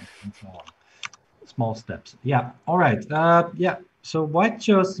 and so on. Small steps. Yeah. All right. Yeah. So white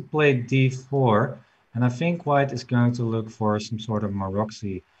chose to play d4, and I think white is going to look for some sort of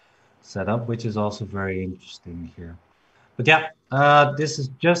Maroczy setup, which is also very interesting here. But yeah, this is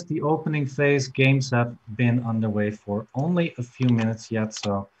just the opening phase. Games have been underway for only a few minutes yet,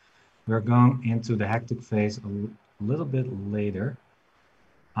 so we're going into the hectic phase a little bit later.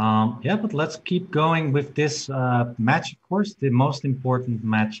 Yeah, but let's keep going with this match, of course, the most important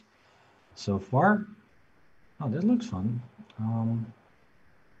match so far. Oh, that looks fun.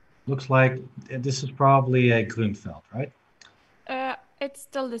 Looks like this is probably a Grunfeld, right? It's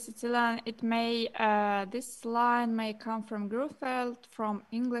still the Sicilian. It may this line may come from Grufeld, from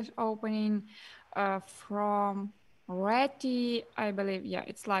English opening, from Reti, I believe. Yeah,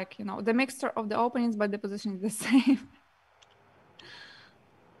 it's like the mixture of the openings, but the position is the same.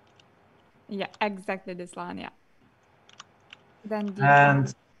 Yeah, exactly this line. Yeah. Then D5.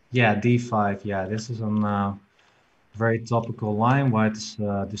 And yeah, d5. Yeah, this is a very topical line. White's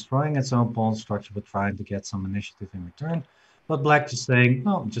destroying its own pawn structure, but trying to get some initiative in return. But black just saying,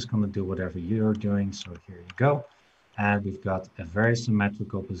 no, I'm just going to do whatever you're doing. So here you go. And we've got a very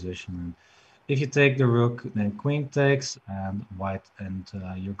symmetrical position. And if you take the rook, then queen takes, and white, and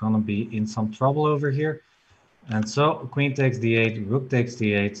you're going to be in some trouble over here. And so queen takes d8, rook takes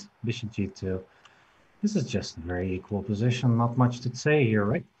d8, bishop g2. This is just a very equal position. Not much to say here,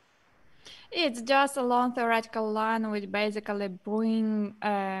 right? It's just a long theoretical line which basically bring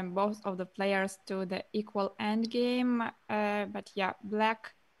both of the players to the equal endgame. But yeah,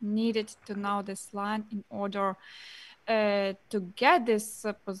 black needed to know this line in order to get this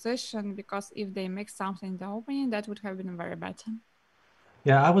position, because if they make something in the opening, that would have been very bad.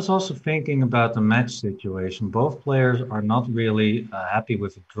 Yeah, I was also thinking about the match situation. Both players are not really happy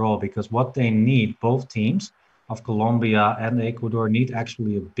with the draw because what they need, both teams of Colombia and Ecuador, need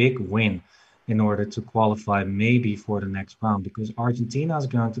actually a big win in order to qualify maybe for the next round because Argentina is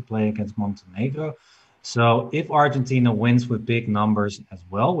going to play against Montenegro. So if Argentina wins with big numbers as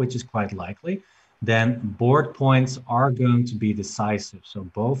well, which is quite likely, then board points are going to be decisive. So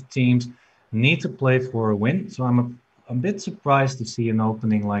both teams need to play for a win. So I'm a bit surprised to see an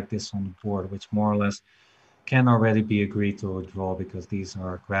opening like this on the board, which more or less can already be agreed to a draw because these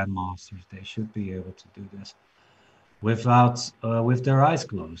are grandmasters. They should be able to do this without with their eyes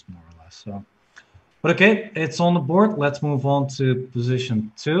closed, more or less. So, but okay, it's on the board. Let's move on to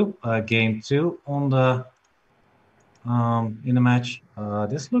position two, game two on the in the match.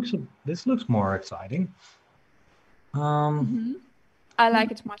 This looks more exciting. Um, Mhm. I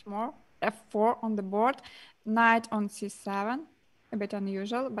like it much more. F4 on the board, knight on c7, a bit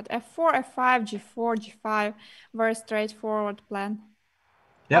unusual, but f4, f5, g4, g5, very straightforward plan.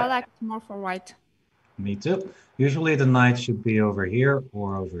 I yeah, like it more for white. me too. Usually the knight should be over here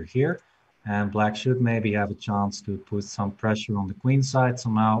or over here, and black should maybe have a chance to put some pressure on the queen side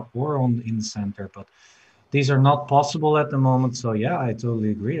somehow or on in the center, but these are not possible at the moment. So yeah, I totally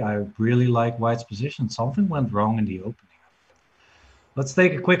agree. I really like white's position. Something went wrong in the opening. Let's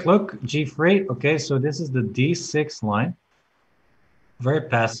take a quick look. G3. Okay, so this is the D6 line. Very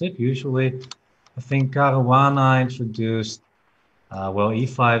passive. Usually, I think Caruana introduced well,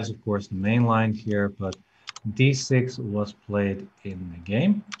 E5 is of course the main line here, but D6 was played in the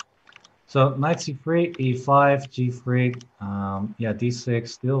game. So knight C3, E5, G3. Yeah, D6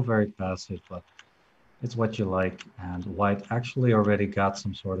 still very passive, but it's what you like. And white actually already got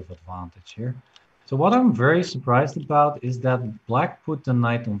some sort of advantage here. So what I'm very surprised about is that black put the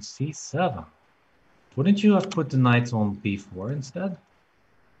knight on C7. Wouldn't you have put the knight on B4 instead?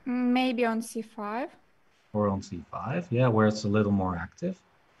 Maybe on c5. Or on C5? Yeah, where it's a little more active.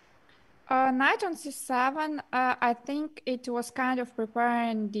 Knight on c7, I think it was kind of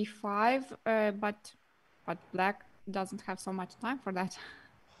preparing d5, but black doesn't have so much time for that.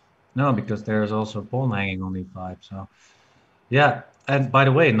 No, because there's also a pawn hanging on E5. So yeah, and by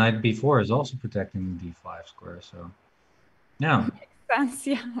the way, knight B4 is also protecting the D5 square. So yeah, Sense,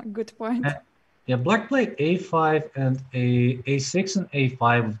 yeah, good point. and, yeah. Black played A5 and A6 and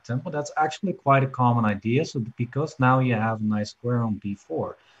A5 with tempo. That's actually quite a common idea. So because now you have a nice square on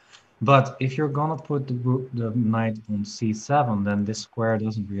B4. But if you're gonna put the knight on C7, then this square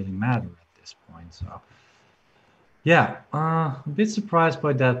doesn't really matter at this point. So yeah, a bit surprised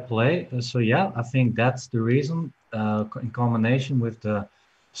by that play. So yeah, I think that's the reason, in combination with the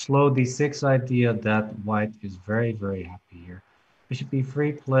slow d6 idea, that white is very, very happy here. Bishop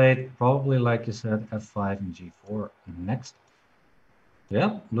e3 played, probably like you said, f5 and g4 next.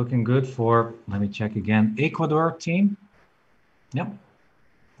 Yeah, looking good for, let me check again, Ecuador team. Yeah,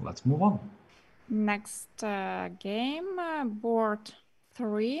 let's move on. Next game, board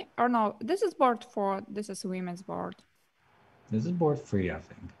 3. Or no, this is board 4. This is women's board. This is board 3, I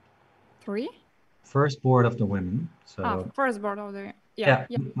think. 3? First board of the women. So First board of the... yeah,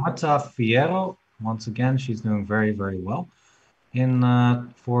 Yeah. Marta Fierro, once again, she's doing very, very well in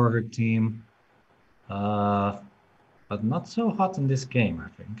for her team, uh, but not so hot in this game, I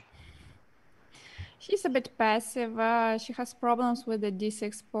think. She's a bit passive. She has problems with the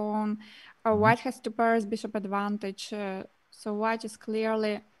d6 pawn. Mhm. White has two pairs, bishop advantage. So white is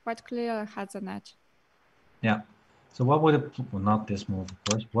quite clearly has an edge. Yeah. So what would it? Well, not this move, of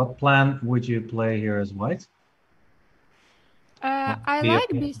course. What plan would you play here as white? What would I be a like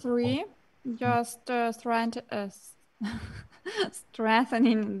good- b3, just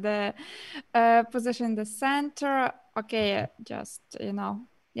strengthening the position in the center. Okay, just,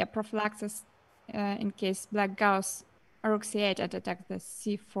 yeah, prophylaxis in case black goes rook c8 and attacks the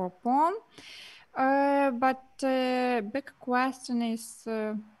c4 pawn. But big question is,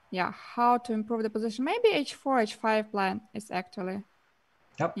 yeah, how to improve the position. Maybe h4, h5 plan is actually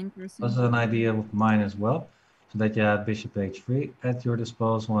Yep. That's interesting. an idea of mine as well. So that you have bishop h3 at your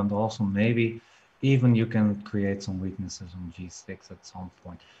disposal, and also maybe even you can create some weaknesses on g6 at some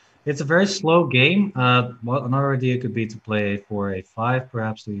point. It's a very slow game. Well, another idea could be to play a4, a5,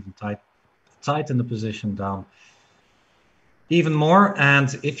 perhaps to even tighten the position down even more. And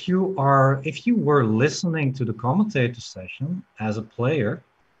if you were listening to the commentator session as a player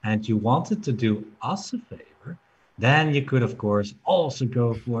and you wanted to do us a favor, then you could of course also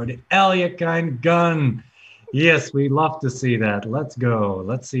go for the Eliakine gun. Yes, we love to see that. Let's go.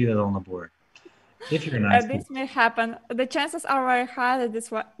 Let's see that on the board. If you're a nice player. This may happen. The chances are very high that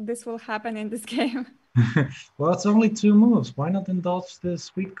this will happen in this game. Well, it's only two moves. Why not indulge the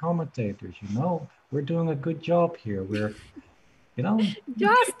sweet commentators? We're doing a good job here. You know,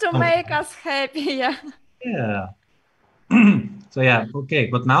 Just to make us happy, yeah. yeah. So yeah, okay.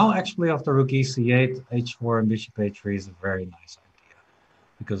 But now actually after rook e c8, h4 and bishop h3 is a very nice idea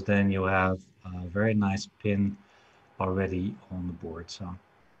because then you have a very nice pin already on the board. So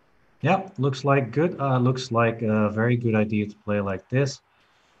yeah, looks like good. Looks like a very good idea to play like this.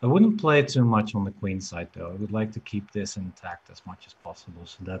 I wouldn't play too much on the queen side though. I would like to keep this intact as much as possible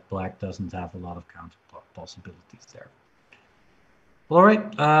so that black doesn't have a lot of counter possibilities there. All right,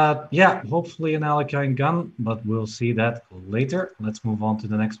 yeah, hopefully an Alekine gun, but we'll see that later. Let's move on to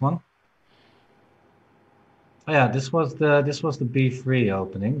the next one. Oh yeah, this was the B3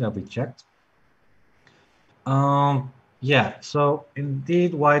 opening that we checked. Yeah, so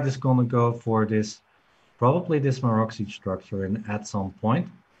indeed, White is gonna go for this, probably this Maroczy structure in at some point.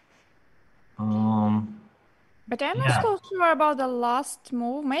 But I'm not Yeah, so sure about the last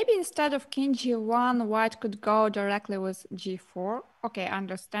move. Maybe instead of king g1, white could go directly with g4. Okay, I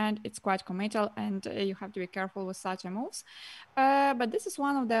understand it's quite committal and you have to be careful with such a moves. But this is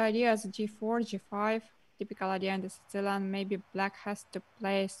one of the ideas, g4, g5, typical idea in the Sicilian. Maybe black has to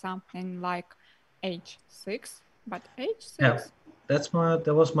play something like h6, but h6? yeah,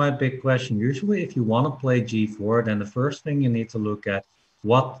 that was my big question. Usually, if you want to play g4, then the first thing you need to look at,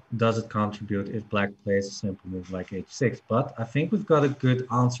 what does it contribute if black plays a simple move like h6? But I think we've got a good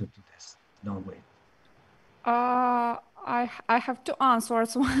answer to this, don't we? I have two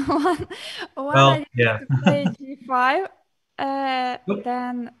answers. One Well, idea is yeah. to play g5. Yep.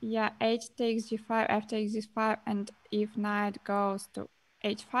 Then yeah, h takes g5, f takes g5, and if knight goes to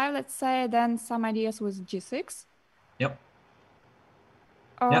h5, let's say, then some ideas with g6. Yep.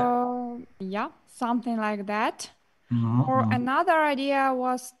 Yep. Yeah, something like that. Or Mm-hmm. another idea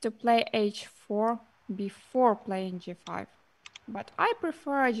was to play h4 before playing g5. But I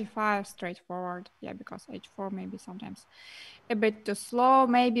prefer g5 straightforward. Yeah, because h4 maybe sometimes a bit too slow.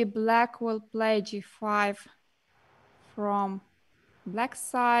 Maybe black will play g5 from black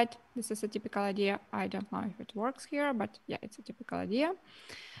side. This is a typical idea. I don't know if it works here, but yeah, it's a typical idea.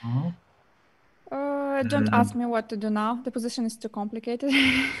 Mm-hmm. Don't ask me what to do now. The position is too complicated.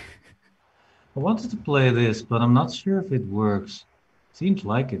 I wanted to play this, but I'm not sure if it works. Seems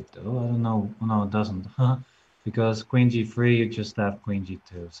like it though. I don't know. Oh, no, it doesn't. Because queen g3, you just have queen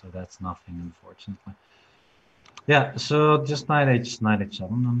g2, so that's nothing, unfortunately. Yeah, so just knight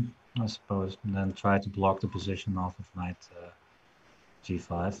h7, I suppose, and then try to block the position off of knight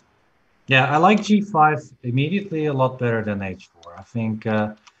g5. Yeah, I like g5 immediately a lot better than h4. I think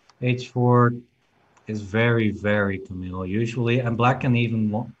h4 is very, very communal usually, and black can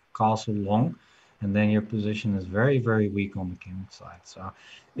even castle long, and then your position is very, very weak on the king side. So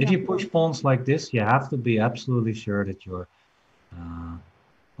if Yeah. you push pawns like this, you have to be absolutely sure that you're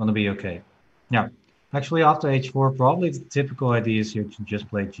going to be okay. Yeah, actually after h4, probably the typical idea is you can just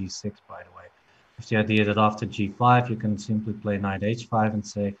play g6, by the way. It's the idea that after g5, you can simply play knight h5 and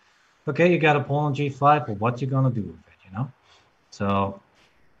say, okay, you got a pawn on g5, but what you going to do with it, So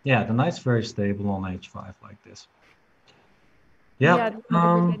yeah, the knight's very stable on h5 like this. Yeah, Yeah. this is a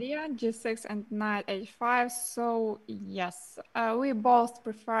good idea. G6 and knight h5. So yes, we both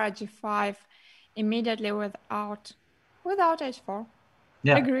prefer g5 immediately without h4.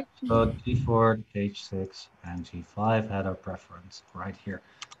 Yeah. Agree. So g4, h6, and g5 had our preference right here.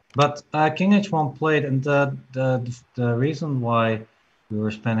 But king h1 played, and the reason why we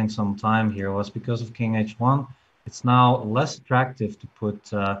were spending some time here was because of king h1. It's now less attractive to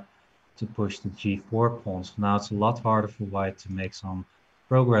push the g4 pawns. Now it's a lot harder for white to make some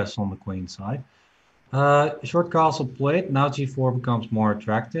progress on the queen side. Short castle played. Now g4 becomes more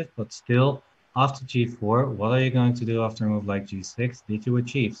attractive, but still, after g4, what are you going to do after a move like g6? Did you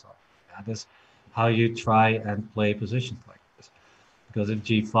achieve something? That is how you try and play positions like this. Because if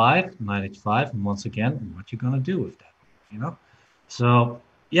g5, knight h5, and once again, what you gonna do with that? So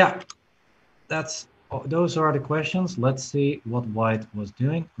yeah, those are the questions. Let's see what white was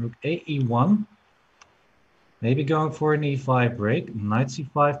doing. Rook a e1. Maybe going for an e5 break. Knight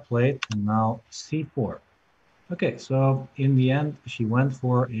c5 played, and now c4. Okay, so in the end, she went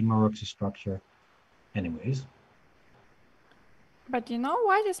for a Maroczy structure anyways. But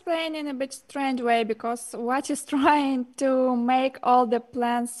white is playing in a bit strange way because white is trying to make all the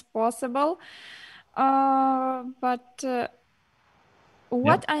plans possible. But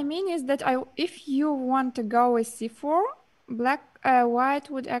what I mean is that if you want to go with c4, white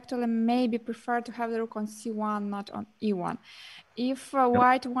would actually maybe prefer to have the rook on c1, not on e1. If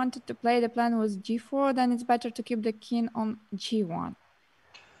white wanted to play the plan with g4, then it's better to keep the king on g1.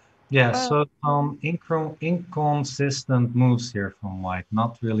 Yeah, Uh, so some inconsistent moves here from white.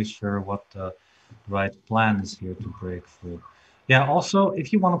 Not really sure what the right plan is here to break through. Yeah, also,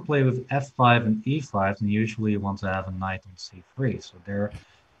 if you want to play with f5 and e5, then usually you want to have a knight on c3. So there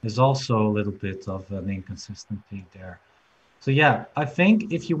is also a little bit of an inconsistency there. So yeah, I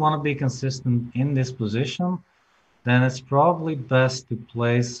think if you want to be consistent in this position, then it's probably best to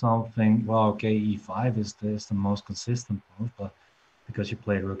play something. Well, okay, e5 is the most consistent move, but because you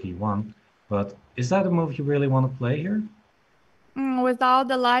played rook e1. But is that a move you really want to play here? without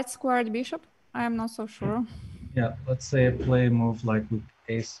the light squared bishop, I'm not so sure. Yeah, let's say I play a move like rook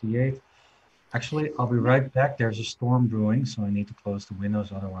ac8. Actually, I'll be right back. There's a storm brewing, so I need to close the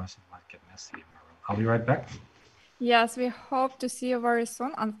windows, otherwise it might get messy in my room. I'll be right back. Yes, we hope to see you very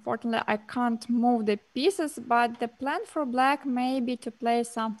soon. Unfortunately, I can't move the pieces, but the plan for black may be to play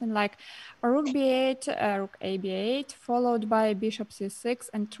something like a rook b8, rook a b8, followed by bishop c6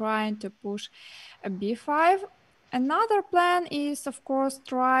 and trying to push a b5. Another plan is, of course,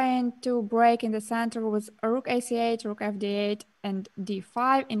 trying to break in the center with a rook ac8, rook fd8, and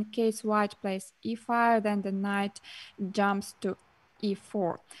d5. In case white plays e5, then the knight jumps to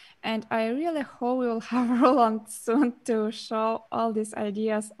e4. And I really hope we will have Roland soon to show all these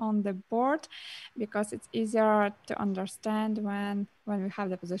ideas on the board, because it's easier to understand when we have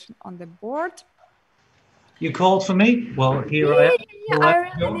the position on the board. You called for me? Well, here I am. Yeah, So I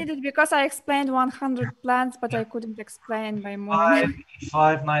let's really go. need it because I explained 100 plans, but I couldn't explain by moving.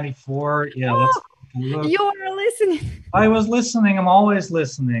 594. Yeah, let's Oh, take a look. you are listening. I was listening. I'm always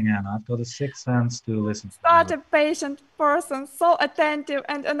listening, and I've got a sixth sense to listen to Such you. a patient person, so attentive.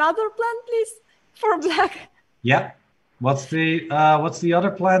 And another plan, please, for black. Yeah. What's the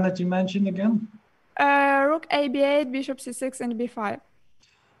other plan that you mentioned again? Rook a b8, bishop c6, and b5.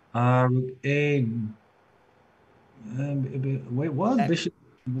 Rook A. Wait, what? Uh, Bishop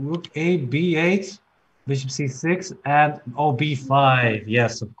Rook A B8, Bishop C6, and oh B5.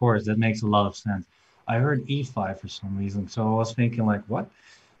 Yes, of course, that makes a lot of sense. I heard E5 for some reason, so I was thinking like, what?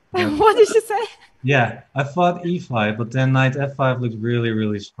 But what did you say? yeah, I thought E5, but then knight F5 looks really,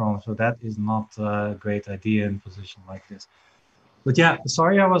 really strong, so that is not a great idea in a position like this. But yeah,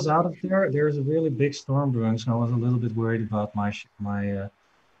 sorry I was out of there. There's a really big storm brewing, so I was a little bit worried about my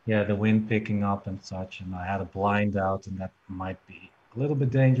the wind picking up and such, and I had a blind out, and that might be a little bit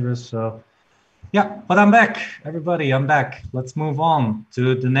dangerous. So yeah, but I'm back, everybody. I'm back. Let's move on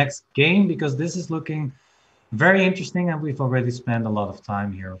to the next game because this is looking very interesting, and we've already spent a lot of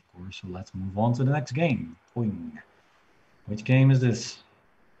time here, of course. So let's move on to the next game. Boing. Which game is this?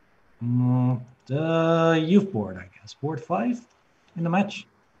 The youth board, I guess. Board 5 in the match.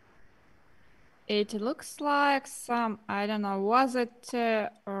 It looks like some, I don't know, was it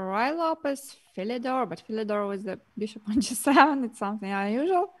Roy Lopez, Philidor? But Philidor with the bishop on g7, it's something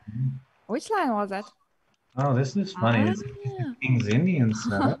unusual. Which line was that? Oh, this is funny. It's King's Indian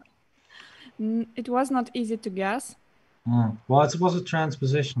setup. It was not easy to guess. Well, it was a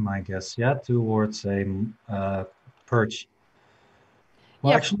transposition, I guess, yeah, towards a perch.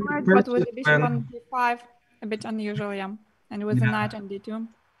 Well, Yeah, actually, right, perch but with is the bishop on when, d5, a bit unusual, yeah. And with the yeah, knight on d2.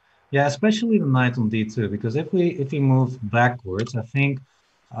 yeah, especially the knight on d2, because if we move backwards, I think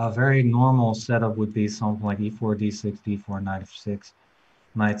a very normal setup would be something like e4, d6, d4, knight f6,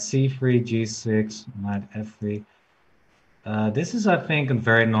 knight c3, g6, knight f3. This is, I think, a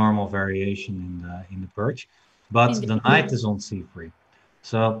very normal variation in the perch, but Indeed. the knight is on c3.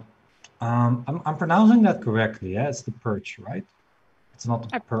 So I'm pronouncing that correctly. Yeah, it's the perch, right? It's not the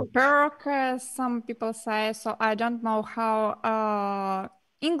A perch. perk, some people say, so I don't know how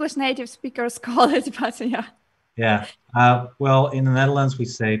English native speakers call it, but yeah. Yeah. Well, in the Netherlands we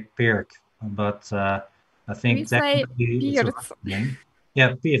say perk, but I We think say technically it's a Pierce. Russian name.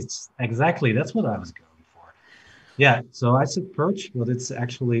 Yeah, perch. Exactly. That's what I was going for. Yeah. So I said perch, but it's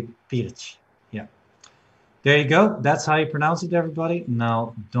actually perch. Yeah. There you go. That's how you pronounce it, everybody.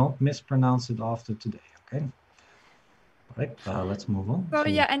 Now, don't mispronounce it after today, okay? All right, let's move on. So So,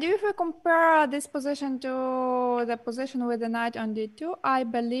 yeah, and if we compare this position to the position with the knight on d2, I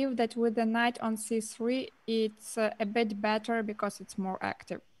believe that with the knight on c3, it's a bit better because it's more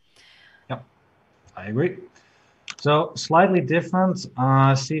active. yeah, I agree. So, slightly different.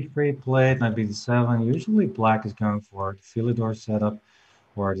 C3 played, knight b7. Usually, black is going for the Philidor setup,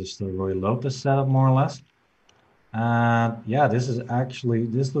 or just the Roy Lopez setup, more or less. And yeah, this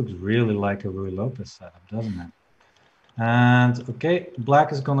looks really like a Roy Lopez setup, doesn't it? And okay,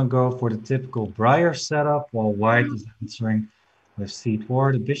 black is gonna go for the typical Breyer setup, while white is answering with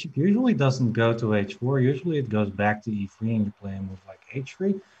c4. The bishop usually doesn't go to h4. Usually it goes back to e3 and you play a move like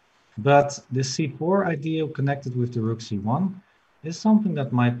h3. But the c4 idea connected with the rook c1. is something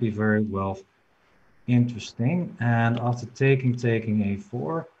that might be very well interesting. And after taking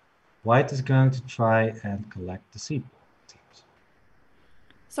a4, white is going to try and collect the c pawn.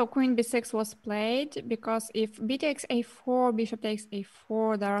 So queen b6 was played because if b takes a4, bishop takes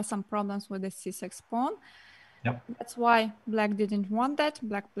a4, there are some problems with the c6 pawn. Yep. That's why black didn't want that.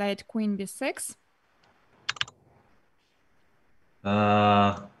 Black played queen b6.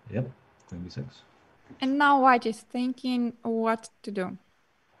 Yep, queen b6. And now white is thinking what to do.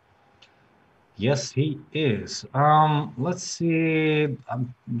 Yes, he is. Let's see.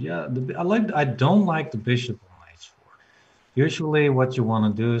 Yeah, I don't like the bishop on h4. Usually, what you want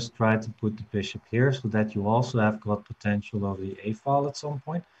to do is try to put the bishop here so that you also have got potential over the a file at some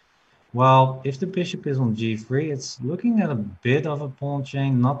point. Well, if the bishop is on g3, it's looking at a bit of a pawn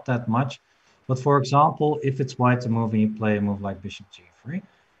chain, not that much. But for example, if it's white to move and you play a move like bishop g3,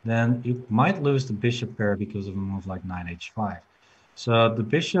 then you might lose the bishop pair because of a move like knight h5. So the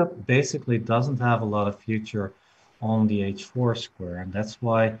bishop basically doesn't have a lot of future on the h4 square, and that's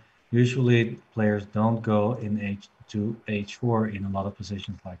why usually players don't go in h2, h4 in a lot of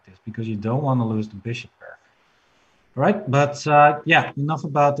positions like this, because you don't want to lose the bishop pair. Right, but yeah, enough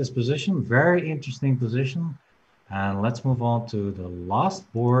about this position. Very interesting position. And let's move on to the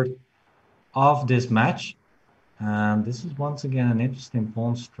last board of this match. And this is once again an interesting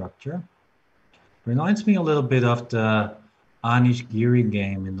pawn structure. Reminds me a little bit of the Anish Giri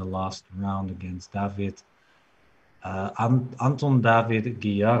game in the last round against Anton David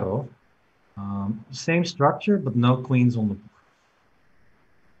Guillaro. Same structure, but no queens on the board.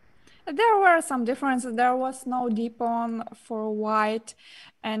 There were some differences. There was no d pawn for white,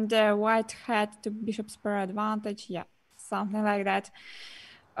 and white had the bishop's pair advantage. Yeah, something like that.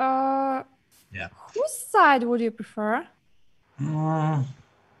 Yeah. Whose side would you prefer? Mm,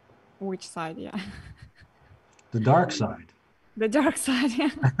 Which side? Yeah, the dark side. the dark side. Yeah.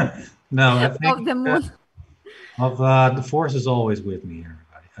 No, I think Of the moon. the force is always with me,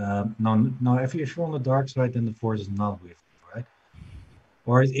 everybody. No, if you're on the dark side, then the force is not with you, right?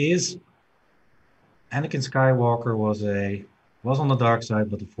 Or it is. Anakin Skywalker was on the dark side,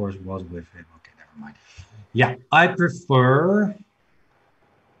 but the force was with him. Okay, never mind. Yeah, I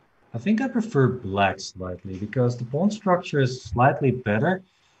think I prefer black slightly because the pawn structure is slightly better,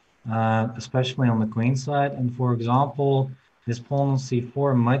 especially on the queen side. And for example, this pawn on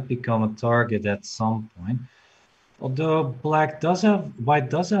c4 might become a target at some point. Although white does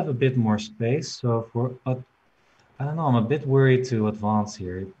have a bit more space. But I don't know, I'm a bit worried to advance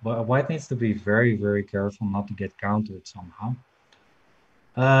here. But white needs to be very, very careful not to get countered somehow.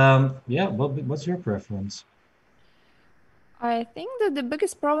 Yeah, what's your preference? I think that the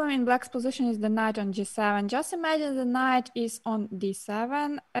biggest problem in black's position is the knight on g7. Just imagine the knight is on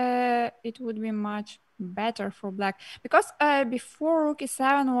d7. It would be much better for black. Because before rook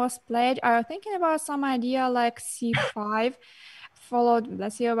e7 was played, I was thinking about some idea like c5, followed,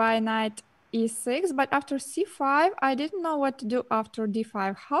 let's say, by knight e6. But after c5, I didn't know what to do after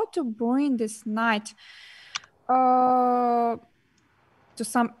d5. How to bring this knight to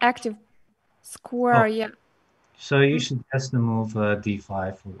some active square, Oh, yeah. so you suggest the move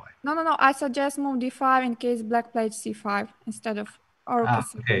d5 for white. No. I suggest move d5 in case black played c5 instead of rook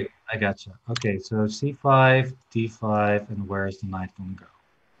e7. Okay, I gotcha. Okay, so c5, d5, and where is the knight going to go?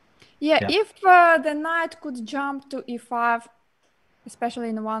 Yeah, if the knight could jump to e5, especially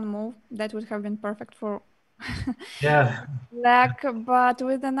in one move, that would have been perfect for Yeah. black. But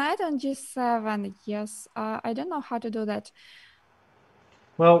with the knight on g7, yes, I don't know how to do that.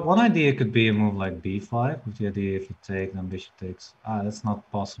 Well, one idea could be a move like b5, with the idea if you take, then bishop takes. That's not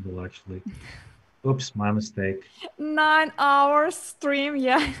possible, actually. Oops, my mistake. 9 hours stream,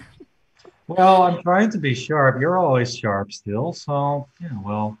 yeah. Well, I'm trying to be sharp. You're always sharp still, so yeah,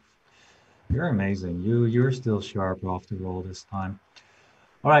 well, you're amazing. You're still sharp after all this time.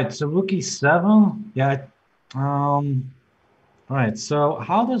 All right, so rook e7. Yeah. All right, so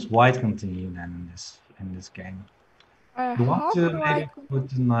how does white continue then in this game? You want How to do I... maybe put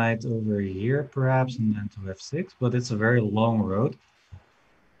the knight over here, perhaps, and then to f6, but it's a very long road.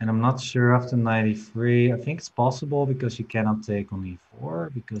 And I'm not sure after knight e3. I think it's possible because you cannot take on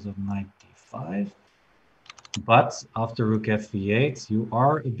e4 because of knight d5. But after rook f8, you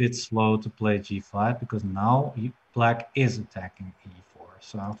are a bit slow to play g5 because now black is attacking e4.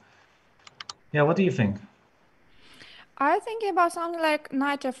 So, yeah, what do you think? I think about something like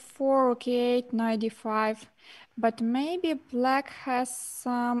knight f4, rook e8, knight d5. But maybe black has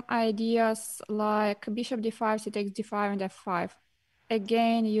some ideas like bishop d5, c takes d5, and f5.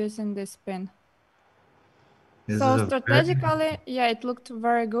 Again, using this pin. This So is a very strategically, yeah, it looked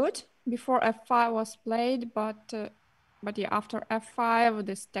very good before f5 was played, but But yeah, after f5,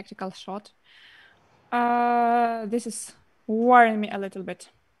 this tactical shot. This is worrying me a little bit.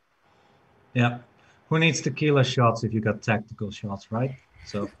 Yeah. Who needs tequila shots if you got tactical shots, right?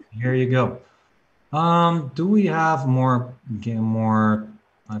 So here you go. Do we have more?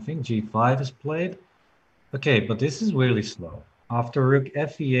 I think G5 is played. Okay, but this is really slow. After rook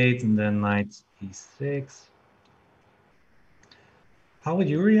f8 and then knight e6. How would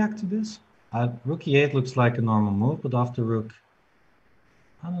you react to this? Rook e8 looks like a normal move, but after rook,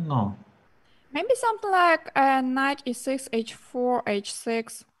 I don't know. Maybe something like knight e6, h4,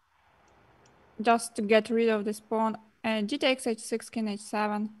 h6, just to get rid of this pawn. And g takes h6, king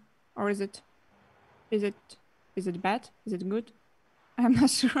h7, or is it bad? Is it good? I'm not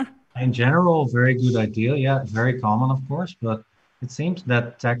sure. In general, very good idea. Yeah, very common, of course, but it seems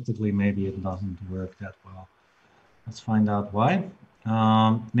that tactically maybe it doesn't work that well. Let's find out why.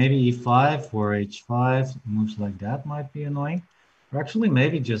 Maybe e5 or h5 moves like that might be annoying. Or actually,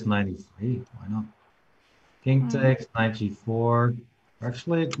 maybe just knight e3. Why not? King takes, knight g4. Or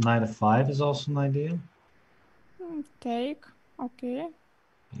actually, knight f5 is also an idea. Take. Okay.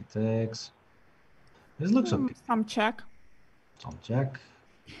 He takes. This looks okay. Some check. Some check.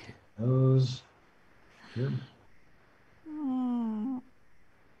 Goes. Here.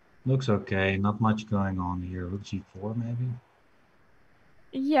 Looks okay. Not much going on here. Rook g4 maybe.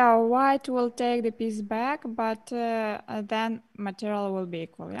 Yeah, white will take the piece back, but then material will be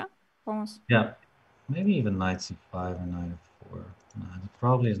equal, yeah? Pawns. Yeah. Maybe even knight c5 or knight f4. It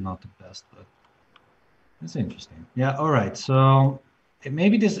probably is not the best, but it's interesting. Yeah, all right. So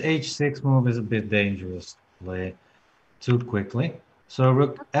maybe this h6 move is a bit dangerous to play too quickly. So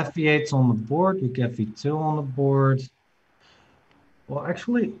rook f8's on the board, rook fe2 on the board. Well,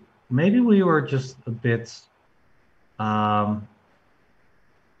 actually, maybe we were just a bit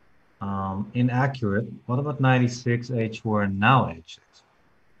inaccurate. What about 96, h4, and now h6?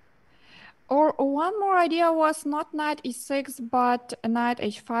 Or one more idea was not knight e6, but knight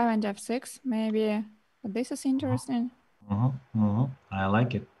h5 and f6. Maybe this is interesting. I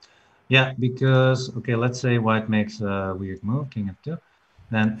like it. Yeah, because, okay, let's say white makes a weird move, king f2.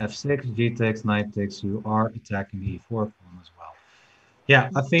 Then f6, g takes, knight takes, you are attacking the e4 pawn as well. Yeah,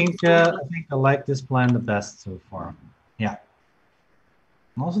 I think I like this plan the best so far. Yeah.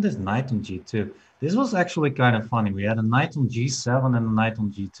 And also this knight on g2. This was actually kind of funny. We had a knight on g7 and a knight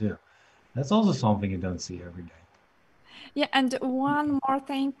on g2. That's also something you don't see every day. Yeah, and one more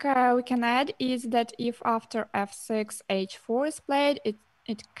thing we can add is that if after f6 h4 is played,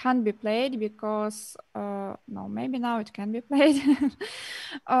 it can be played because no, maybe now it can be played.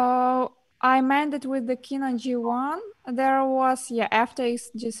 I meant that with the king on g1 there was f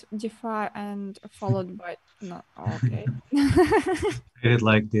takes g5 and followed by no, okay. Did it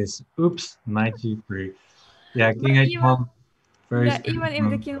like this. Oops, knight g3. Yeah, king But h1. Very even stupid if the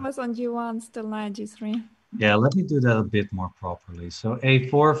move. king was on g1, still knight g3. Yeah, let me do that a bit more properly. So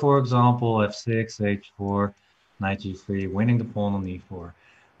a4, for example, f6, h4, knight g3, winning the pawn on e4.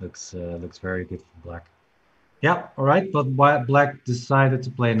 Looks very good for black. Yeah, all right, but black decided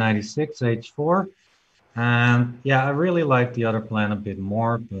to play 96, h4. And yeah, I really like the other plan a bit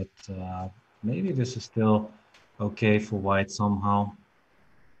more, but maybe this is still okay for white somehow.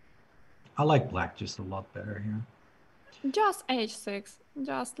 I like black just a lot better here. Just h6.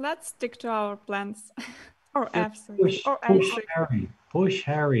 Just let's stick to our plans. Or Just f6. push, Or push h6. Harry, push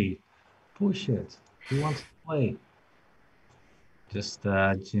Harry, push it. He wants to play. Just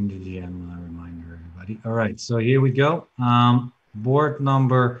Ginger GM reminder, everybody. All right, so here we go. Board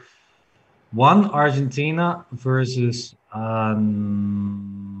number 1, Argentina versus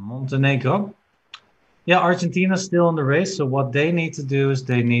Montenegro. Yeah, Argentina's still in the race. So what they need to do is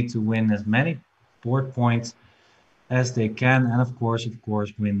they need to win as many board points as they can, and of course,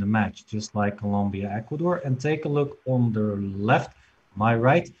 win the match, just like Colombia, Ecuador. And take a look on the left, my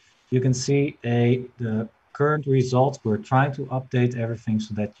right. You can see the current results. We're trying to update everything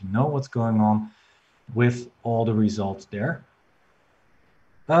so that you know what's going on with all the results there.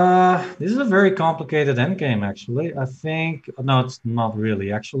 This is a very complicated endgame, actually. I think, no, it's not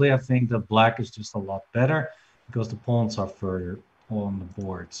really. Actually, I think that black is just a lot better because the pawns are further on the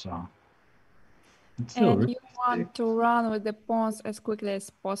board. So it's still And you realistic. want to run with the pawns as quickly as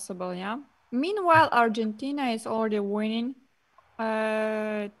possible, yeah? Meanwhile, Argentina is already winning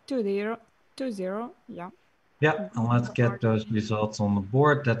 2-0, 2-0, yeah. Yeah, and let's get those results on the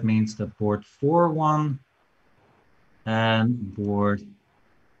board. That means that board 4 won and board,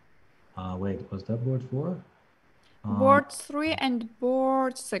 wait, was that board 4? Board 3 and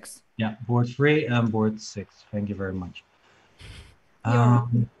board 6. Yeah, board 3 and board 6. Thank you very much. You're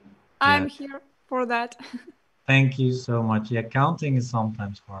welcome. Yeah, I'm here for that. Thank you so much. Yeah, counting is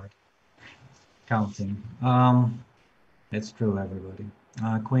sometimes hard. Counting. It's true, everybody.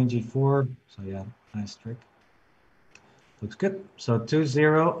 Queen G4. So yeah, nice trick. Looks good. So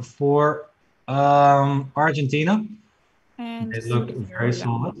 2-0 for Argentina. And They look 3-0, very yeah.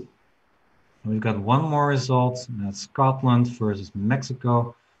 solid. We've got one more result, and that's Scotland versus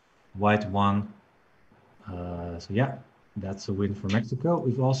Mexico. White won. So yeah, that's a win for Mexico.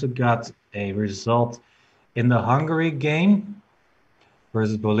 We've also got a result in the Hungary game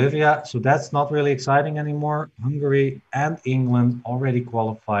versus Bolivia. So that's not really exciting anymore. Hungary and England already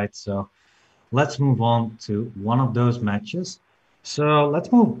qualified. So let's move on to one of those matches. So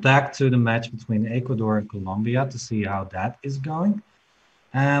let's move back to the match between Ecuador and Colombia to see how that is going.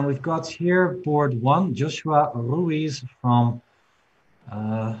 And we've got here board one, Joshua Ruiz from,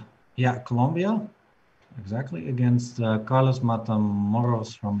 yeah, Colombia, exactly, against Carlos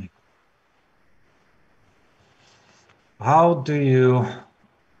Matamoros from Ecuador. How do you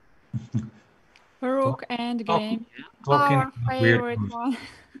Rook and clock, game. clock in Our weird favorite moves? one.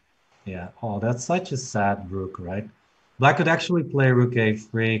 Yeah, oh, that's such a sad rook, right? Black could actually play rook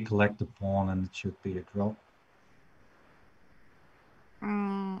a3, collect the pawn, and it should be a draw.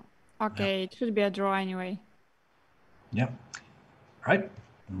 Mm, Yeah, okay, it should be a draw anyway. yeah. Right.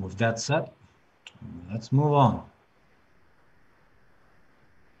 And with that said, let's move on.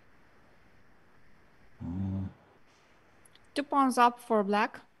 Mm, 2 pawns up for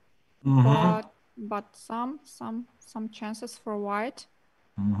black, mm-hmm. but some chances for white.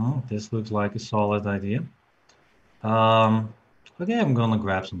 Mm-hmm. This looks like a solid idea. Um, okay, I'm gonna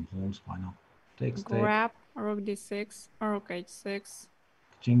grab some pawns. Why not? Take, take. Grab rook d6 or rook h6.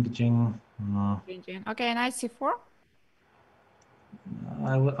 Ching, ching. Okay, knight c4.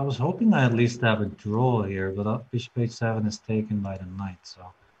 I was hoping I at least have a draw here, but bishop h7 is taken by the knight,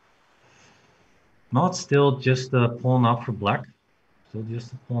 so. No, it's still just a pawn up for black. Still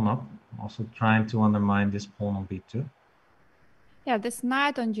just a pawn up. Also trying to undermine this pawn on b2. Yeah, this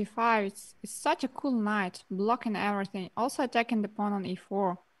knight on g5 is such a cool knight, blocking everything. Also attacking the pawn on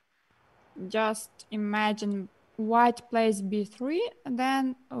e4. Just imagine white plays b3, and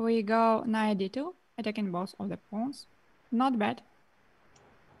then we go knight d2, attacking both of the pawns. Not bad.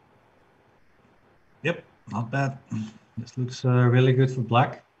 Yep, not bad. This looks really good for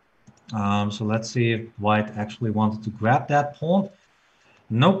black. So let's see if white actually wanted to grab that pawn.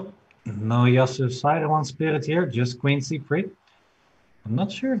 Nope, no Yasuo side one spirit here, just queen c3. I'm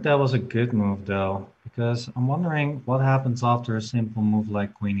not sure if that was a good move though, because I'm wondering what happens after a simple move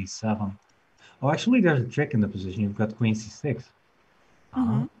like queen e7. Oh, actually, there's a trick in the position. You've got queen c6.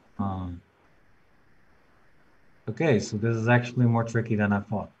 Mm-hmm. Um, okay, so this is actually more tricky than I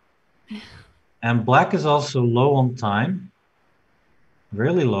thought. And black is also low on time.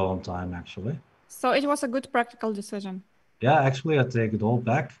 Really low on time, actually. So it was a good practical decision. Yeah, actually, I take it all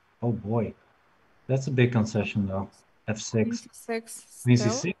back. Oh boy, that's a big concession though. Queen f6, c6 queen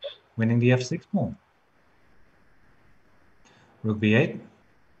still. c6, winning the f6 pawn. Rook b8,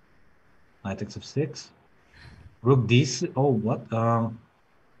 knight takes f6, rook d6. Oh, what?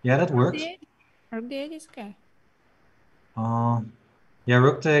 Yeah, that Rook works. d8. Rook d8 is okay. Uh, yeah,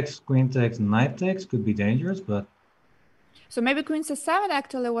 rook takes, queen takes, knight takes could be dangerous, but So maybe queen c7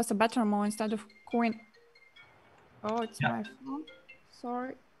 actually was a better move instead of queen. Oh, it's yeah, my phone.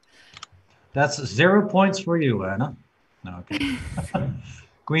 Sorry. that's 0 points for you, Anna. No, okay.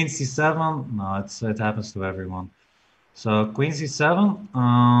 Queen c7. No, it happens to everyone. So queen c7.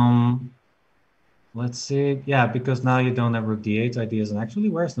 Let's see. Yeah, because now you don't have rook d8 ideas. And actually,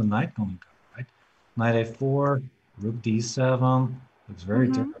 where's the knight coming from, right? Knight a4, rook d7. Looks very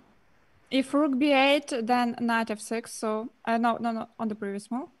Mm-hmm. different. If rook b8, then knight f6. So no, on the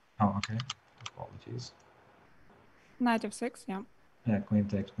previous move. Oh, okay. Apologies. Knight f6, yeah. Yeah, queen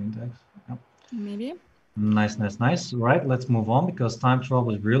takes, queen takes. Yep. Maybe. Nice, nice, nice. Right, let's move on because time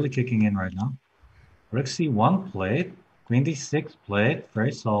trouble is really kicking in right now. Rook c1 played, queen d6 played,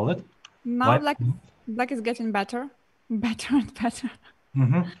 very solid. Now White, black is getting better. Better and better.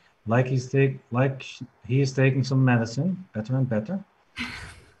 mm-hmm. He is taking some medicine, better and better.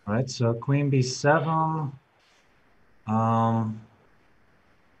 Right, so queen b7.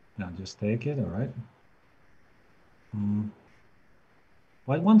 Yeah, just take it. All right.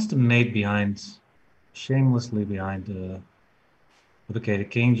 White wants to mate behind, shamelessly behind. But okay, the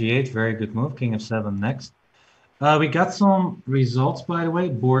king g8, very good move. King f7 next. We got some results, by the way.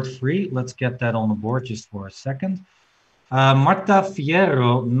 Board 3. Let's get that on the board just for a second. Marta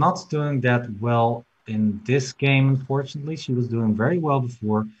Fierro not doing that well in this game, unfortunately. She was doing very well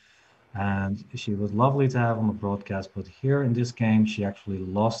before, and she was lovely to have on the broadcast. But here in this game, she actually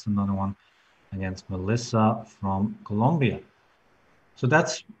lost another one. against Melissa from Colombia. So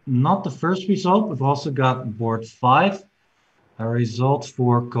that's not the first result. We've also got board 5, a result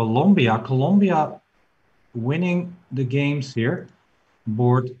for Colombia. Colombia winning the games here.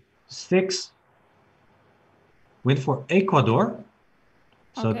 Board 6, win for Ecuador.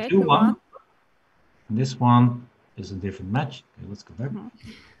 So Okay, 2-1. 2-1. This one is a different match. Okay, let's go back.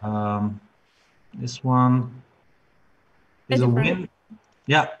 This one is a win.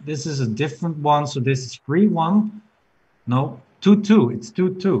 Yeah, this is a different one. So this is 3-1. No, 2-2. It's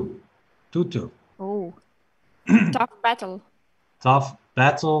 2-2. 2-2. Oh, tough battle. Tough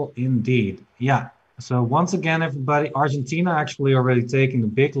battle indeed. Yeah. So once again, everybody, Argentina actually already taking the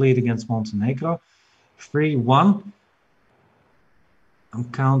big lead against Montenegro. 3-1. I'm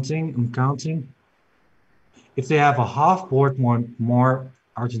counting. If they have a half board more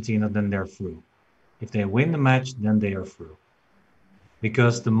Argentina, then they're through. If they win the match, then they are through.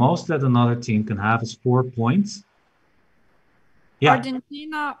 Because the most that another team can have is 4 points. Yeah.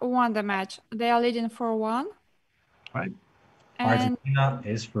 Argentina won the match. They are leading 4-1. Right. And Argentina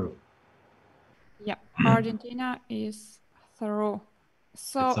is through. yeah, Argentina is through.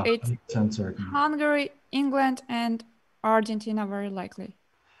 So it's 100% certain. Hungary, England, and Argentina very likely,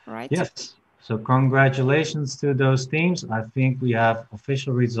 right? Yes. So congratulations to those teams. I think we have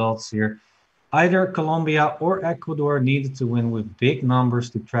official results here. Either Colombia or Ecuador needed to win with big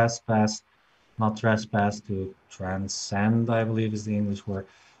numbers to to transcend, I believe is the English word.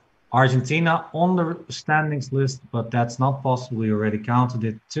 Argentina on the standings list, but that's not possible. We already counted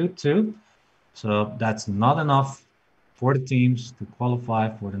it 2-2. So that's not enough for the teams to qualify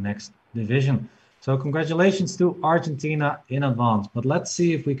for the next division. So congratulations to Argentina in advance. But let's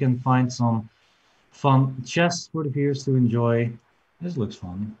see if we can find some fun chess for the viewers to enjoy. This looks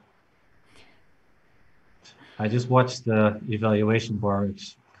fun. I just watched the evaluation bar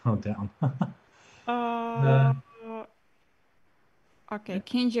go down. Okay,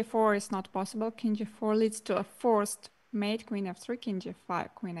 king g4 is not possible. King g4 leads to a forced mate, queen f3, king g5,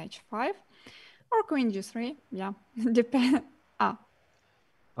 queen h5, or queen g3. Yeah, depend.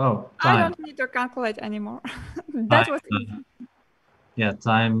 Oh, I time. don't need to calculate anymore. That was easy. Yeah,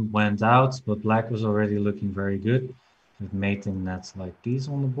 time went out, but black was already looking very good with mating nets like these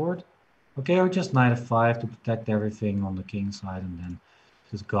on the board. Okay, or just knight f5 to protect everything on the king side and then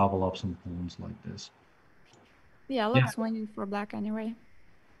just gobble up some pawns like this. Yeah, looks winning for black anyway.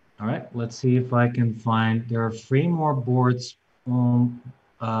 All right, let's see if I can find, there are 3 more boards on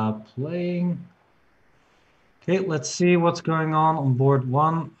playing. Okay, let's see what's going on board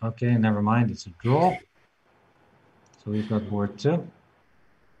 1. Okay, never mind, it's a draw. So we've got board 2.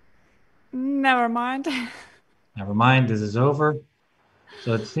 Never mind. Never mind, this is over.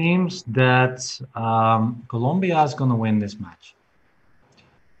 So it seems that Colombia is going to win this match.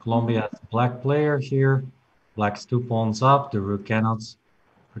 Colombia has a black player here. Black's 2 pawns up. The rook cannot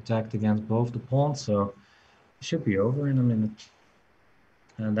protect against both the pawns, so it should be over in a minute.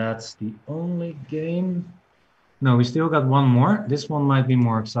 And that's the only game. No, we still got one more. This one might be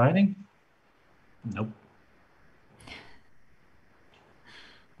more exciting. Nope.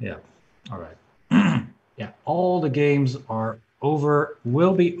 Yeah, all right. Yeah, all the games are over,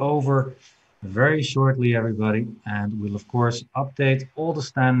 will be over very shortly, everybody. And we'll, of course, update all the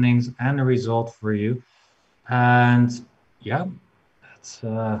standings and the result for you. And yeah,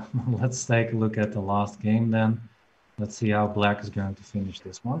 let's take a look at the last game then. Let's see how black is going to finish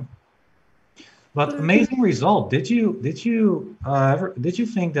this one. But amazing result. Did you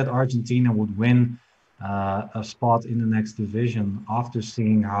think that Argentina would win a spot in the next division after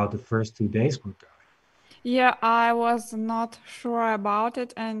seeing how the first 2 days were going? Yeah, I was not sure about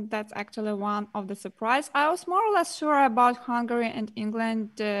it, and that's actually one of the surprise. I was more or less sure about Hungary and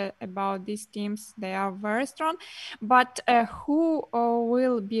England, about these teams. They are very strong, but who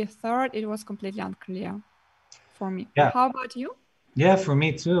will be third, it was completely unclear for me. Yeah. How about you? Yeah, for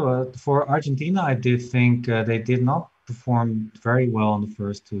me too. For Argentina, I did think they did not perform very well in the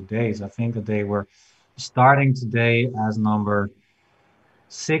first 2 days. I think that they were starting today as number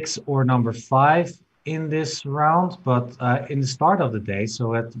 6 or number 5 in this round, but in the start of the day,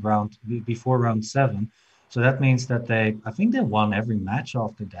 so at before round 7. So that means that I think they won every match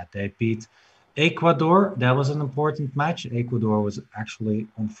after that. They beat Ecuador. That was an important match. Ecuador was actually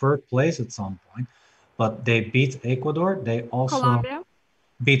on 3rd place at some point, but they beat Ecuador. They also Colombia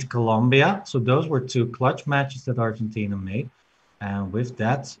beat Colombia. So those were 2 clutch matches that Argentina made. And with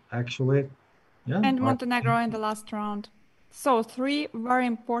that, actually, yeah. and Montenegro in the last round. So 3 very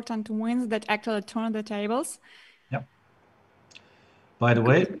important wins that actually turned the tables. Yep. By the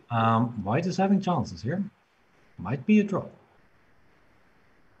way, white is having chances here. Might be a draw.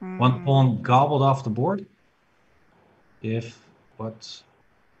 One pawn gobbled off the board. If what?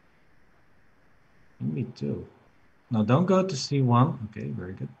 Maybe two. No, don't go to c1. Okay,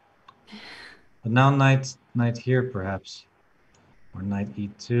 very good. But now knight here perhaps, or knight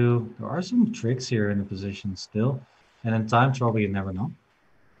e2. There are some tricks here in the position still, and in time trouble you never know.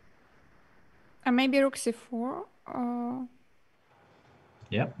 And maybe rook c4.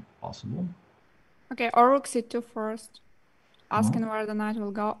 Yep, possible. Okay, or rook c2 first. Asking where the knight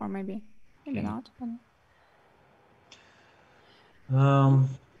will go, or maybe Okay. not. Um,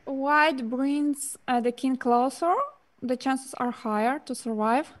 White brings the king closer. The chances are higher to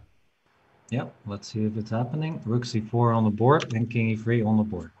survive. Yep, let's see if it's happening. Rook c4 on the board and king e3 on the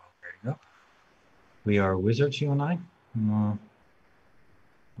board. Well, there you go. We are wizards, you and I.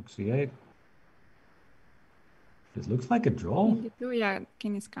 Rook c8. This looks like a draw. King d2, yeah,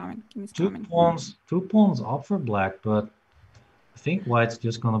 king is coming. King is Two coming. pawns up for black, but I think white's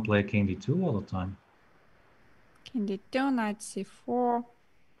just gonna play king d2 all the time. King d2, knight c4. Or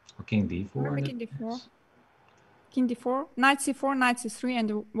king d4. Maybe king d4. King d4, knight c4, knight c3,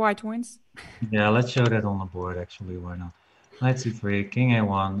 and white wins. Yeah, let's show that on the board actually, why not? Knight c3, king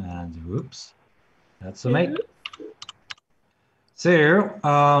a1, and whoops. That's a mate. So,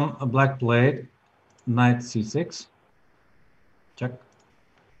 a black played knight c6. Check.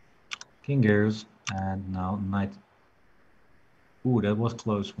 King goes, and now knight. Ooh, that was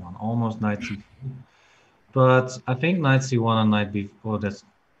close one. Almost knight c4. But I think knight c1 and knight b4. Oh, that's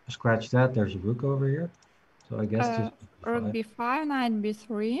scratch that. There's a rook over here. So I guess just rook b5, knight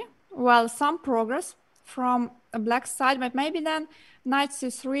b3. Well, some progress from a black side, but maybe then knight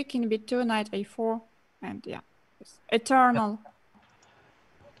c3, king b2, knight a4, and yeah, eternal.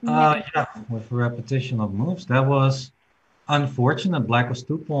 Yeah, with repetition of moves. That was unfortunate. Black was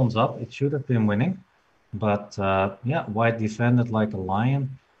 2 pawns up. It should have been winning. But yeah, white defended like a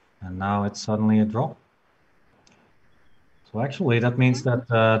lion. And now it's suddenly a draw. So actually, that means that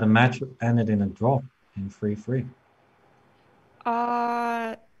the match ended in a draw, in 3-3.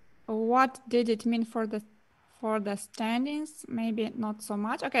 What did it mean for the standings? Maybe not so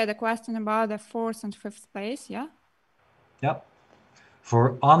much. Okay, the question about the 4th and 5th place, yeah? Yep.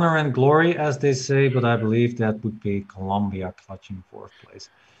 For honor and glory, as they say, but I believe that would be Colombia clutching 4th place.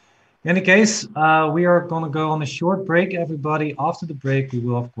 In any case, we are going to go on a short break, everybody. After the break, we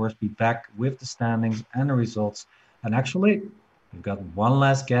will, of course, be back with the standings and the results. And actually, we've got one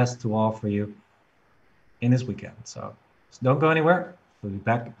last guest to offer you in this weekend. So don't go anywhere. We'll be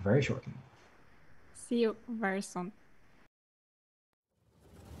back very shortly. See you very soon.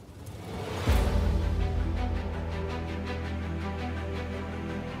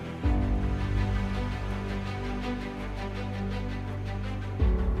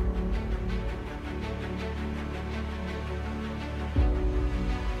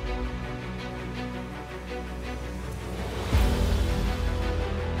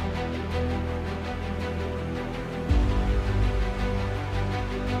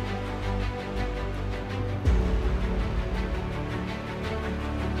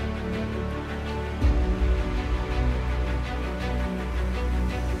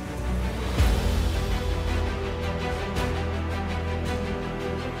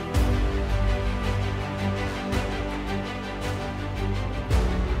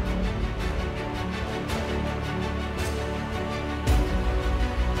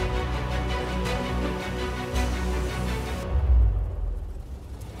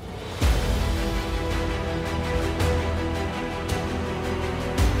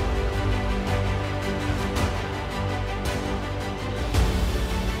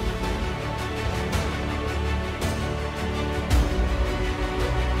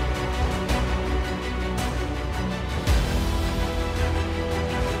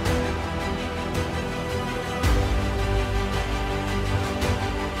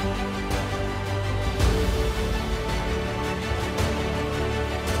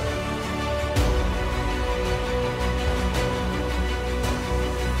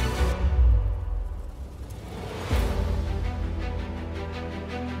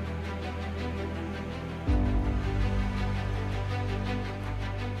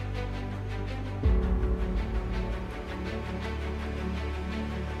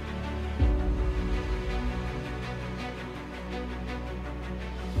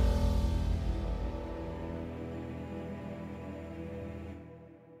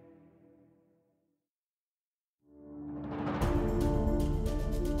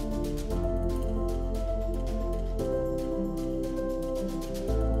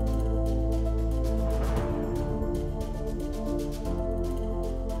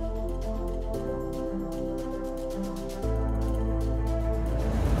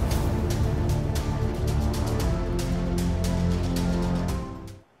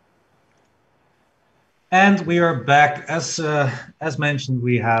 And we are back. As mentioned,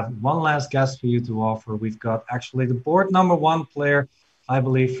 we have one last guest for you to offer. We've got actually the board number one player, I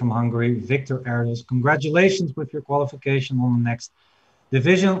believe, from Hungary, Victor Erdos. Congratulations with your qualification on the next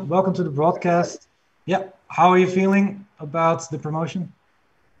division. Welcome to the broadcast. Yeah, how are you feeling about the promotion?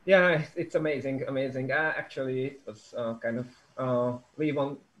 Yeah, it's amazing, amazing. Actually, it was we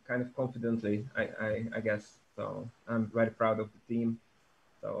won kind of confidently, I guess. So I'm very proud of the team.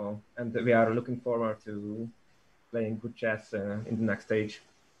 So and we are looking forward to playing good chess in the next stage.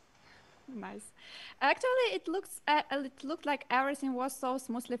 Nice. Actually, it looked like everything was so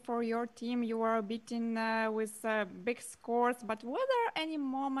smoothly for your team. You were beaten with big scores, but were there any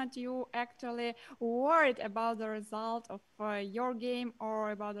moment you actually worried about the result of your game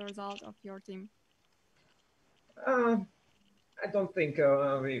or about the result of your team? I don't think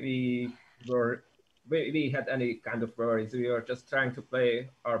we had any kind of worries. We were just trying to play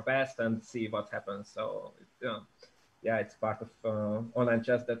our best and see what happens. So yeah, it's part of online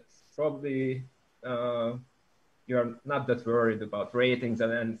chess. That's probably you're not that worried about ratings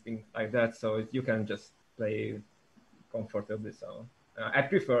and anything like that. So you can just play comfortably. So I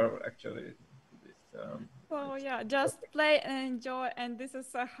prefer actually this. So yeah, just play and enjoy, and this is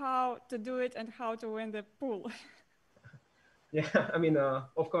how to do it and how to win the pool. Yeah, I mean,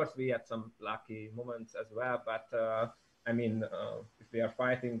 of course, we had some lucky moments as well, but I mean, if we are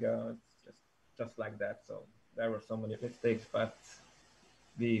fighting, it's just like that. So there were so many mistakes, but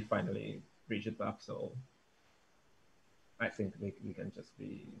we finally reached it up. So I think we can just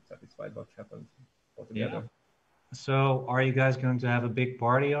be satisfied what happened Yeah. altogether. So, are you guys going to have a big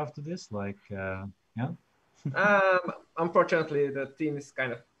party after this? Yeah. Unfortunately, the team is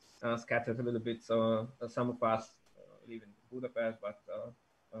kind of scattered a little bit. So some of us live in Budapest, but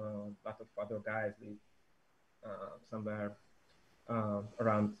a lot of other guys live somewhere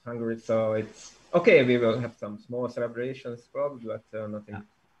around Hungary. So it's okay. We will have some small celebrations, probably, but nothing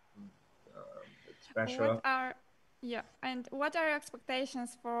What special. are Yeah, and what are your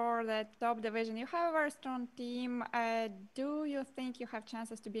expectations for the top division? You have a very strong team. Do you think you have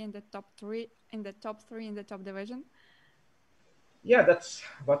chances to be in the top three, in the top three in the top division? Yeah, that's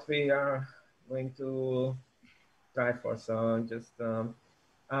what we are going to try for. So just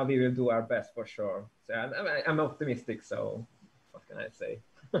we will do our best for sure. So I'm optimistic. So what can I say?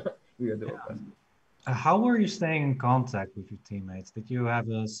 We will do our best. How were you staying in contact with your teammates? Did you have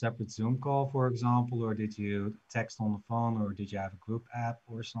a separate Zoom call, for example, or did you text on the phone, or did you have a group app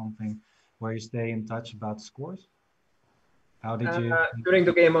or something where you stay in touch about scores? How did you? During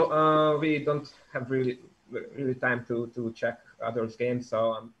the game, we don't have really time to check others' games. So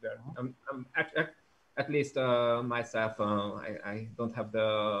I'm at least myself, I don't have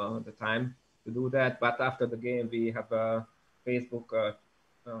the time to do that. But after the game, we have a Facebook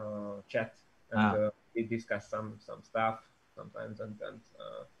chat, and Ah, we discuss some stuff sometimes,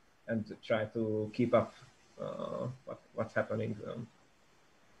 and try to keep up what's happening.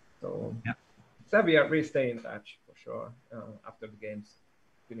 So yeah. so we stay in touch for sure after the game's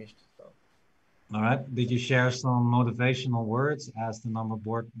finished. So All right. Did you share some motivational words as the number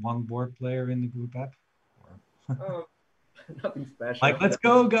one board player in the group app? Or- uh, nothing special. Like, let's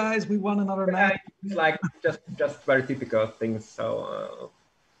go, guys! We won another match. Yeah, it's like just very typical things. So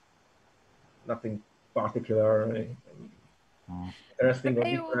nothing particular, Oh, interesting or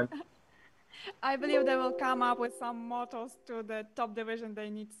They will, different. I believe they will come up with some mottos to the top division. They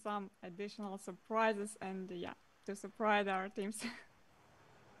need some additional surprises and yeah, to surprise our teams.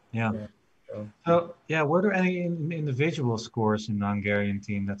 yeah. Yeah. So, So, yeah, were there any individual scores in the Hungarian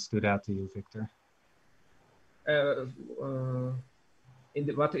team that stood out to you, Victor? uh, uh,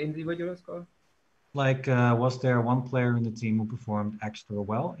 what individual score? Like, was there one player in the team who performed extra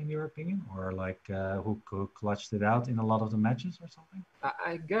well, in your opinion, or like who clutched it out in a lot of the matches or something?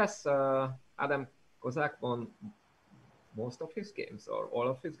 I guess Adam Kozak won most of his games or all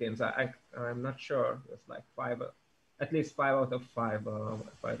of his games. I'm not sure. It was like five, at least 5 out of 5,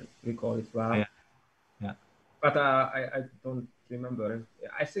 if I recall it Oh, well. yeah, yeah. But I don't remember.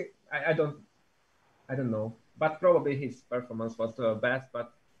 I don't know. But probably his performance was the best.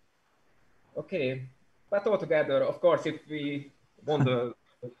 But okay. But altogether, of course, if we won the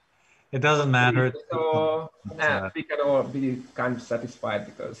It doesn't matter. so But, we can all be kind of satisfied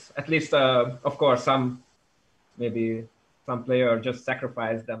because at least, of course, maybe some player just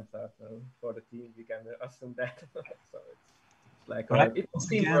sacrificed themselves for the team. We can assume that. So it's like but I, it was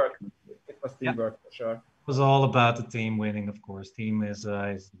once again, teamwork. It was yeah, it teamwork for sure. was all about the team winning, of course. Team is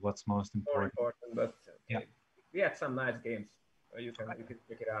what's most More important. important, but Yeah. okay. We had some nice games. You can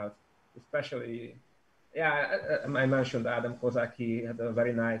check it out. Especially, yeah, I mentioned Adam Kozak. He had a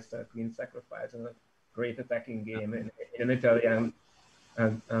very nice clean sacrifice, and great attacking game in an Italian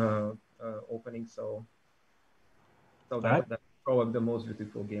opening. So Right. that's probably the most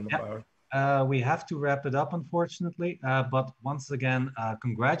beautiful game of Yeah. ours. We have to wrap it up, unfortunately. But once again,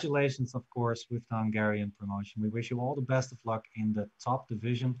 congratulations, of course, with the Hungarian promotion. We wish you all the best of luck in the top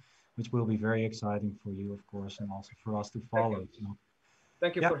division, which will be very exciting for you, of course, and also for us to Thank you. follow. So,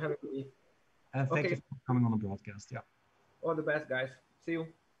 Thank you yeah, for having me. and thank you Okay, for coming on the broadcast. Yeah. all the best, guys. See you.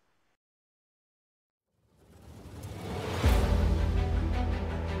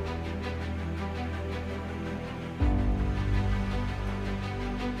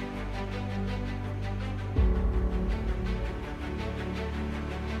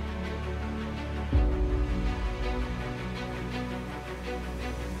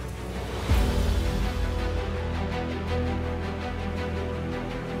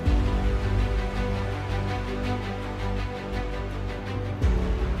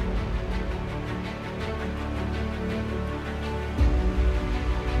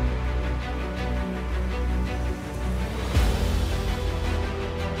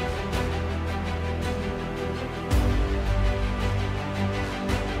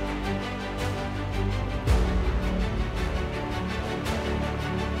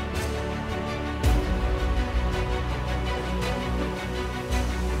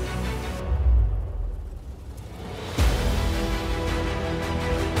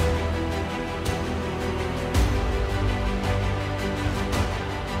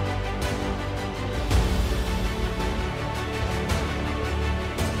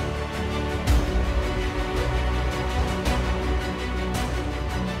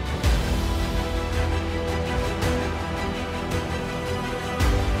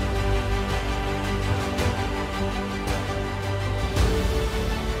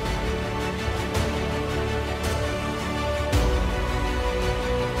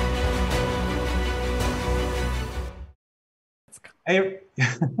 Hey,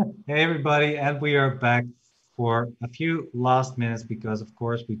 hey everybody, and we are back for a few last minutes because, of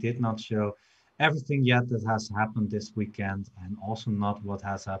course, we did not show everything yet that has happened this weekend, and also not what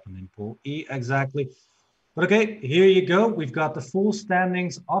has happened in Pool E exactly. But okay, here you go. We've got the full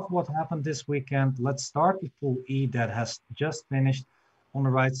standings of what happened this weekend. Let's start with Pool E that has just finished. On the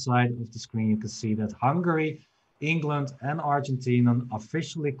right side of the screen, you can see that Hungary, England, and Argentina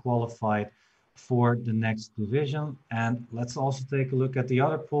officially qualified for the next division. And let's also take a look at the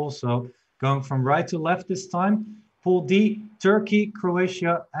other pool. So going from right to left this time, Pool D, Turkey,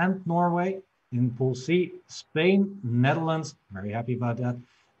 Croatia, and Norway. In Pool C, Spain, Netherlands, very happy about that,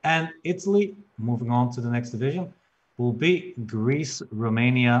 and Italy. Moving on to the next division. Pool B, Greece,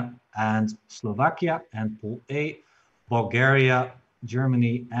 Romania, and Slovakia. And Pool A, Bulgaria,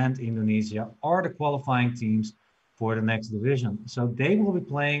 Germany, and Indonesia are the qualifying teams for the next division. So they will be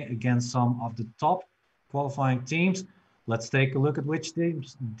playing against some of the top qualifying teams. Let's take a look at which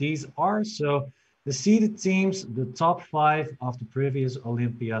teams these are. So the seeded teams, the top 5 of the previous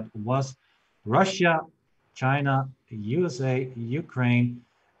Olympiad was Russia, China, USA, Ukraine,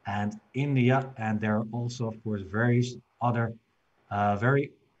 and India. And there are also, of course, various other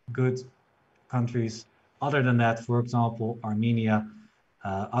very good countries. Other than that, for example, Armenia,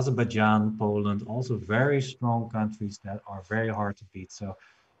 Azerbaijan, Poland, also very strong countries that are very hard to beat. So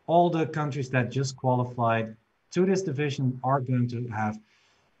all the countries that just qualified to this division are going to have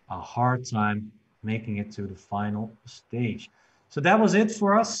a hard time making it to the final stage. So that was it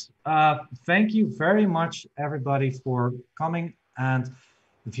for us. Thank you very much, everybody, for coming and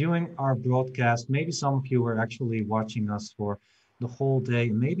viewing our broadcast. Maybe some of you were actually watching us for the whole day,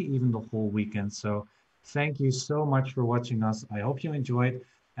 maybe even the whole weekend. So thank you so much for watching us. I hope you enjoyed.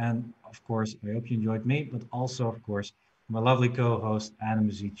 And of course, I hope you enjoyed me, but also, of course, my lovely co-host, Anna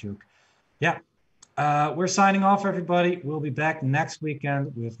Muzichuk. Yeah, we're signing off, everybody. We'll be back next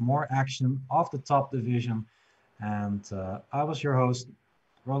weekend with more action of the top division. And I was your host,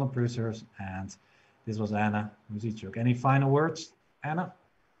 Roland Prusers, and this was Anna Muzichuk. Any final words, Anna?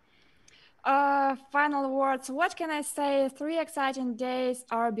 Final words. What can I say? 3 exciting days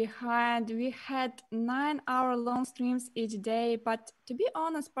are behind. We had 9-hour long streams each day, but to be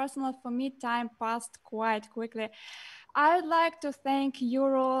honest, personally, for me, time passed quite quickly. I would like to thank you,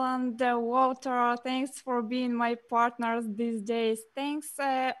 Roland, Walter. Thanks for being my partners these days. Thanks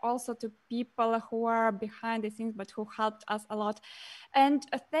also to people who are behind the scenes, but who helped us a lot. And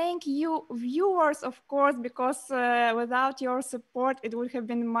thank you, viewers, of course, because without your support, it would have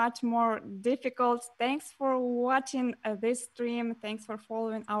been much more difficult. Thanks for watching this stream. Thanks for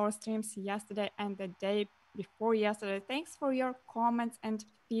following our streams yesterday and the day before yesterday. Thanks for your comments and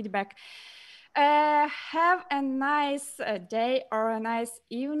feedback. Have a nice day or a nice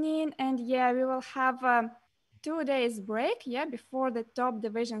evening. And yeah, we will have 2 days break, yeah, before the top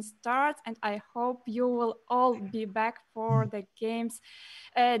division starts. And I hope you will all be back for the games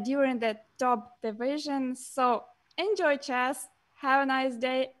during the top division. So enjoy chess, have a nice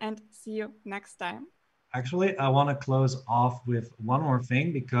day, and see you next time. Actually, I want to close off with one more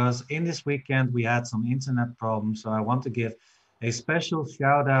thing because in this weekend we had some internet problems. So I want to give a special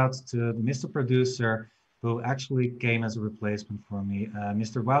shout out to Mr. Producer who actually came as a replacement for me,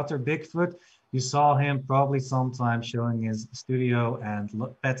 Mr. Wouter Bigfoot. You saw him probably sometime showing his studio and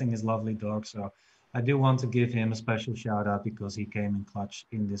petting his lovely dog. So I do want to give him a special shout out because he came in clutch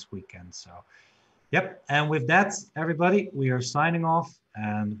in this weekend. So, yep. And with that, everybody, we are signing off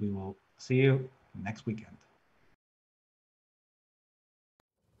and we will see you next weekend.